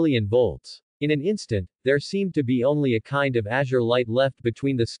 10 million volts. In an instant, there seemed to be only a kind of azure light left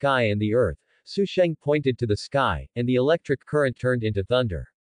between the sky and the earth. Su Sheng pointed to the sky, and the electric current turned into thunder.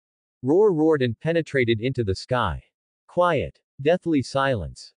 Roar roared and penetrated into the sky. Quiet. Deathly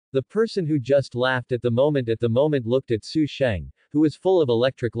silence. The person who just laughed at the moment looked at Su Sheng, who was full of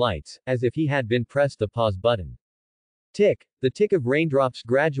electric lights, as if he had been pressed the pause button. Tick. The tick of raindrops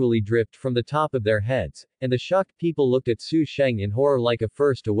gradually dripped from the top of their heads, and the shocked people looked at Su Sheng in horror like a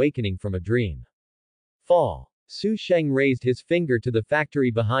first awakening from a dream. Fall. Su Sheng raised his finger to the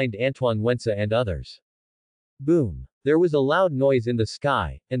factory behind Antoine Venza and others. Boom. There was a loud noise in the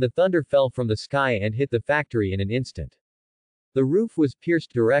sky, and the thunder fell from the sky and hit the factory in an instant. The roof was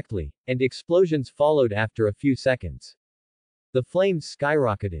pierced directly, and explosions followed after a few seconds. The flames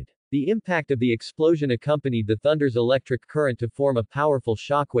skyrocketed. The impact of the explosion accompanied the thunder's electric current to form a powerful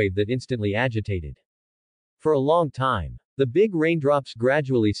shockwave that instantly agitated. For a long time, the big raindrops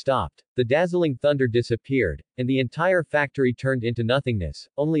gradually stopped, the dazzling thunder disappeared, and the entire factory turned into nothingness,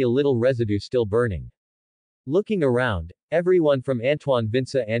 only a little residue still burning. Looking around, everyone from Antoine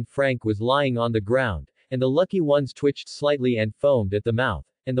Venza and Frank was lying on the ground, and the lucky ones twitched slightly and foamed at the mouth,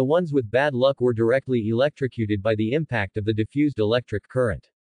 and the ones with bad luck were directly electrocuted by the impact of the diffused electric current.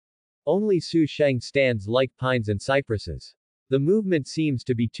 Only Su Sheng stands like pines and cypresses. The movement seems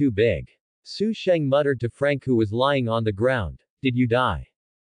to be too big. Su Sheng muttered to Frank, who was lying on the ground. Did you die?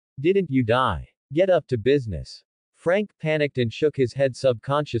 Didn't you die? Get up to business. Frank panicked and shook his head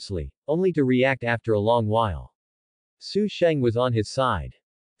subconsciously, only to react after a long while. Su Sheng was on his side.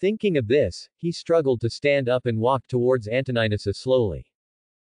 Thinking of this, he struggled to stand up and walked towards Antoninus slowly.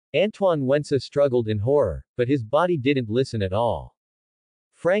 Antoine Wensa struggled in horror, but his body didn't listen at all.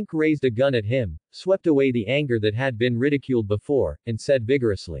 Frank raised a gun at him, swept away the anger that had been ridiculed before, and said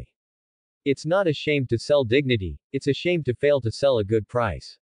vigorously. It's not a shame to sell dignity, it's a shame to fail to sell a good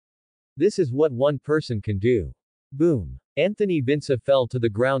price. This is what one person can do. Boom. Anthony Vinca fell to the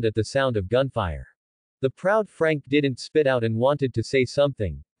ground at the sound of gunfire. The proud Frank didn't spit out and wanted to say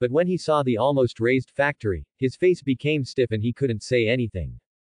something, but when he saw the almost razed factory, his face became stiff and he couldn't say anything.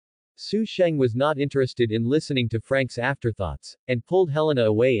 Su Sheng was not interested in listening to Frank's afterthoughts, and pulled Helena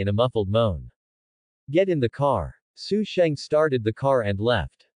away in a muffled moan. Get in the car. Su Sheng started the car and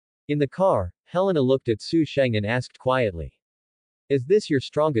left. In the car, Helena looked at Su Sheng and asked quietly. Is this your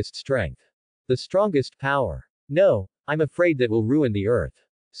strongest strength? The strongest power? No, I'm afraid that will ruin the earth.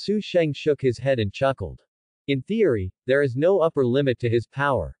 Su Sheng shook his head and chuckled. In theory, there is no upper limit to his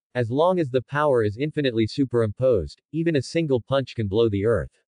power. As long as the power is infinitely superimposed, even a single punch can blow the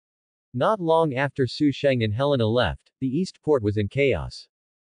earth. Not long after Su Sheng and Helena left, the East Port was in chaos.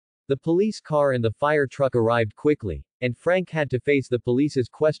 The police car and the fire truck arrived quickly, and Frank had to face the police's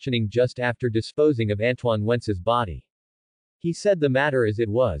questioning just after disposing of Antoine Wence's body. He said the matter as it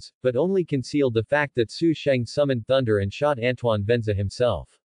was, but only concealed the fact that Su Sheng summoned thunder and shot Antoine Venza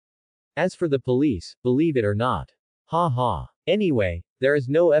himself. As for the police, believe it or not. Ha ha. Anyway, there is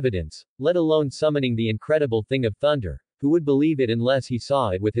no evidence, let alone summoning the incredible thing of thunder. Who would believe it unless he saw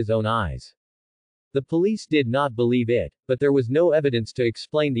it with his own eyes? The police did not believe it, but there was no evidence to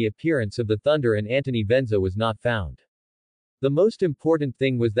explain the appearance of the thunder, and Anthony Venza was not found. The most important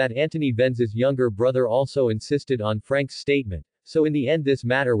thing was that Anthony Venza's younger brother also insisted on Frank's statement, so in the end this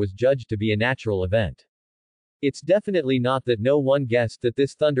matter was judged to be a natural event. It's definitely not that no one guessed that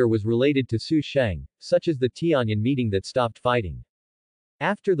this thunder was related to Su Sheng, such as the Tianyan meeting that stopped fighting.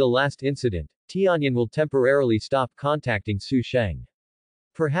 After the last incident, Tianyan will temporarily stop contacting Su Sheng.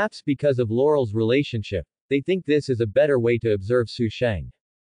 Perhaps because of Laurel's relationship, they think this is a better way to observe Su Sheng.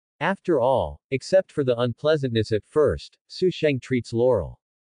 After all, except for the unpleasantness at first, Su Sheng treats Laurel.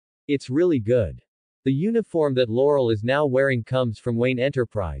 It's really good. The uniform that Laurel is now wearing comes from Wayne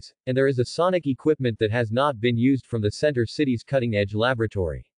Enterprise, and there is a sonic equipment that has not been used from the Center City's cutting-edge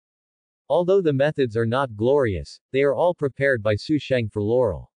laboratory. Although the methods are not glorious, they are all prepared by Su Sheng for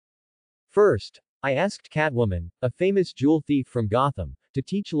Laurel. First, I asked Catwoman, a famous jewel thief from Gotham, to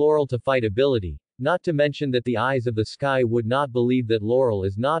teach Laurel to fight ability, not to mention that the eyes of the sky would not believe that Laurel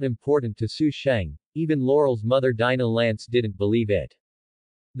is not important to Su Sheng, even Laurel's mother Dinah Lance didn't believe it.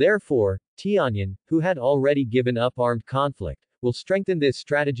 Therefore, Tianyan, who had already given up armed conflict, will strengthen this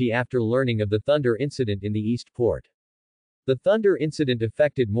strategy after learning of the Thunder incident in the East Port. The Thunder incident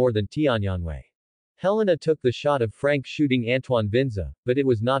affected more than Tianyanwei. Helena took the shot of Frank shooting Antoine Vinza, but it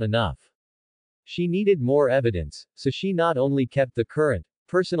was not enough. She needed more evidence, so she not only kept the current,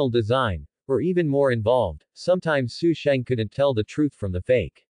 personal design, or even more involved, sometimes Su Sheng couldn't tell the truth from the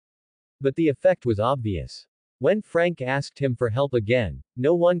fake. But the effect was obvious. When Frank asked him for help again,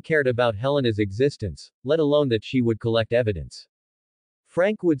 no one cared about Helena's existence, let alone that she would collect evidence.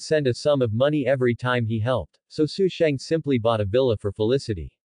 Frank would send a sum of money every time he helped, so Su Sheng simply bought a villa for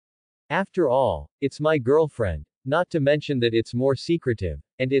Felicity. After all, it's my girlfriend, not to mention that it's more secretive,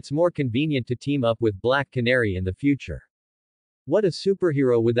 and it's more convenient to team up with Black Canary in the future. What a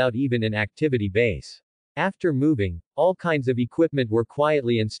superhero without even an activity base. After moving, all kinds of equipment were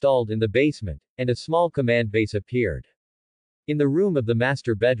quietly installed in the basement, and a small command base appeared. In the room of the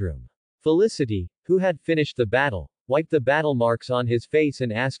master bedroom, Felicity, who had finished the battle, wiped the battle marks on his face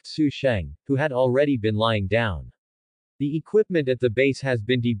and asked Su Sheng, who had already been lying down. The equipment at the base has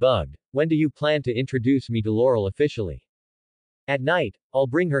been debugged. When do you plan to introduce me to Laurel officially? At night, I'll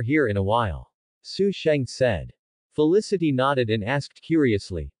bring her here in a while. Su Sheng said. Felicity nodded and asked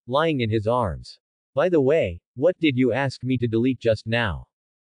curiously, lying in his arms. By the way, what did you ask me to delete just now?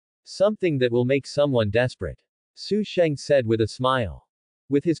 Something that will make someone desperate. Su Sheng said with a smile.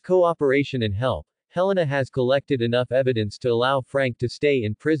 With his cooperation and help, Helena has collected enough evidence to allow Frank to stay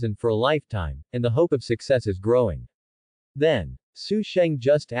in prison for a lifetime, and the hope of success is growing. Then, Su Sheng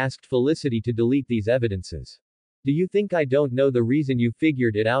just asked Felicity to delete these evidences. Do you think I don't know the reason you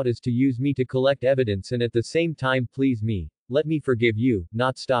figured it out is to use me to collect evidence and at the same time please me? Let me forgive you,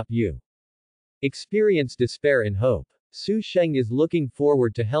 not stop you. Experience despair in hope. Su Sheng is looking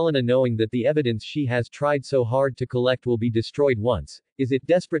forward to Helena knowing that the evidence she has tried so hard to collect will be destroyed once. Is it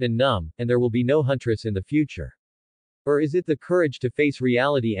desperate and numb, and there will be no huntress in the future? Or is it the courage to face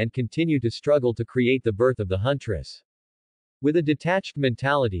reality and continue to struggle to create the birth of the huntress? With a detached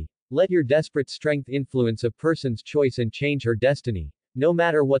mentality, let your desperate strength influence a person's choice and change her destiny. No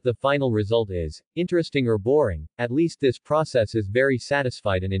matter what the final result is, interesting or boring, at least this process is very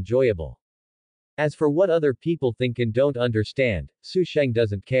satisfied and enjoyable. As for what other people think and don't understand, Su Sheng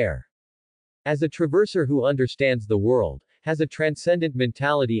doesn't care. As a traverser who understands the world, has a transcendent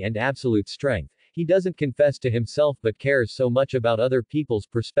mentality and absolute strength, he doesn't confess to himself but cares so much about other people's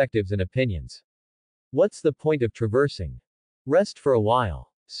perspectives and opinions. What's the point of traversing? Rest for a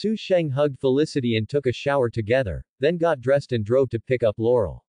while. Su Sheng hugged Felicity and took a shower together, then got dressed and drove to pick up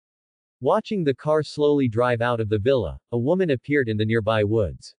Laurel. Watching the car slowly drive out of the villa, a woman appeared in the nearby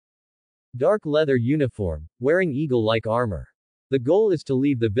woods. Dark leather uniform, wearing eagle-like armor. The goal is to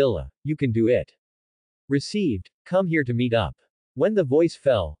leave the villa, you can do it. Received, come here to meet up. When the voice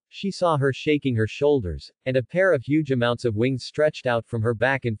fell, she saw her shaking her shoulders, and a pair of huge amounts of wings stretched out from her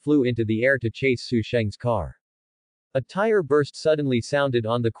back and flew into the air to chase Su Sheng's car. A tire burst suddenly sounded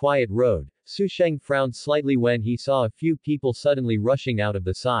on the quiet road. Su Sheng frowned slightly when he saw a few people suddenly rushing out of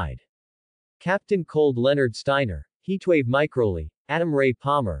the side. Captain Cold Leonard Steiner, Heatwave Microly, Adam Ray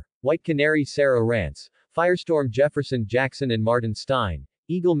Palmer, White Canary Sarah Rance, Firestorm Jefferson Jackson and Martin Stein,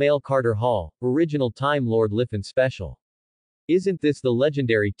 Eagle Mail Carter Hall, Original Time Lord Liffin Special. Isn't this the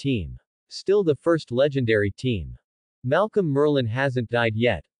legendary team? Still the first legendary team. Malcolm Merlin hasn't died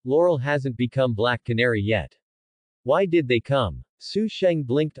yet, Laurel hasn't become Black Canary yet. Why did they come? Su Sheng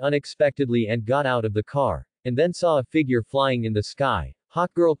blinked unexpectedly and got out of the car, and then saw a figure flying in the sky,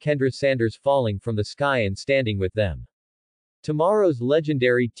 Hawkgirl Kendra Sanders falling from the sky and standing with them. Tomorrow's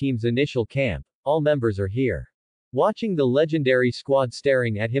legendary team's initial camp, all members are here. Watching the legendary squad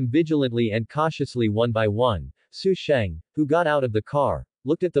staring at him vigilantly and cautiously one by one, Su Sheng, who got out of the car,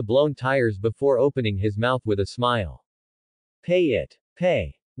 looked at the blown tires before opening his mouth with a smile. Pay it.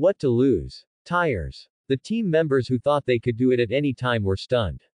 Pay. What to lose? Tires. The team members who thought they could do it at any time were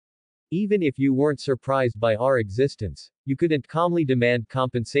stunned. Even if you weren't surprised by our existence, you couldn't calmly demand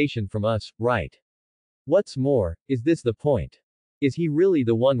compensation from us, right? What's more, is this the point? Is he really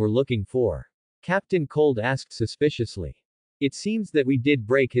the one we're looking for? Captain Cold asked suspiciously. It seems that we did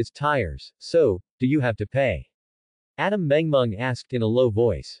break his tires, so, do you have to pay? Adam Mengmeng asked in a low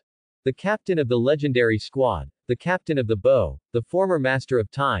voice. The captain of the legendary squad, the captain of the bow, the former master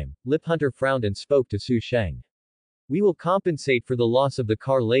of time, Lip Hunter frowned and spoke to Su Sheng. We will compensate for the loss of the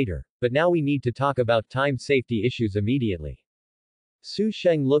car later, but now we need to talk about time safety issues immediately. Su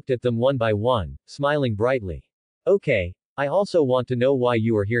Sheng looked at them one by one, smiling brightly. Okay, I also want to know why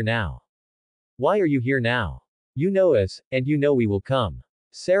you are here now. Why are you here now? You know us, and you know we will come.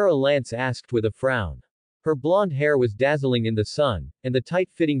 Sarah Lance asked with a frown. Her blonde hair was dazzling in the sun, and the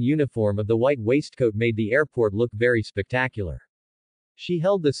tight-fitting uniform of the white waistcoat made the airport look very spectacular. She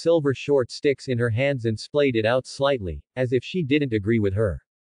held the silver short sticks in her hands and splayed it out slightly, as if she didn't agree with her.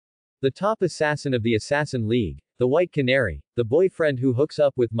 The top assassin of the Assassin League, the White Canary, the boyfriend who hooks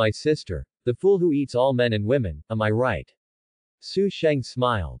up with my sister, the fool who eats all men and women, am I right? Su Sheng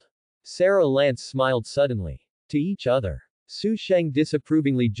smiled. Sarah Lance smiled suddenly. To each other. Su Sheng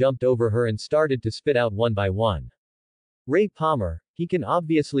disapprovingly jumped over her and started to spit out one by one. Ray Palmer, he can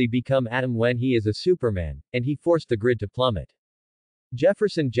obviously become Atom when he is a Superman, and he forced the grid to plummet.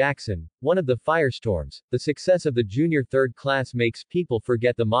 Jefferson Jackson, one of the Firestorms, the success of the junior third class makes people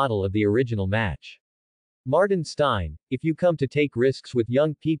forget the model of the original match. Martin Stein, if you come to take risks with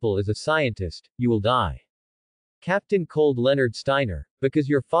young people as a scientist, you will die. Captain Cold Leonard Steiner, because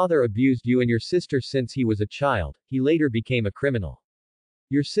your father abused you and your sister since he was a child, he later became a criminal.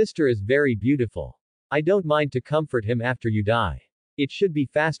 Your sister is very beautiful. I don't mind to comfort him after you die. It should be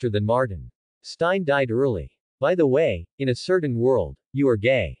faster than Martin. Stein died early. By the way, in a certain world, you are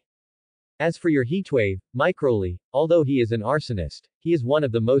gay. As for your Heatwave, Microly, although he is an arsonist, he is one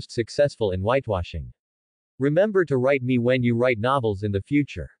of the most successful in whitewashing. Remember to write me when you write novels in the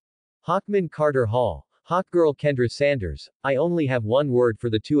future. Hawkman Carter Hall, Hawkgirl Kendra Sanders, I only have one word for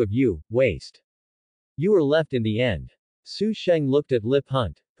the two of you, waste. You were left in the end. Su Sheng looked at Lip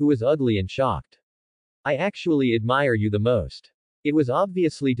Hunt, who was ugly and shocked. I actually admire you the most. It was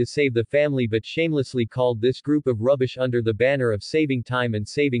obviously to save the family but shamelessly called this group of rubbish under the banner of saving time and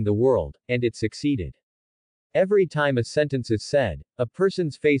saving the world, and it succeeded. Every time a sentence is said, a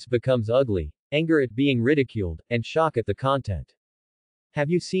person's face becomes ugly, anger at being ridiculed, and shock at the content. Have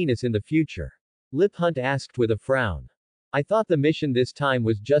you seen us in the future? Lip Hunt asked with a frown. I thought the mission this time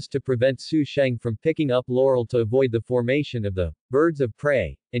was just to prevent Su Sheng from picking up Laurel to avoid the formation of the birds of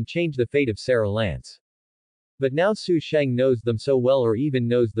prey, and change the fate of Sarah Lance. But now Su Sheng knows them so well or even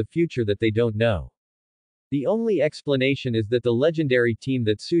knows the future that they don't know. The only explanation is that the legendary team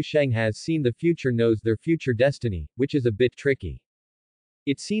that Su Sheng has seen the future knows their future destiny, which is a bit tricky.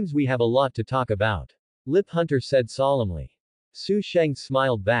 It seems we have a lot to talk about. Lip Hunter said solemnly. Su Sheng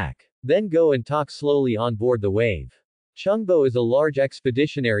smiled back. Then go and talk slowly on board the wave. Chungbo is a large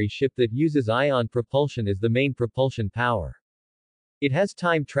expeditionary ship that uses ion propulsion as the main propulsion power. It has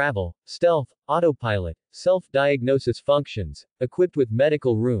time travel, stealth, autopilot, self-diagnosis functions, equipped with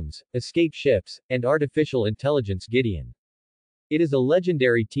medical rooms, escape ships, and artificial intelligence Gideon. It is a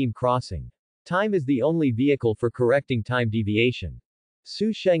legendary team crossing. Time is the only vehicle for correcting time deviation.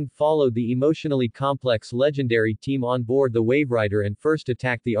 Su Sheng followed the emotionally complex legendary team on board the Waverider and first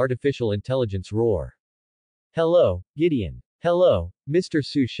attacked the artificial intelligence Roar. Hello, Gideon. Hello, Mr.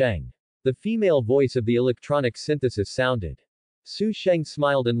 Su Sheng. The female voice of the electronic synthesis sounded. Su Sheng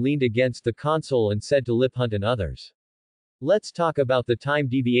smiled and leaned against the console and said to Lip Hunt and others. Let's talk about the time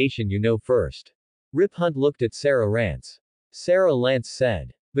deviation you know first. Rip Hunt looked at Sarah Lance. Sarah Lance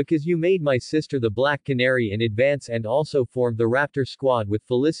said. Because you made my sister the Black Canary in advance and also formed the Raptor Squad with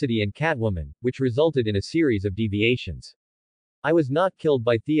Felicity and Catwoman, which resulted in a series of deviations. I was not killed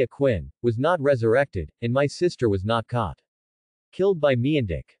by Thea Quinn, was not resurrected, and my sister was not caught. Killed by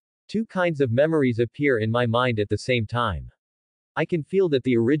Miandic. Two kinds of memories appear in my mind at the same time. I can feel that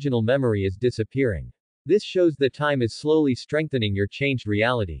the original memory is disappearing. This shows that time is slowly strengthening your changed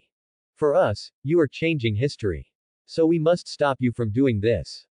reality. For us, you are changing history. So we must stop you from doing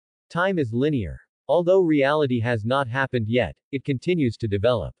this. Time is linear. Although reality has not happened yet, it continues to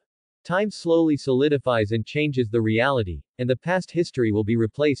develop. Time slowly solidifies and changes the reality, and the past history will be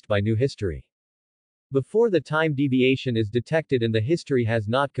replaced by new history. Before the time deviation is detected and the history has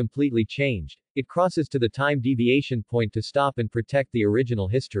not completely changed, it crosses to the time deviation point to stop and protect the original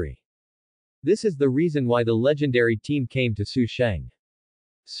history. This is the reason why the legendary team came to Su Sheng.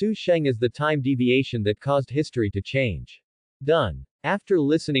 Su Sheng is the time deviation that caused history to change. Done. After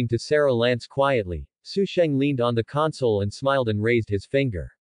listening to Sarah Lance quietly, Su Sheng leaned on the console and smiled and raised his finger.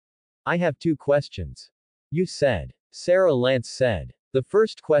 I have two questions. You said. Sarah Lance said. The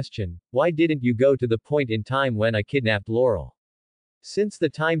first question, why didn't you go to the point in time when I kidnapped Laurel? Since the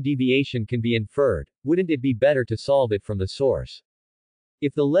time deviation can be inferred, wouldn't it be better to solve it from the source?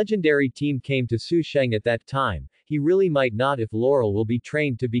 If the legendary team came to Su Sheng at that time, he really might not. If Laurel will be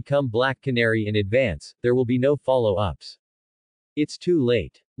trained to become Black Canary in advance, there will be no follow-ups. It's too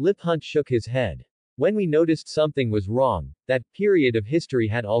late. Lip Hunt shook his head. When we noticed something was wrong, that period of history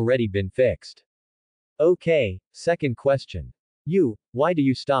had already been fixed. Okay, second question. Why do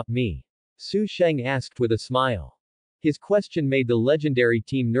you stop me? Su Sheng asked with a smile. His question made the legendary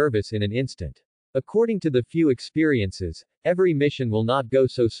team nervous in an instant. According to the few experiences, every mission will not go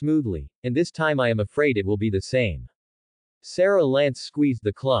so smoothly, and this time I am afraid it will be the same. Sarah Lance squeezed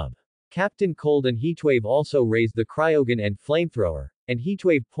the club. Captain Cold and Heatwave also raised the cryogun and flamethrower, and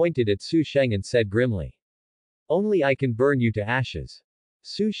Heatwave pointed at Su Sheng and said grimly. Only I can burn you to ashes.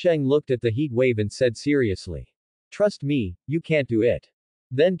 Su Sheng looked at the Heatwave and said seriously. Trust me, you can't do it.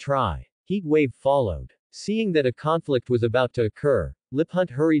 Then try. Heatwave followed. Seeing that a conflict was about to occur, Lip Hunt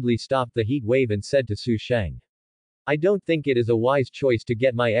hurriedly stopped the Heatwave and said to Su Sheng. I don't think it is a wise choice to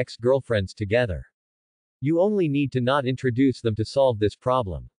get my ex-girlfriends together. You only need to not introduce them to solve this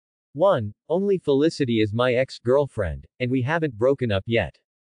problem. 1. Only Felicity is my ex-girlfriend, and we haven't broken up yet.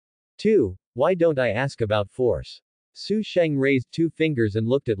 2. Why don't I ask about force? Su Sheng raised two fingers and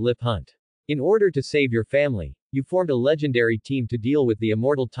looked at Lip Hunt. In order to save your family, you formed a legendary team to deal with the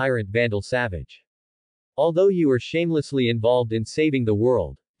immortal tyrant Vandal Savage. Although you are shamelessly involved in saving the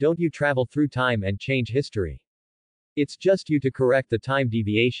world, don't you travel through time and change history. It's just you to correct the time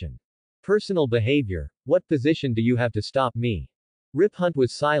deviation. Personal behavior, what position do you have to stop me? Rip Hunt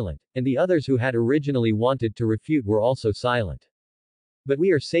was silent, and the others who had originally wanted to refute were also silent. But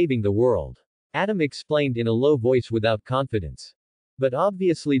we are saving the world. Adam explained in a low voice without confidence. But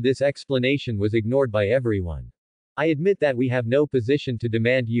obviously this explanation was ignored by everyone. I admit that we have no position to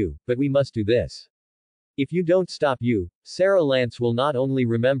demand you, but we must do this. If you don't stop you, Sarah Lance will not only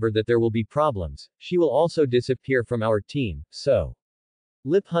remember that there will be problems, she will also disappear from our team, so.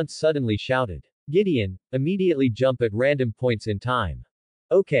 Lip Hunt suddenly shouted. Gideon, immediately jump at random points in time.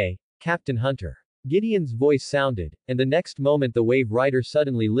 Okay, Captain Hunter. Gideon's voice sounded, and the next moment the Wave Rider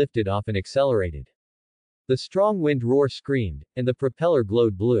suddenly lifted off and accelerated. The strong wind roar screamed, and the propeller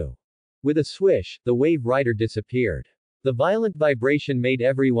glowed blue. With a swish, the Wave Rider disappeared. The violent vibration made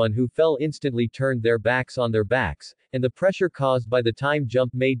everyone who fell instantly turned their backs on their backs, and the pressure caused by the time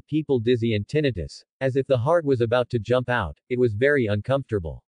jump made people dizzy and tinnitus, as if the heart was about to jump out. It was very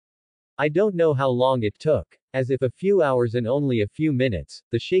uncomfortable. I don't know how long it took. As if a few hours and only a few minutes,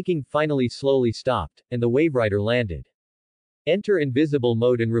 the shaking finally slowly stopped, and the waverider landed. Enter invisible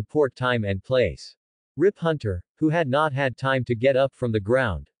mode and report time and place. Rip Hunter, who had not had time to get up from the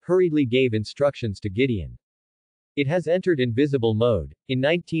ground, hurriedly gave instructions to Gideon. It has entered invisible mode, in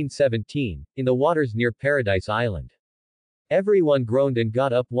 1917, in the waters near Paradise Island. Everyone groaned and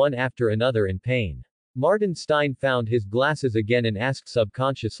got up one after another in pain. Martin Stein found his glasses again and asked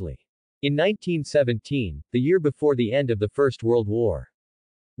subconsciously. In 1917, the year before the end of the First World War.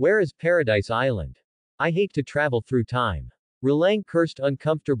 Where is Paradise Island? I hate to travel through time. Relang cursed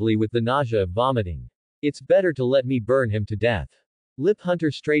uncomfortably with the nausea of vomiting. It's better to let me burn him to death. Lip Hunter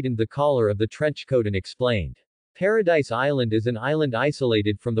straightened the collar of the trench coat and explained. Paradise Island is an island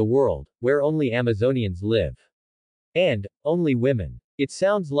isolated from the world, where only Amazonians live. And, only women. It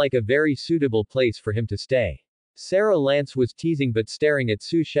sounds like a very suitable place for him to stay. Sarah Lance was teasing but staring at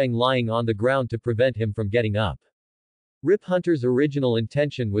Su Sheng lying on the ground to prevent him from getting up. Rip Hunter's original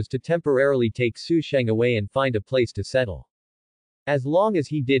intention was to temporarily take Su Sheng away and find a place to settle. As long as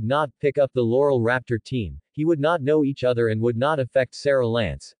he did not pick up the Laurel Raptor team, he would not know each other and would not affect Sarah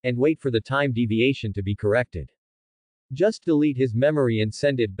Lance, and wait for the time deviation to be corrected. Just delete his memory and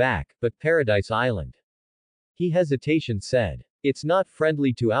send it back, but Paradise Island. He hesitation said. It's not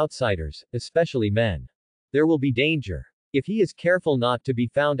friendly to outsiders, especially men. There will be danger. If he is careful not to be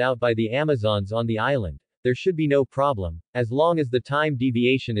found out by the Amazons on the island, there should be no problem. As long as the time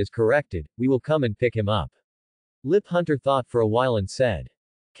deviation is corrected, we will come and pick him up. Lip Hunter thought for a while and said.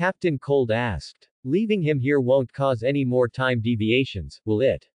 Captain Cold asked. Leaving him here won't cause any more time deviations, will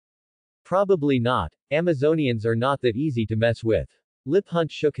it? Probably not. Amazonians are not that easy to mess with. Lip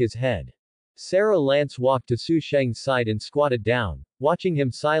Hunt shook his head. Sarah Lance walked to Su Sheng's side and squatted down, watching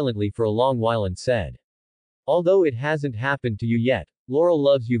him silently for a long while and said. Although it hasn't happened to you yet, Laurel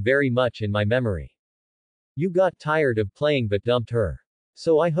loves you very much in my memory. You got tired of playing but dumped her.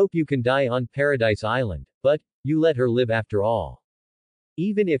 So I hope you can die on Paradise Island, but, you let her live after all.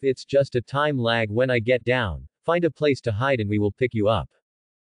 Even if it's just a time lag when I get down, find a place to hide and we will pick you up.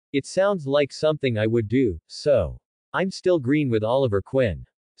 It sounds like something I would do, so. I'm still green with Oliver Quinn.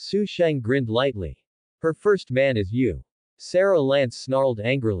 Su Sheng grinned lightly. Her first man is you. Sarah Lance snarled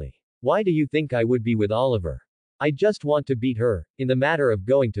angrily. Why do you think I would be with Oliver? I just want to beat her, in the matter of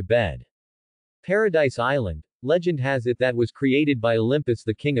going to bed. Paradise Island, legend has it that was created by Olympus,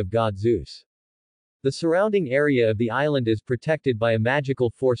 the king of god Zeus. The surrounding area of the island is protected by a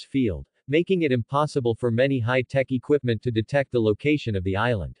magical force field, making it impossible for many high-tech equipment to detect the location of the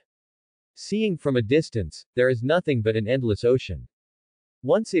island. Seeing from a distance, there is nothing but an endless ocean.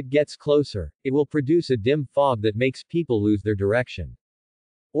 Once it gets closer, it will produce a dim fog that makes people lose their direction.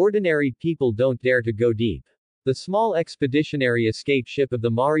 Ordinary people don't dare to go deep. The small expeditionary escape ship of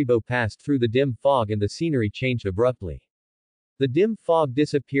the Maribo passed through the dim fog and the scenery changed abruptly. The dim fog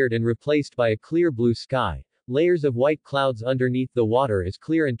disappeared and replaced by a clear blue sky, layers of white clouds underneath the water is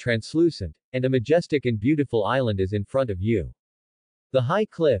clear and translucent, and a majestic and beautiful island is in front of you. The high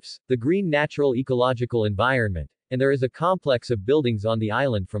cliffs, the green natural ecological environment, and there is a complex of buildings on the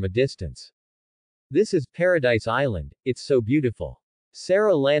island from a distance. This is Paradise Island, it's so beautiful.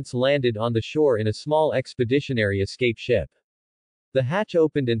 Sarah Lance landed on the shore in a small expeditionary escape ship. The hatch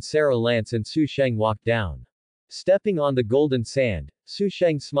opened and Sarah Lance and Su Sheng walked down. Stepping on the golden sand, Su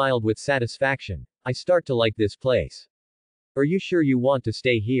Sheng smiled with satisfaction. I start to like this place. Are you sure you want to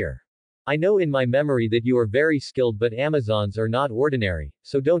stay here? I know in my memory that you are very skilled, but Amazons are not ordinary,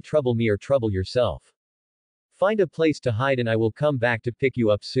 so don't trouble me or trouble yourself. Find a place to hide and I will come back to pick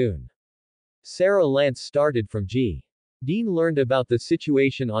you up soon. Sarah Lance started from G. Dean learned about the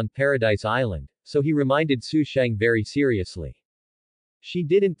situation on Paradise Island, so he reminded Su Sheng very seriously. She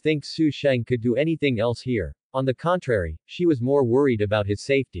didn't think Su Sheng could do anything else here. On the contrary, she was more worried about his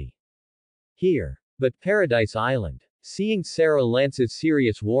safety. Here. But Paradise Island. Seeing Sarah Lance's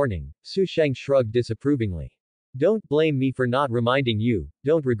serious warning, Su Sheng shrugged disapprovingly. Don't blame me for not reminding you,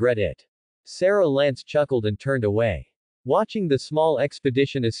 don't regret it. Sarah Lance chuckled and turned away. Watching the small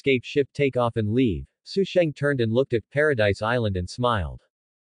expedition escape ship take off and leave, Su Sheng turned and looked at Paradise Island and smiled.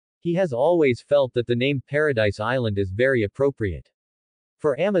 He has always felt that the name Paradise Island is very appropriate.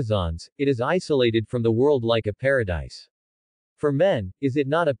 For Amazons, it is isolated from the world like a paradise. For men, is it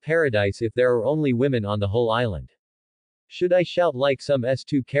not a paradise if there are only women on the whole island? Should I shout like some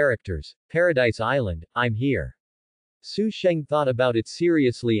S2 characters, Paradise Island, I'm here? Su Sheng thought about it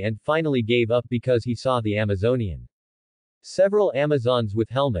seriously and finally gave up because he saw the Amazonian. Several Amazons with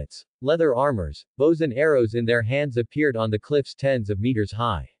helmets, leather armors, bows and arrows in their hands appeared on the cliffs tens of meters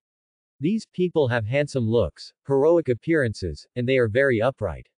high. These people have handsome looks, heroic appearances, and they are very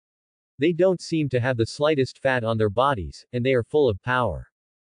upright. They don't seem to have the slightest fat on their bodies, and they are full of power.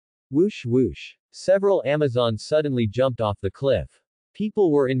 Whoosh whoosh. Several Amazons suddenly jumped off the cliff.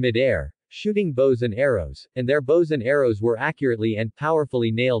 People were in midair, shooting bows and arrows, and their bows and arrows were accurately and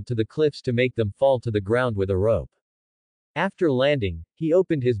powerfully nailed to the cliffs to make them fall to the ground with a rope. After landing, he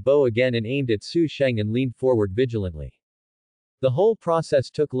opened his bow again and aimed at Su Sheng and leaned forward vigilantly. The whole process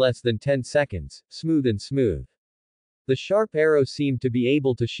took less than 10 seconds, smooth and smooth. The sharp arrow seemed to be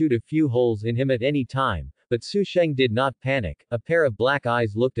able to shoot a few holes in him at any time, but Su Sheng did not panic. A pair of black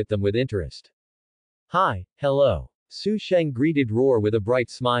eyes looked at them with interest. Hi, hello. Su Sheng greeted Roar with a bright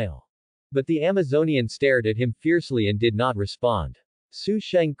smile. But the Amazonian stared at him fiercely and did not respond. Su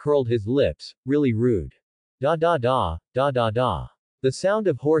Sheng curled his lips, really rude. Da da da, da da da. The sound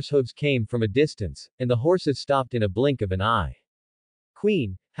of horse hooves came from a distance, and the horses stopped in a blink of an eye.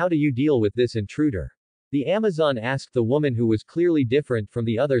 Queen, how do you deal with this intruder? The Amazon asked the woman who was clearly different from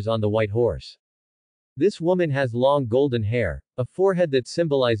the others on the white horse. This woman has long golden hair, a forehead that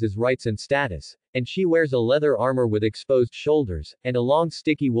symbolizes rights and status, and she wears a leather armor with exposed shoulders, and a long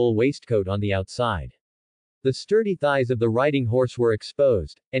sticky wool waistcoat on the outside. The sturdy thighs of the riding horse were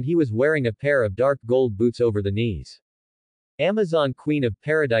exposed, and he was wearing a pair of dark gold boots over the knees. Amazon Queen of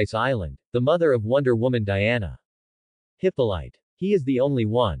Paradise Island, the mother of Wonder Woman Diana. Hippolyte. He is the only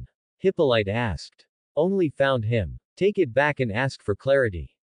one. Hippolyte asked. Only found him. Take it back and ask for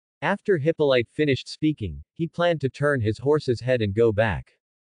clarity. After Hippolyte finished speaking, he planned to turn his horse's head and go back.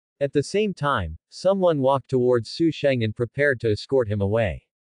 At the same time, someone walked towards Su Sheng and prepared to escort him away.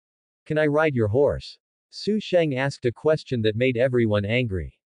 Can I ride your horse? Su Sheng asked a question that made everyone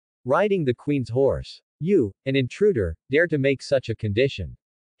angry. Riding the queen's horse. You, an intruder, dare to make such a condition.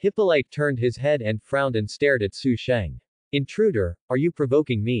 Hippolyte turned his head and frowned and stared at Su Sheng. Intruder, are you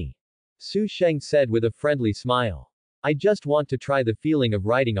provoking me? Su Sheng said with a friendly smile. I just want to try the feeling of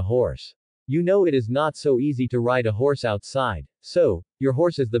riding a horse. You know it is not so easy to ride a horse outside, so, your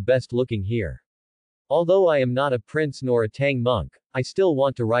horse is the best looking here. Although I am not a prince nor a Tang monk, I still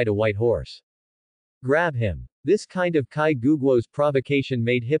want to ride a white horse. Grab him. This kind of Kai Guguo's provocation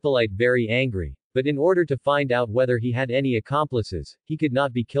made Hippolyte very angry, but in order to find out whether he had any accomplices, he could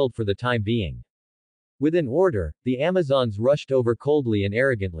not be killed for the time being. With an order, the Amazons rushed over coldly and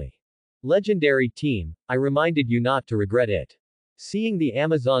arrogantly. Legendary team, I reminded you not to regret it. Seeing the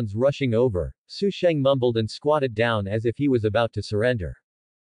Amazons rushing over, Su Sheng mumbled and squatted down as if he was about to surrender.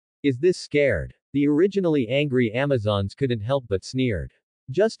 Is this scared? The originally angry Amazons couldn't help but sneered.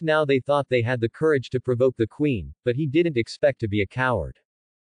 Just now they thought they had the courage to provoke the queen, but he didn't expect to be a coward.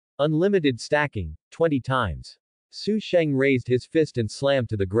 Unlimited stacking, 20 times. Su Sheng raised his fist and slammed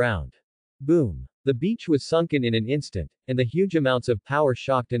to the ground. Boom. The beach was sunken in an instant, and the huge amounts of power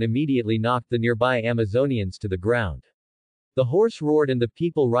shocked and immediately knocked the nearby Amazonians to the ground. The horse roared and the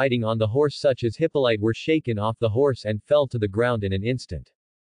people riding on the horse such as Hippolyte were shaken off the horse and fell to the ground in an instant.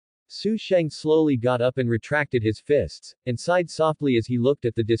 Su Sheng slowly got up and retracted his fists, and sighed softly as he looked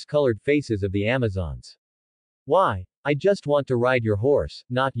at the discolored faces of the Amazons. Why? I just want to ride your horse,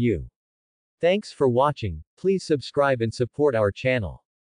 not you. Thanks for watching, please subscribe and support our channel.